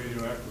you make a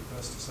radioactive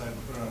pesticide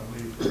and put it on a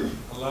leaf,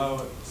 allow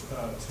it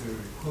to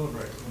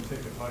equilibrate and take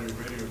it out of your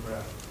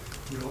radiograph,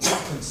 you'll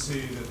often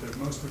see that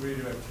most of the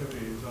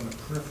radioactivity is on the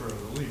periphery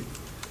of the leaf.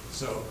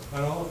 So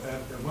at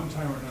one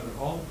time or another,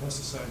 all the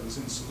pesticide was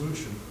in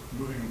solution,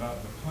 moving about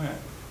in the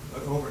plant.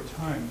 But over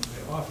time,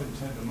 they often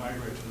tend to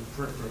migrate to the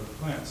periphery of the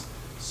plants.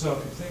 So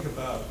if you think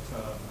about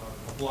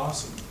a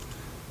blossom,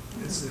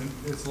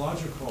 it's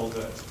logical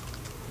that,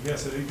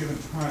 yes, at any given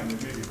time,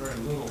 there may be very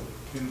little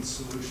in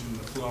solution in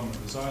the phloem or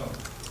the xylem,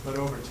 but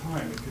over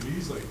time, it could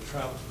easily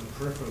travel to the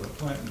periphery of the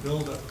plant and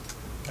build up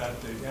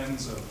at the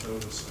ends of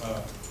those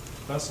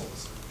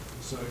vessels.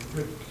 So it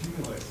could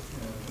accumulate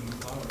in the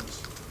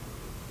flowers.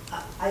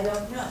 I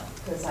don't know,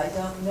 because I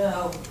don't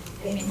know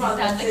I mean, from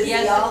the it sounds like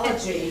yes.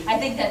 physiology. I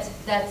think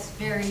that's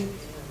very,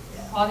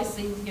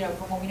 obviously,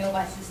 from what we know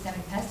about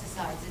systemic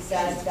pesticides,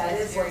 That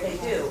is what very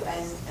they do,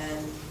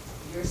 and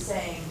you're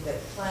saying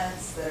that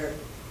plants that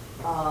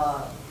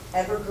are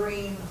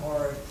evergreen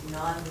or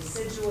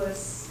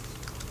non-deciduous,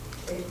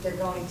 they're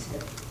going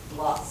to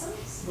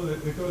blossoms, Well,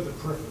 they go to the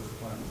periphery of the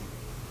plant.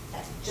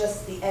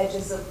 just the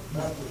edges of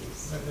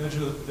leaves. At the edge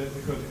of they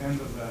go to the end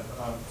of that,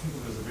 think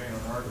of it as a vein or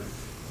an artery,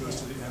 goes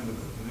to the end of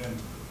it, and then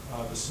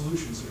the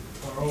solutions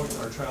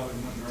are traveling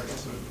in one direction,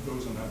 so it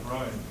goes on that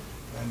brine,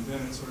 and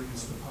then it sort of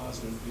gets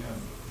deposited at the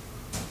end.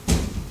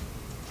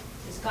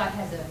 Scott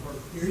has a,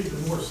 Or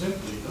even more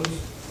simply, those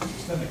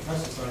systemic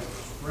pesticides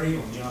are sprayed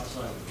on the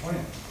outside of the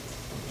plant.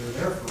 They're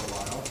there for a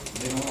while, and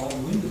they don't all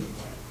go into the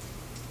plant.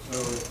 So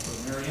what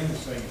MaryAnn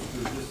is saying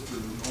is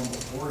through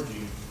normal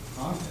foraging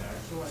contact,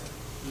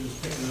 they're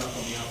just picking it up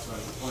on the outside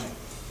of the plant.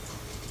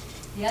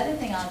 the other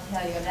thing I'll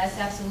tell you, and that's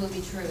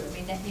absolutely true. I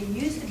mean, it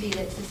used to be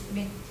that,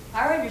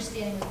 our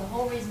understanding was the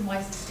whole reason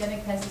why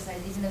systemic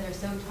pesticides, even though they're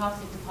so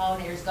toxic to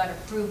pollinators, got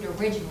approved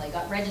originally,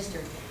 got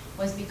registered,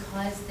 was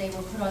because they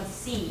were put on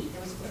seed.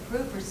 It was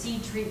approved for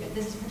seed treatment.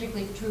 This is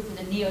particularly true for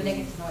the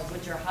neonicotinoids,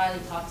 which are highly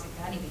toxic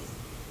to honeybees.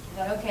 They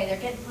thought, okay, they're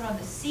getting put on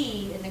the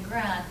seed in the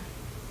ground.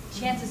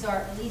 Chances are,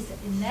 at least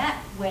in that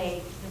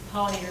way, the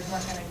pollinators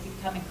weren't going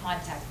to come in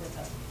contact with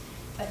them.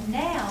 But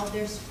now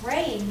they're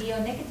spraying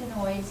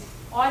neonicotinoids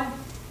on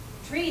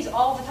trees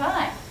all the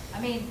time. I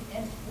mean,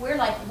 and we're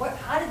like,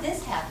 how did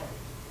this happen?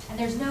 And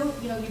there's no,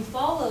 you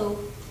follow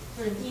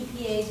sort of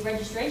EPA's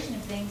registration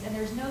of things, and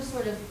there's no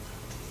sort of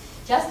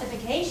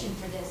justification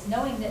for this,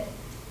 knowing that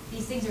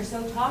these things are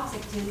so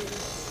toxic to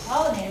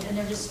pollinators, and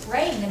they're just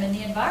spraying them in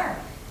the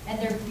environment.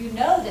 And you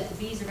know that the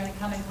bees are going to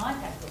come in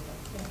contact with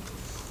them.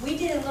 We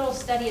did a little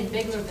study in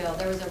Biglerville.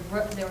 There was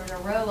a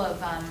row of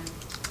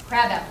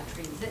crabapple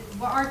trees that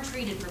aren't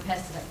treated for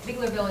pesticides.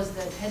 Biglerville is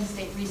the Penn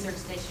State Research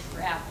Station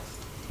for apples.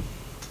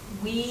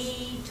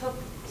 We took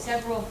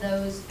several of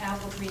those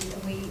apple trees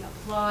and we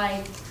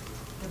applied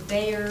the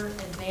Bayer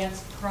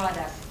Advanced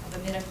product of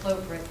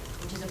imidacloprid,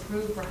 which is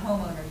approved for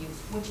homeowner use,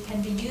 which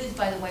can be used,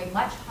 by the way, at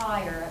much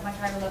higher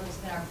levels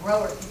than our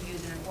grower can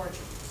use in an orchard.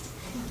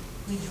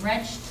 We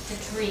drenched the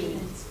tree.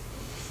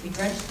 We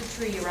drenched the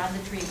tree around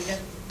the tree.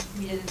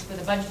 We did it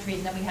with a bunch of trees,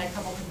 and then we had a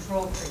couple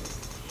control trees.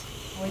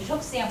 And we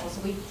took samples,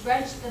 so we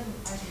drenched them,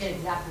 I forget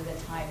exactly the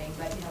timing,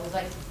 but it was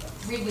like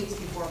 3 weeks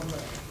before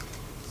bloom.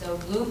 So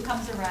bloom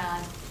comes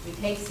around, we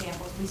take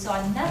samples. We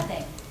saw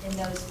nothing in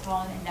those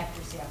pollen and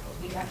nectar samples.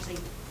 We actually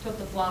took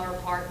the flower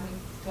apart, and we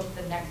took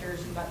the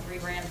nectars, about 3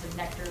 grams of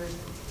nectars,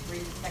 and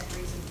 3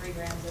 nectaries, and 3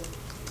 grams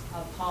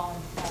of pollen,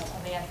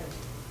 of anthers.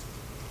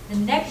 The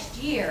next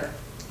year,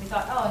 we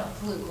thought, oh, no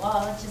fluke,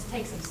 well, let's just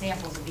take some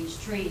samples of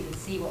each tree and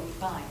see what we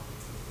find.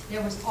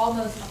 There was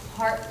almost a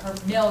part per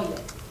million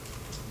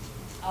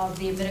of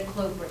the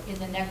imidacloprid in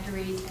the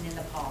nectaries and in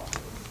the pollen.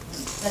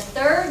 The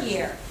third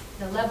year,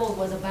 the level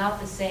was about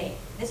the same.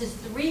 This is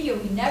 3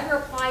 years. We never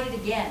applied it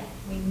again.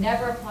 We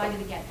never applied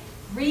it again.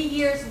 3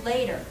 years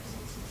later,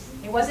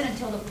 it wasn't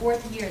until the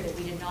 4th year that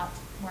we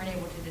weren't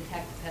able to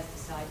detect the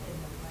pesticide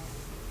in the plant.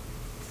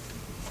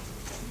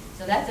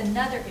 So that's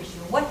another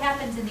issue. What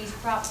happens in these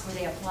crops where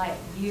they apply it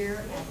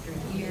year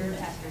after year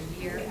after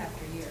year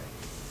after year?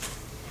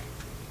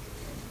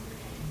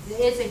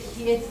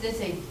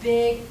 It's a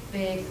big,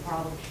 big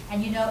problem.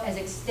 And as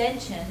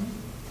Extension,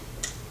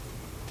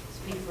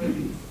 speak for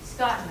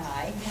Scott and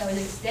I, as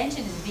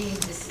Extension is being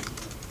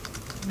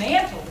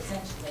dismantled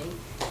essentially,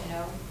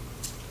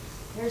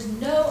 there's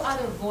no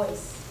other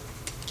voice.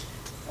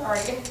 Sorry,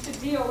 to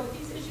deal with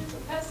these issues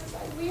of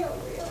pesticides, we are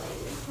really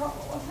in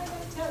trouble. I'm going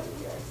to tell you,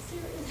 we are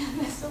serious.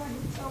 I'm sorry,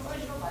 I'm so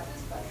emotional about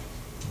this, but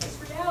it's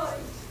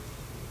reality.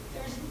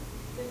 There's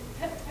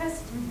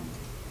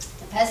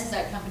the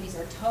pesticide companies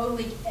are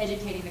totally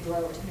educating the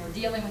growers, and they're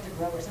dealing with the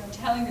growers, and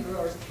they're telling the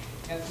growers,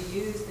 to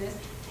use this.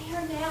 They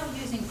are now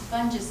using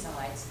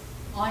fungicides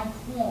on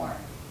corn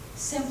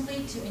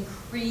simply to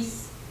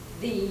increase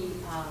the,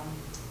 how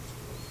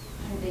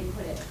do they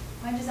put it?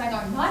 Fungicides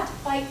are not to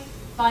fight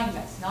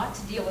fungus, not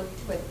to deal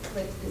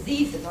with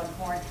diseases on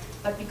corn,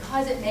 but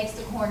because it makes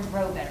the corn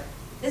grow better.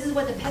 This is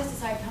what the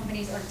pesticide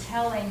companies are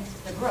telling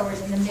the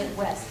growers in the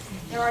Midwest.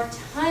 There are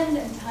tons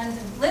and tons,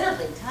 and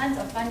literally tons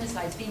of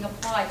fungicides being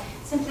applied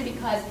simply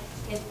because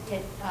it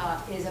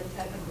is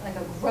like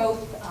a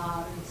growth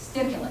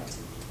stimulant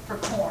for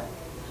corn.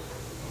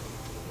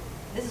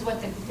 This is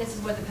what the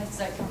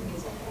pesticide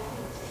companies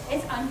are.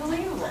 It's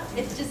unbelievable.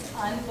 It's just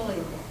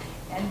unbelievable.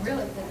 And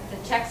really,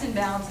 the checks and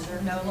balances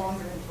are no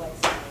longer in place.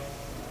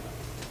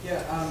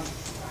 Yeah,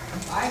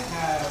 I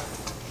have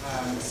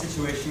a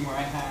situation where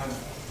I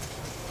have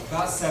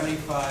about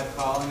 75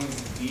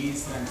 colonies of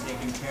bees that I'm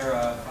taking care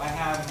of. I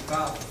have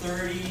about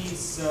 30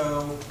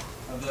 so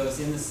of those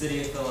in the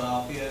city of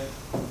Philadelphia,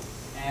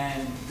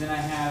 and then I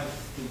have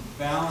the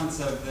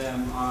balance of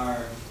them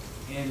are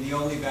in the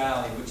Ole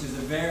Valley, which is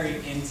a very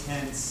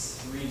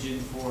intense region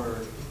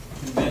for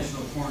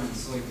conventional corn and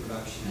soy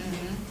production.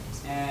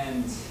 Mm-hmm.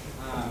 And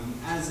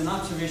as an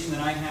observation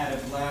that I had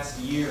of last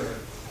year,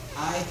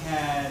 I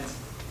had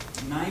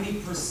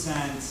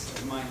 90%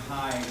 of my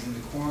hives in the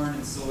corn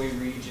and soy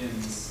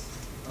regions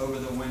over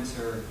the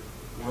winter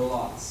were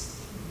lost.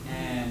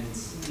 And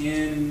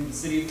in the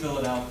city of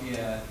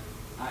Philadelphia,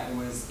 I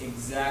was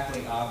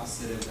exactly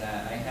opposite of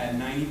that. I had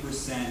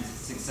 90%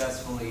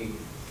 successfully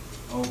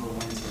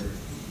overwintered.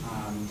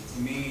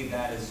 To me,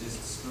 that is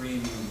just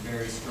screaming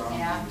very strongly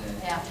Yeah,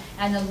 that. yeah,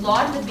 and a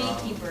lot of the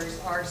beekeepers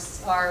are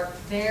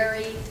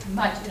very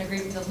much in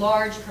agreement. The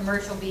large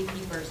commercial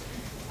beekeepers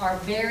are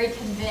very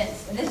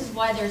convinced, and this is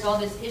why there's all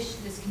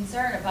this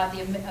concern about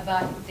the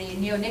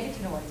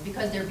neonicotinoids,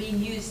 because they're being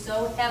used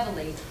so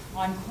heavily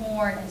on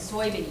corn and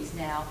soybeans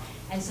now.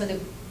 And so the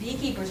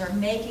beekeepers are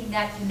making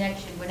that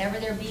connection whenever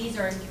their bees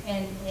are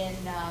in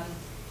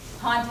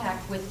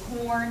contact with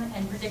corn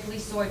and particularly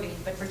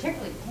soybeans, but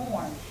particularly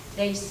corn.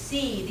 They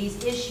see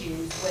these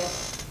issues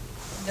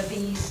with the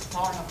bees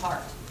falling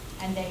apart,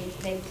 and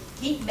they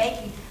keep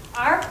making.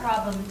 Our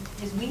problem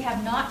is we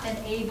have not been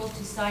able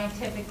to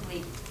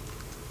scientifically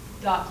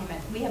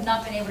document. We have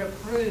not been able to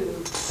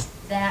prove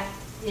that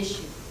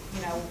issue.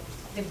 You know,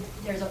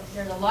 there's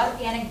a lot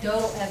of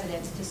anecdotal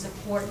evidence to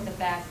support the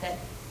fact that,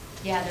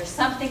 yeah, there's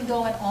something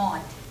going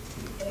on.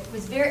 It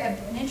was an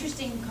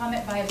interesting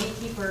comment by a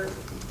beekeeper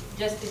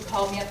just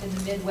called me up in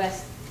the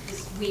Midwest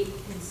this week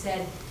and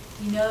said,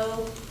 you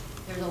know,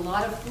 there's a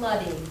lot of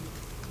flooding.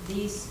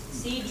 These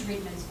seed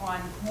treatments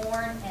on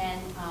corn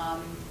and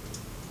on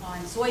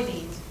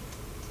soybeans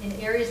in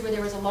areas where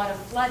there was a lot of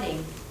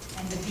flooding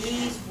and the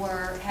bees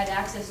had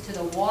access to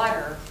the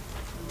water.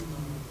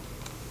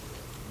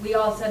 We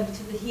all of a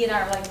sudden, he and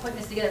I are like putting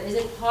this together. Is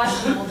it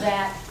possible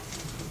that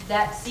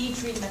that seed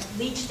treatment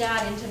leached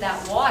out into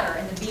that water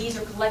and the bees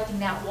are collecting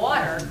that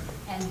water,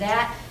 and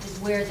that is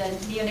where the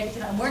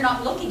neonicotinoid, and we're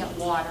not looking at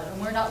water,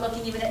 and we're not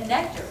looking even at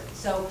nectar.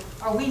 So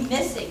are we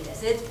missing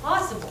this? It's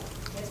possible.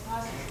 It's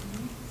possible.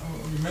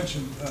 You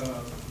mentioned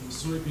the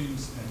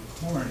soybeans and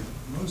corn.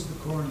 Most of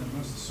the corn and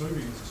most of the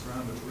soybeans is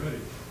Roundup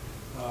Ready.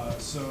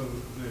 So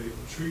they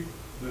treat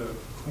the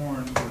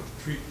corn or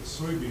treat the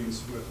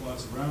soybeans with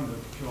lots of Roundup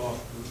to kill off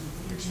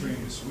the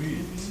extraneous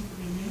weeds.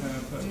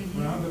 But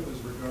Roundup is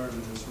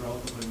regarded as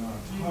relatively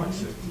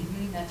non-toxic.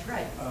 That's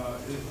right.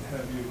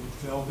 Have you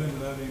delved into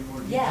that any more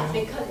detail? Yeah,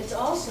 because it's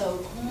also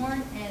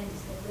corn and,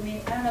 I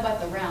mean, I don't know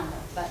about the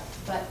Roundup, but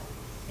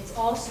it's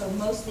also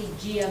mostly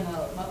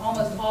GMO.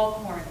 Almost all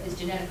corn is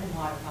genetically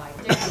modified,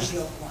 particularly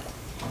real corn.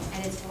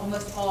 And it's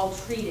almost all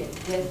treated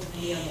with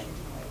neonicotinoid.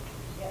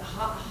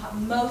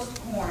 Most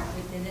corn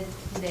within it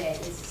today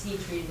is seed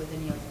treated with a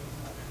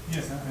neonicotinoid.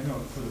 Yes, I know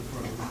for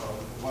what we call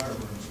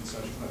wireworms and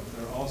such, but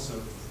they're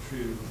also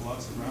treated with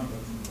lots of Roundup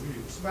in the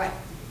weeds. Right.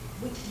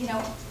 You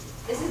know,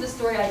 this is the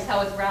story I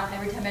tell with Roundup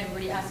every time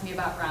anybody asks me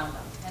about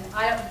Roundup. And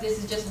this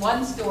is just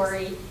one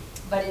story,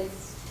 but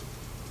it's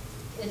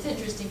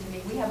interesting to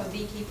me. We have a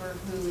beekeeper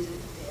who is a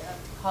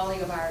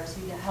colleague of ours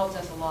who helps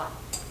us a lot.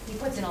 He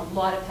puts in a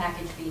lot of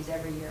package bees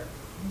every year,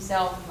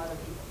 himself and other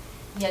people.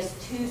 He has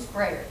 2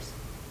 sprayers.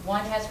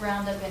 One has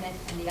Roundup in it,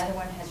 and the other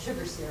one has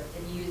sugar syrup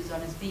that he uses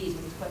on his bees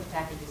when he's putting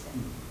packages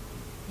in.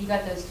 He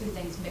got those 2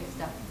 things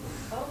mixed up.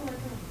 Oh my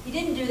God. He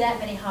didn't do that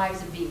many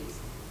hives of bees,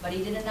 but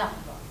he did enough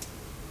of them,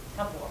 a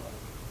couple of them.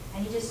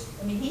 And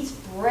he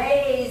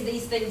sprays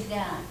these things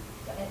down.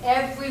 And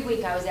every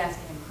week I was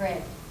asking him,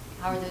 Craig,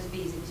 how are those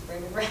bees that you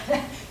sprayed with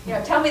Roundup? You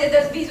know, tell me that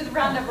those bees with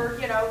Roundup are,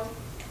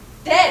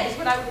 dead is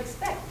what I would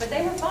expect. But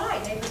they were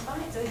fine.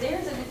 So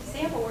there's an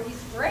example where he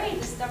sprayed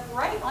the stuff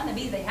right on the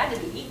bees. They had to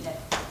be eating it,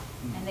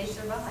 and they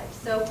survived.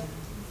 So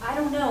I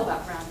don't know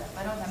about Roundup.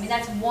 I mean,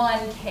 that's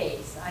one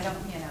case.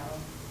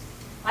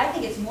 I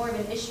think it's more of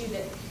an issue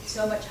that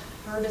so much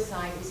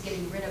herbicide is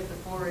getting rid of the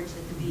forage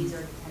that the bees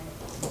are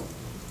dependent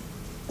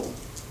on.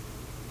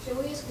 Should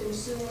we as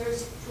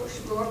consumers push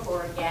more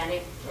for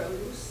organic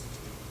produce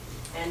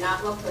and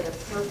not look for the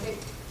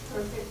perfect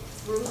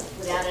fruit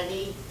without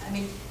any? I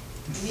mean,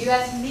 if you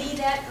ask me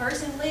that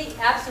personally,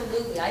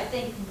 absolutely. I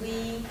think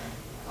we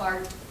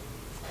are,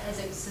 as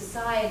a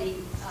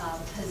society,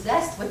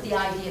 possessed with the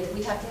idea that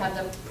we have to have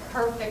the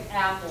perfect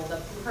apple,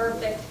 the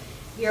perfect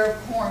ear of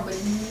corn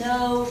with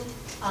no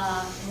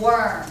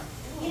worm.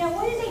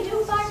 What did they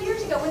do 5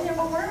 years ago when there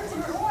were worms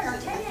in corn, or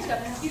 10 years ago?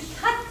 You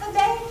cut the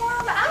dang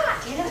worm out.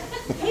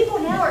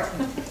 People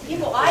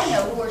I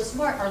know who are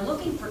smart are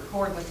looking for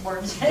corn with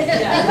worms in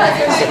it.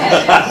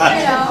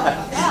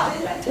 Wow,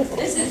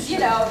 this is,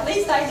 at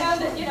least I know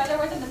that, there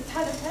wasn't a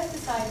ton of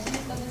pesticides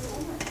used on this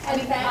corn.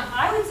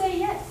 I would say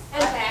yes.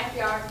 And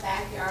backyard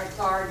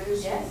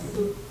gardeners Yes.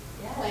 who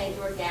plant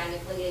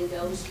organically and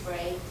don't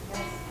spray,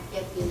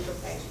 get the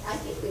imperfection. I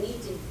think we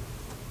need to.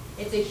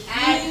 It's a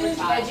huge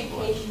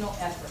educational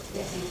effort.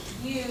 It's a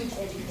huge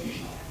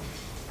educational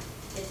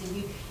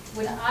effort.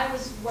 When I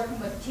was working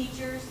with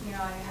teachers,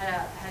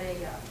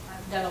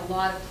 I've done a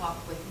lot of talk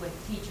with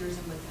teachers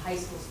and with high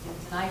school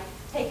students, and I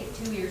take it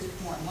 2 years of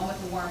corn, one with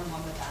the worm,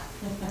 one with that.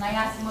 And I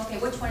ask them, okay,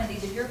 which one of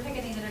these, if you're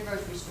picking these at a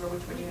grocery store,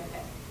 which one are you going to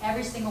pick?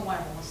 Every single one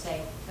of them will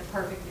say the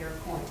perfect ear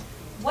of corn.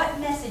 What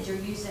message are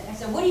you sending? I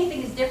said, what do you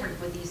think is different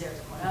with these ears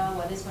of corn? Oh,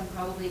 well, this one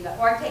probably got,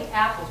 or I take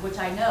apples, which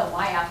I know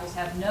my apples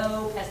have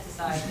no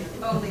pesticides, they're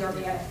totally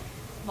organic,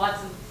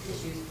 lots of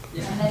issues.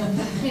 And then,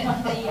 the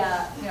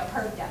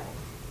perfect apple.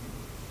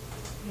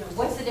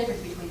 What's the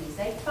difference between these?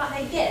 They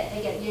get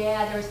it.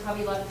 Yeah, there was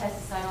probably a lot of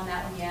pesticide on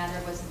that one. Yeah,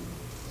 there wasn't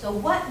So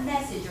what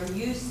message are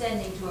you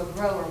sending to a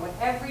grower when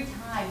every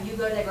time you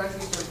go to the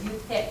grocery store, you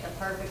pick the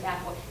perfect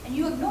apple, and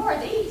you ignore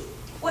these?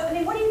 What are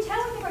you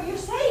telling them? You're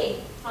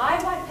saying, I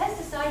want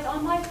pesticides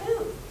on my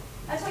food.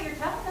 That's what you're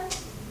telling them.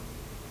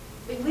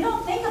 We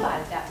don't think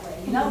about it that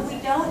way, you know? We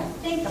don't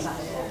think about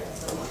it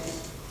that way.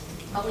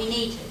 But we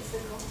need to.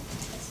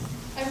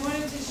 I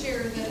wanted to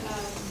share that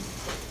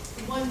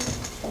one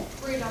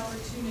great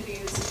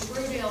opportunity is the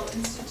Rodale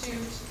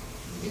Institute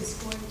is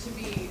going to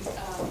be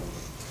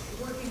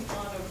working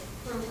on a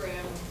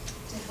program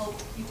to help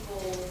people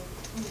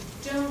who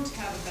don't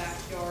have a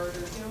backyard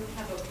or don't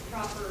have a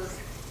proper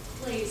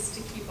place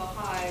to keep a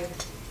hive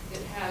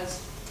that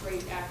has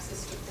great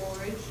access to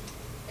forage.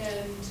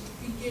 And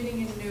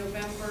beginning in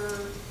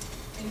November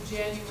and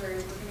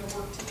January, we're going to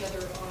work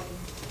together on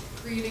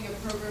creating a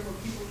program where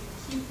people can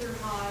keep their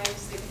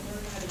hives, they can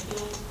learn how to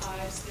build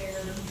hives there,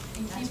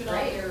 and keep it on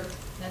their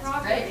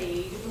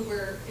property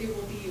where it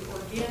will be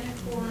organic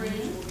forage,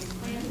 it will be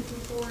planted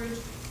with forage,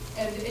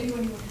 and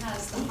anyone who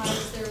has the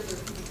hives there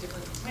can be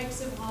different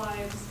types of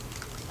hives.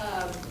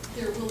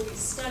 There will be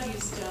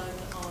studies done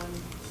on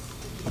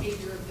the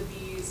behavior of the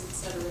bees, et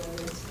cetera.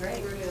 That's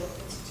great. The Rodale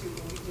Institute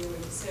will be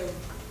doing. So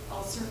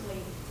I'll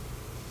certainly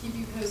keep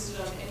you posted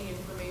on any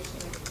information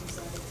that comes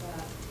out of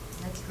that.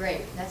 That's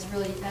great. That's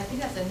really, I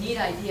think that's a neat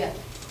idea.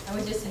 I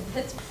was just in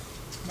Pittsburgh.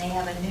 They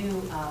have a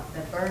new,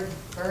 the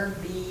Bird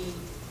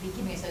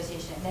Beekeeping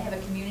Association, and they have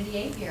a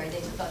community apiary.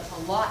 They took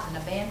a lot, an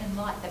abandoned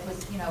lot that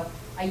was,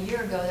 a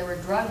year ago there were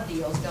drug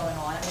deals going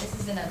on. I mean, this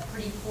is in a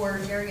pretty poor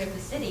area of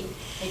the city.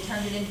 They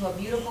turned it into a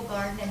beautiful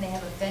garden, and they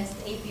have a fenced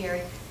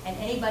apiary, and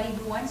anybody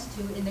who wants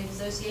to in the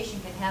association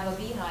can have a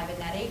beehive in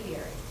that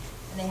apiary.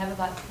 And they have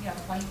about,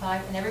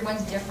 25, and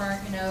everyone's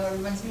different,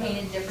 everyone's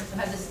painted different. Some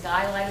have the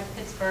skyline of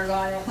Pittsburgh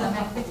on it, some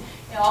have,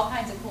 all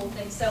kinds of cool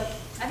things. So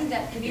I think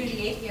that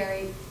community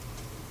apiary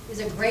is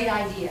a great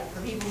idea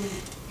for people who,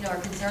 are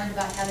concerned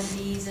about having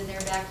bees in their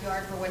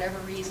backyard for whatever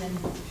reason.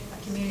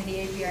 A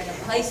community apiary, a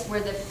place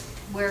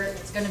where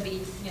it's going to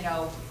be,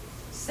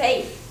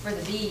 safe for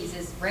the bees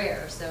is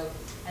rare. So,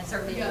 and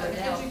certainly it would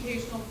help.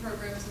 Educational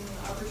programs and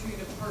an opportunity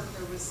to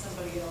partner with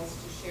somebody else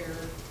to share.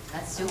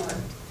 That's super.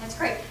 That's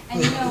great.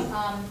 And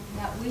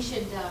that we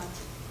should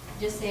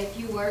just say a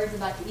few words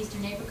about the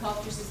Eastern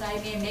Apiculture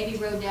Society, and maybe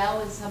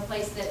Rodale is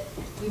someplace that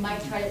we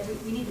might try to.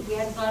 We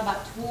hadn't thought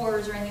about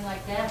tours or anything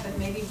like that, but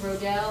maybe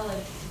Rodale,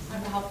 and I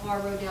don't know how far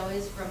Rodale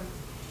is from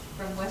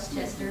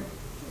Westchester.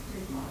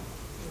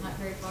 Not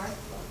very far.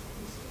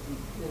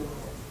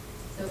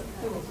 So,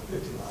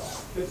 50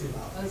 miles.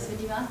 Oh, it's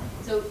 50 miles.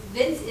 So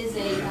Vince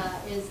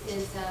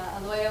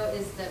Aloyo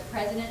is the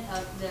president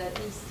of the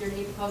Eastern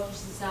Apiculture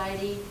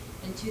Society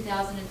in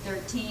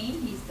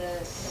 2013. He's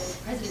the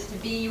president to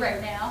be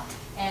right now,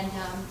 and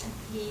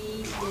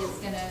he is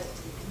going to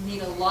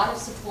need a lot of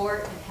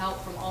support and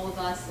help from all of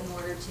us in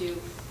order to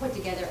put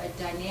together a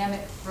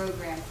dynamic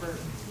program for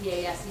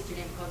EAS, Eastern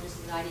Apiculture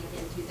Society,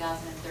 in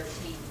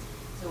 2013.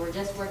 So we're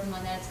just working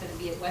on that. It's going to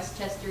be at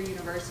Westchester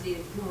University,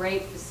 a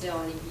great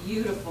facility,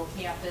 beautiful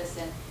campus,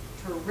 and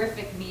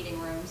terrific meeting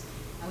rooms.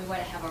 And we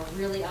want to have a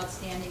really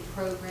outstanding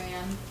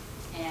program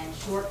and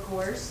short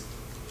course.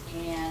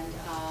 And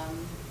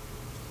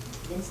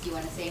Vince, do you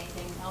want to say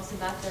anything else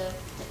about the?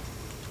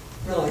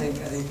 No, I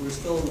think we're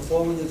still in the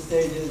formative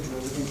stages.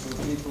 We're looking for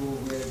people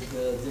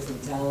with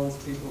different talents,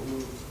 people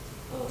who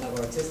have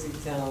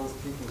artistic talents,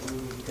 people who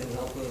can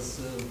help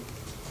us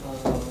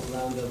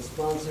round up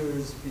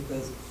sponsors,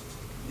 because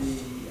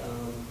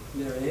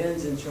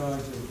MaryAnn's in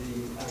charge of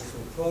the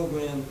actual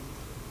program.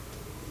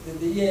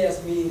 The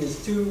EAS meeting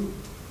is two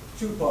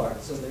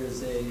parts. So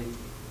there's a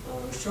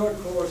short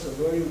course,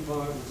 a learning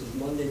part, which is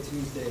Monday,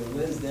 Tuesday, and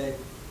Wednesday.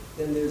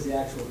 Then there's the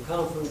actual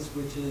conference,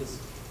 which is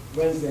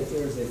Wednesday,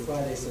 Thursday,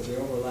 Friday, so they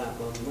overlap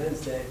on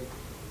Wednesday.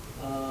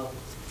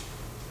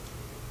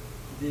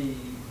 The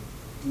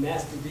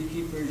master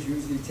beekeepers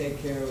usually take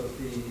care of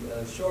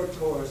the short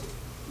course.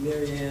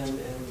 MaryAnn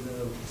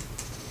and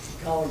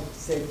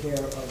colleagues take care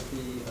of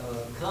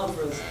the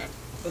conference,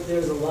 but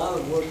there's a lot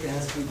of work that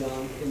has to be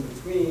done in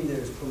between.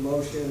 There's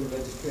promotion,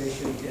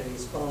 registration, getting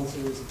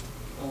sponsors.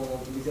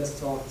 We just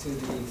talked to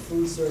the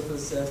food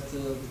service at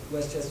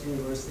Westchester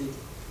University.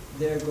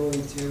 They're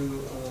going to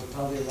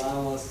probably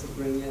allow us to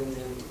bring in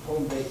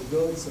home-baked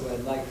goods, so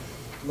I'd like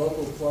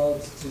local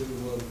clubs to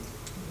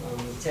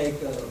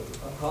take a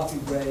coffee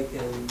break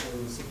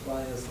and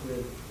supply us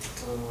with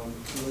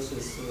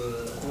delicious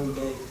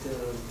home-baked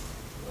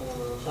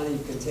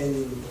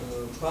honey-containing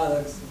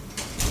products.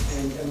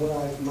 And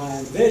what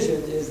my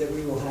vision is that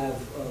we will have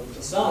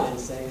a sign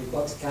saying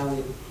Bucks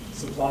County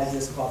supplies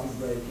this coffee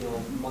break,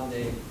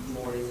 Monday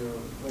morning or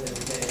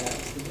whatever day it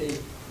happens to be.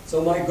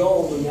 So my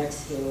goal the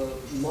next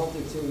month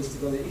or two is to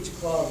go to each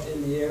club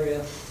in the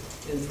area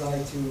and try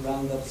to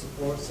round up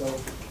support. So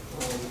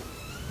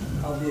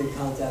I'll be in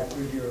contact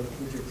with your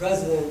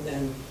president,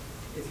 and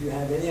if you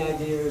have any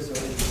ideas or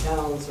any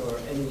talents or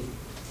any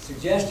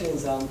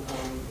suggestions on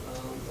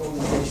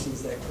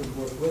organizations that could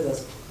work with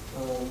us,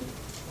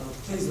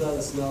 please let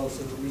us know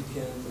so that we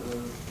can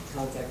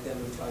contact them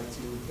and try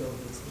to build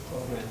this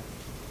program.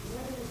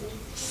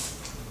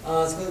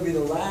 It's going to be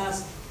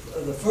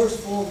the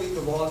first full week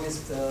of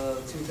August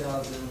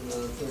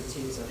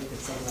 2013, so I think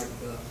it's something like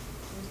the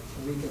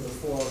week of the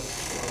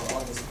 4th,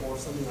 August 4th,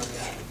 something like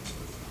that.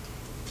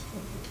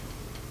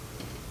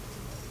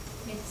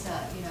 It's,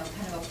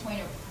 kind of a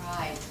point of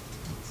pride.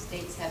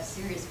 States have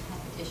serious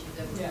competitions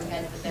over who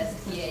has the best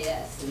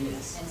TAS.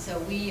 Yes. And so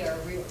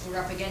we're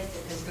up against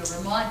it because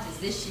Vermont is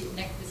this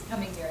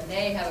coming year, and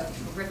they have a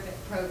terrific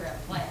program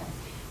plan.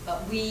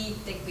 But we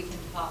think we can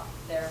top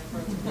their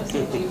program.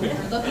 So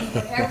we're looking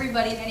for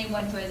everybody,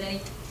 anyone who has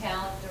any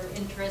talent or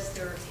interest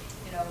or,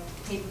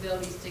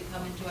 capabilities to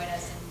come and join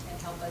us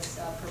and help us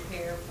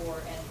prepare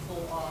for and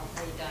pull off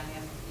a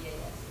dynamic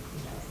TAS.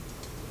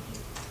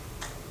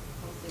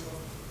 Hopefully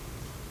we'll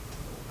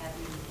have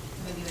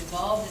some of you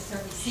involved and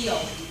certainly see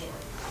all of you there.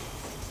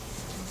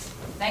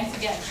 Thanks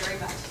again very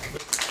much.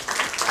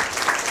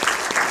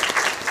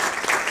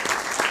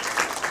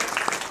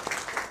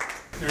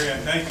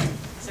 MaryAnn, thank you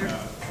Sir.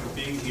 for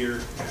being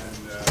here and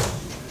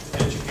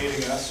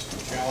educating us,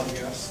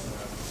 challenging us,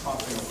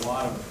 offering a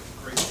lot of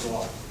great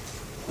thought.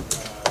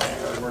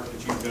 The work that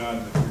you've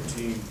done with your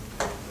team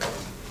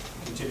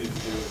continue to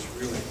do is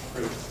really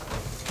critical to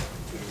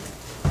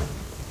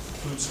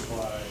food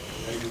supply,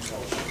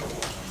 agriculture.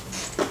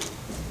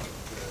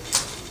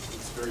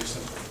 It's very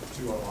simple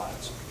to our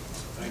lives. So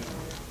thank you.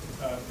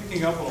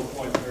 Picking up on a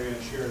point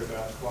MaryAnn shared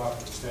about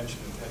cooperative extension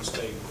in Penn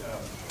State,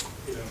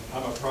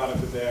 I'm a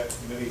product of that.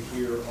 Many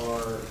here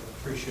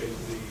appreciate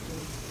the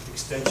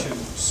extension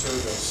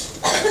service.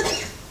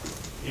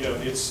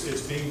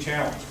 It's being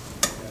challenged.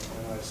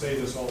 And I say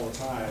this all the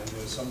time,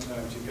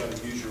 sometimes you've got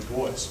to use your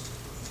voice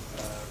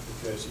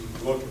because you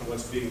look at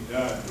what's being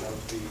done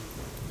of the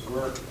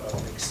work of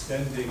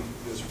extending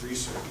this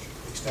research,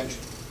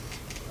 extension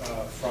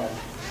from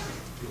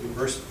the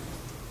university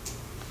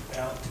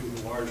out to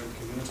the larger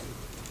community.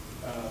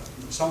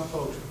 Some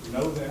folks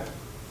know that.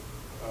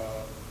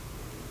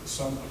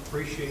 Some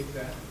appreciate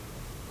that,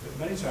 but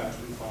many times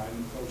we find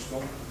that folks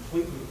don't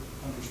completely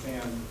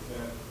understand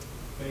that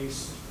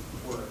base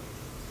work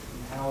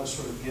and how it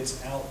sort of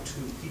gets out to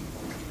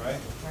people, right?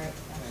 Right.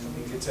 And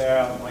it gets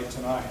out like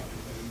tonight,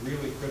 and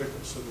really critical.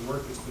 So the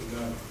work that's been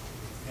done.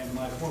 And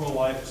my former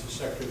life as the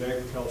Secretary of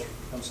Agriculture in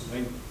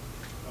Pennsylvania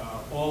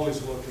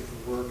always looked at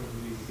the work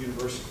of the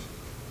university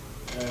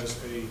as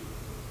a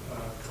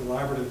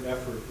collaborative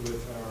effort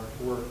with our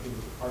work in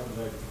the Department of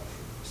Agriculture.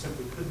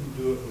 Simply couldn't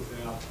do it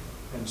without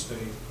Penn State,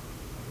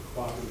 the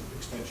Cooperative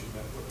Extension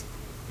Network.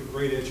 They're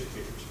great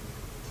educators.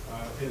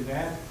 And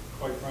that,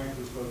 quite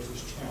frankly, folks,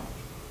 is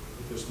challenged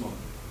at this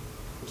moment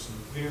with some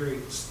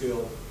very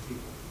skilled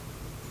people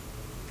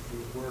who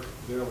work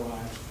their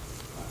lives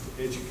to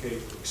educate,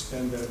 to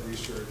extend that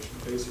research,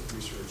 basic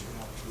research,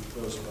 out to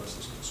those of us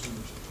as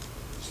consumers.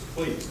 So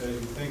please, as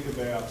you think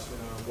about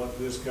what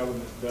this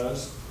government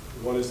does,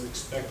 what is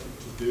expected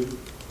to do,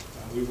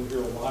 we will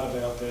hear a lot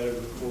about that over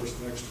the course of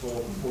the next 12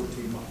 to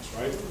 14 months,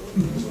 right?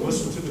 So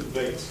listen to the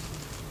debates.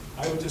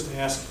 I would just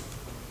ask,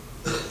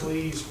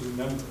 please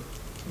remember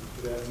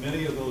that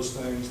many of those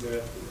things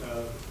that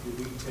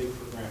we take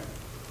for granted,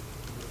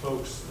 the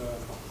folks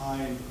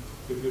behind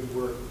the good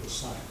work of the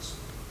science,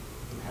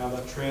 and how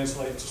that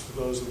translates to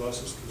those of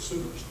us as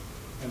consumers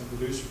and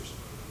producers,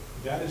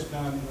 that is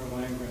done in our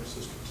land grant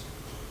systems.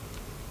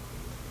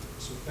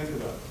 So think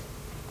about it.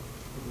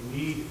 We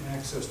need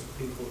access to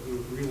people who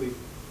really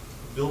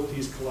built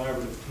these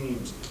collaborative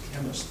teams, the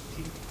chemists,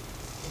 people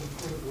who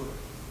put work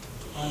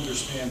to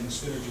understand the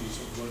synergies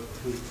of what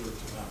food work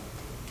to them.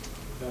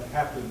 That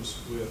happens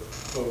with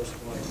folks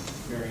like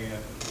MaryAnn.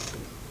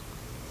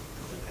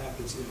 That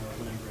happens in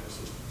our land grant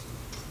systems.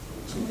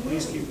 So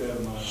please keep that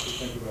in mind as we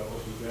think about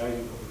what we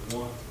value, what we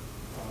want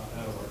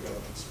out of our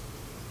governments.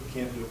 We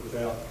can't do it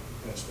without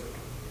Penn State.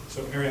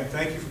 So MaryAnn,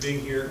 thank you for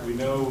being here. We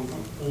know we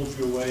pulled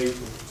you away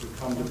to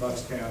come to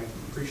Bucks County. We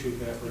appreciate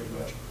that very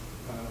much.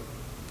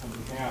 On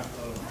behalf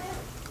of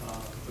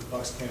the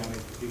Bucks County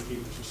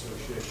Beekeepers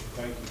Association,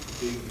 thank you for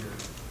being here.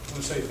 I want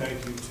to say thank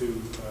you to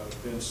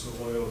Vince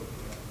Loyo.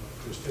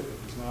 Chris Tippett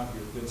is not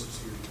here. Vince is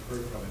here. You've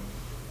heard from him.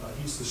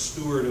 He's the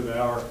steward of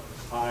our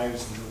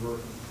hives and the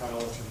work of the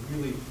college and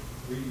really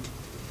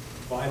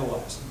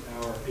revitalizing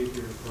our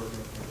apiary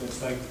program. Vince,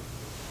 thank you.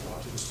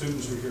 To the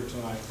students who are here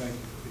tonight, thank you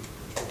for being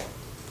here as well.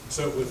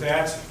 So with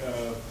that,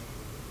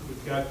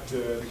 we've got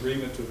an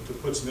agreement to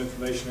put some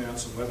information out,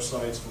 some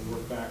websites. We'll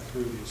work back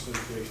through the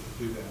association to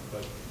do that.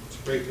 But it's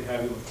great to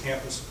have you on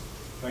campus.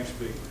 Thanks for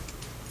being here.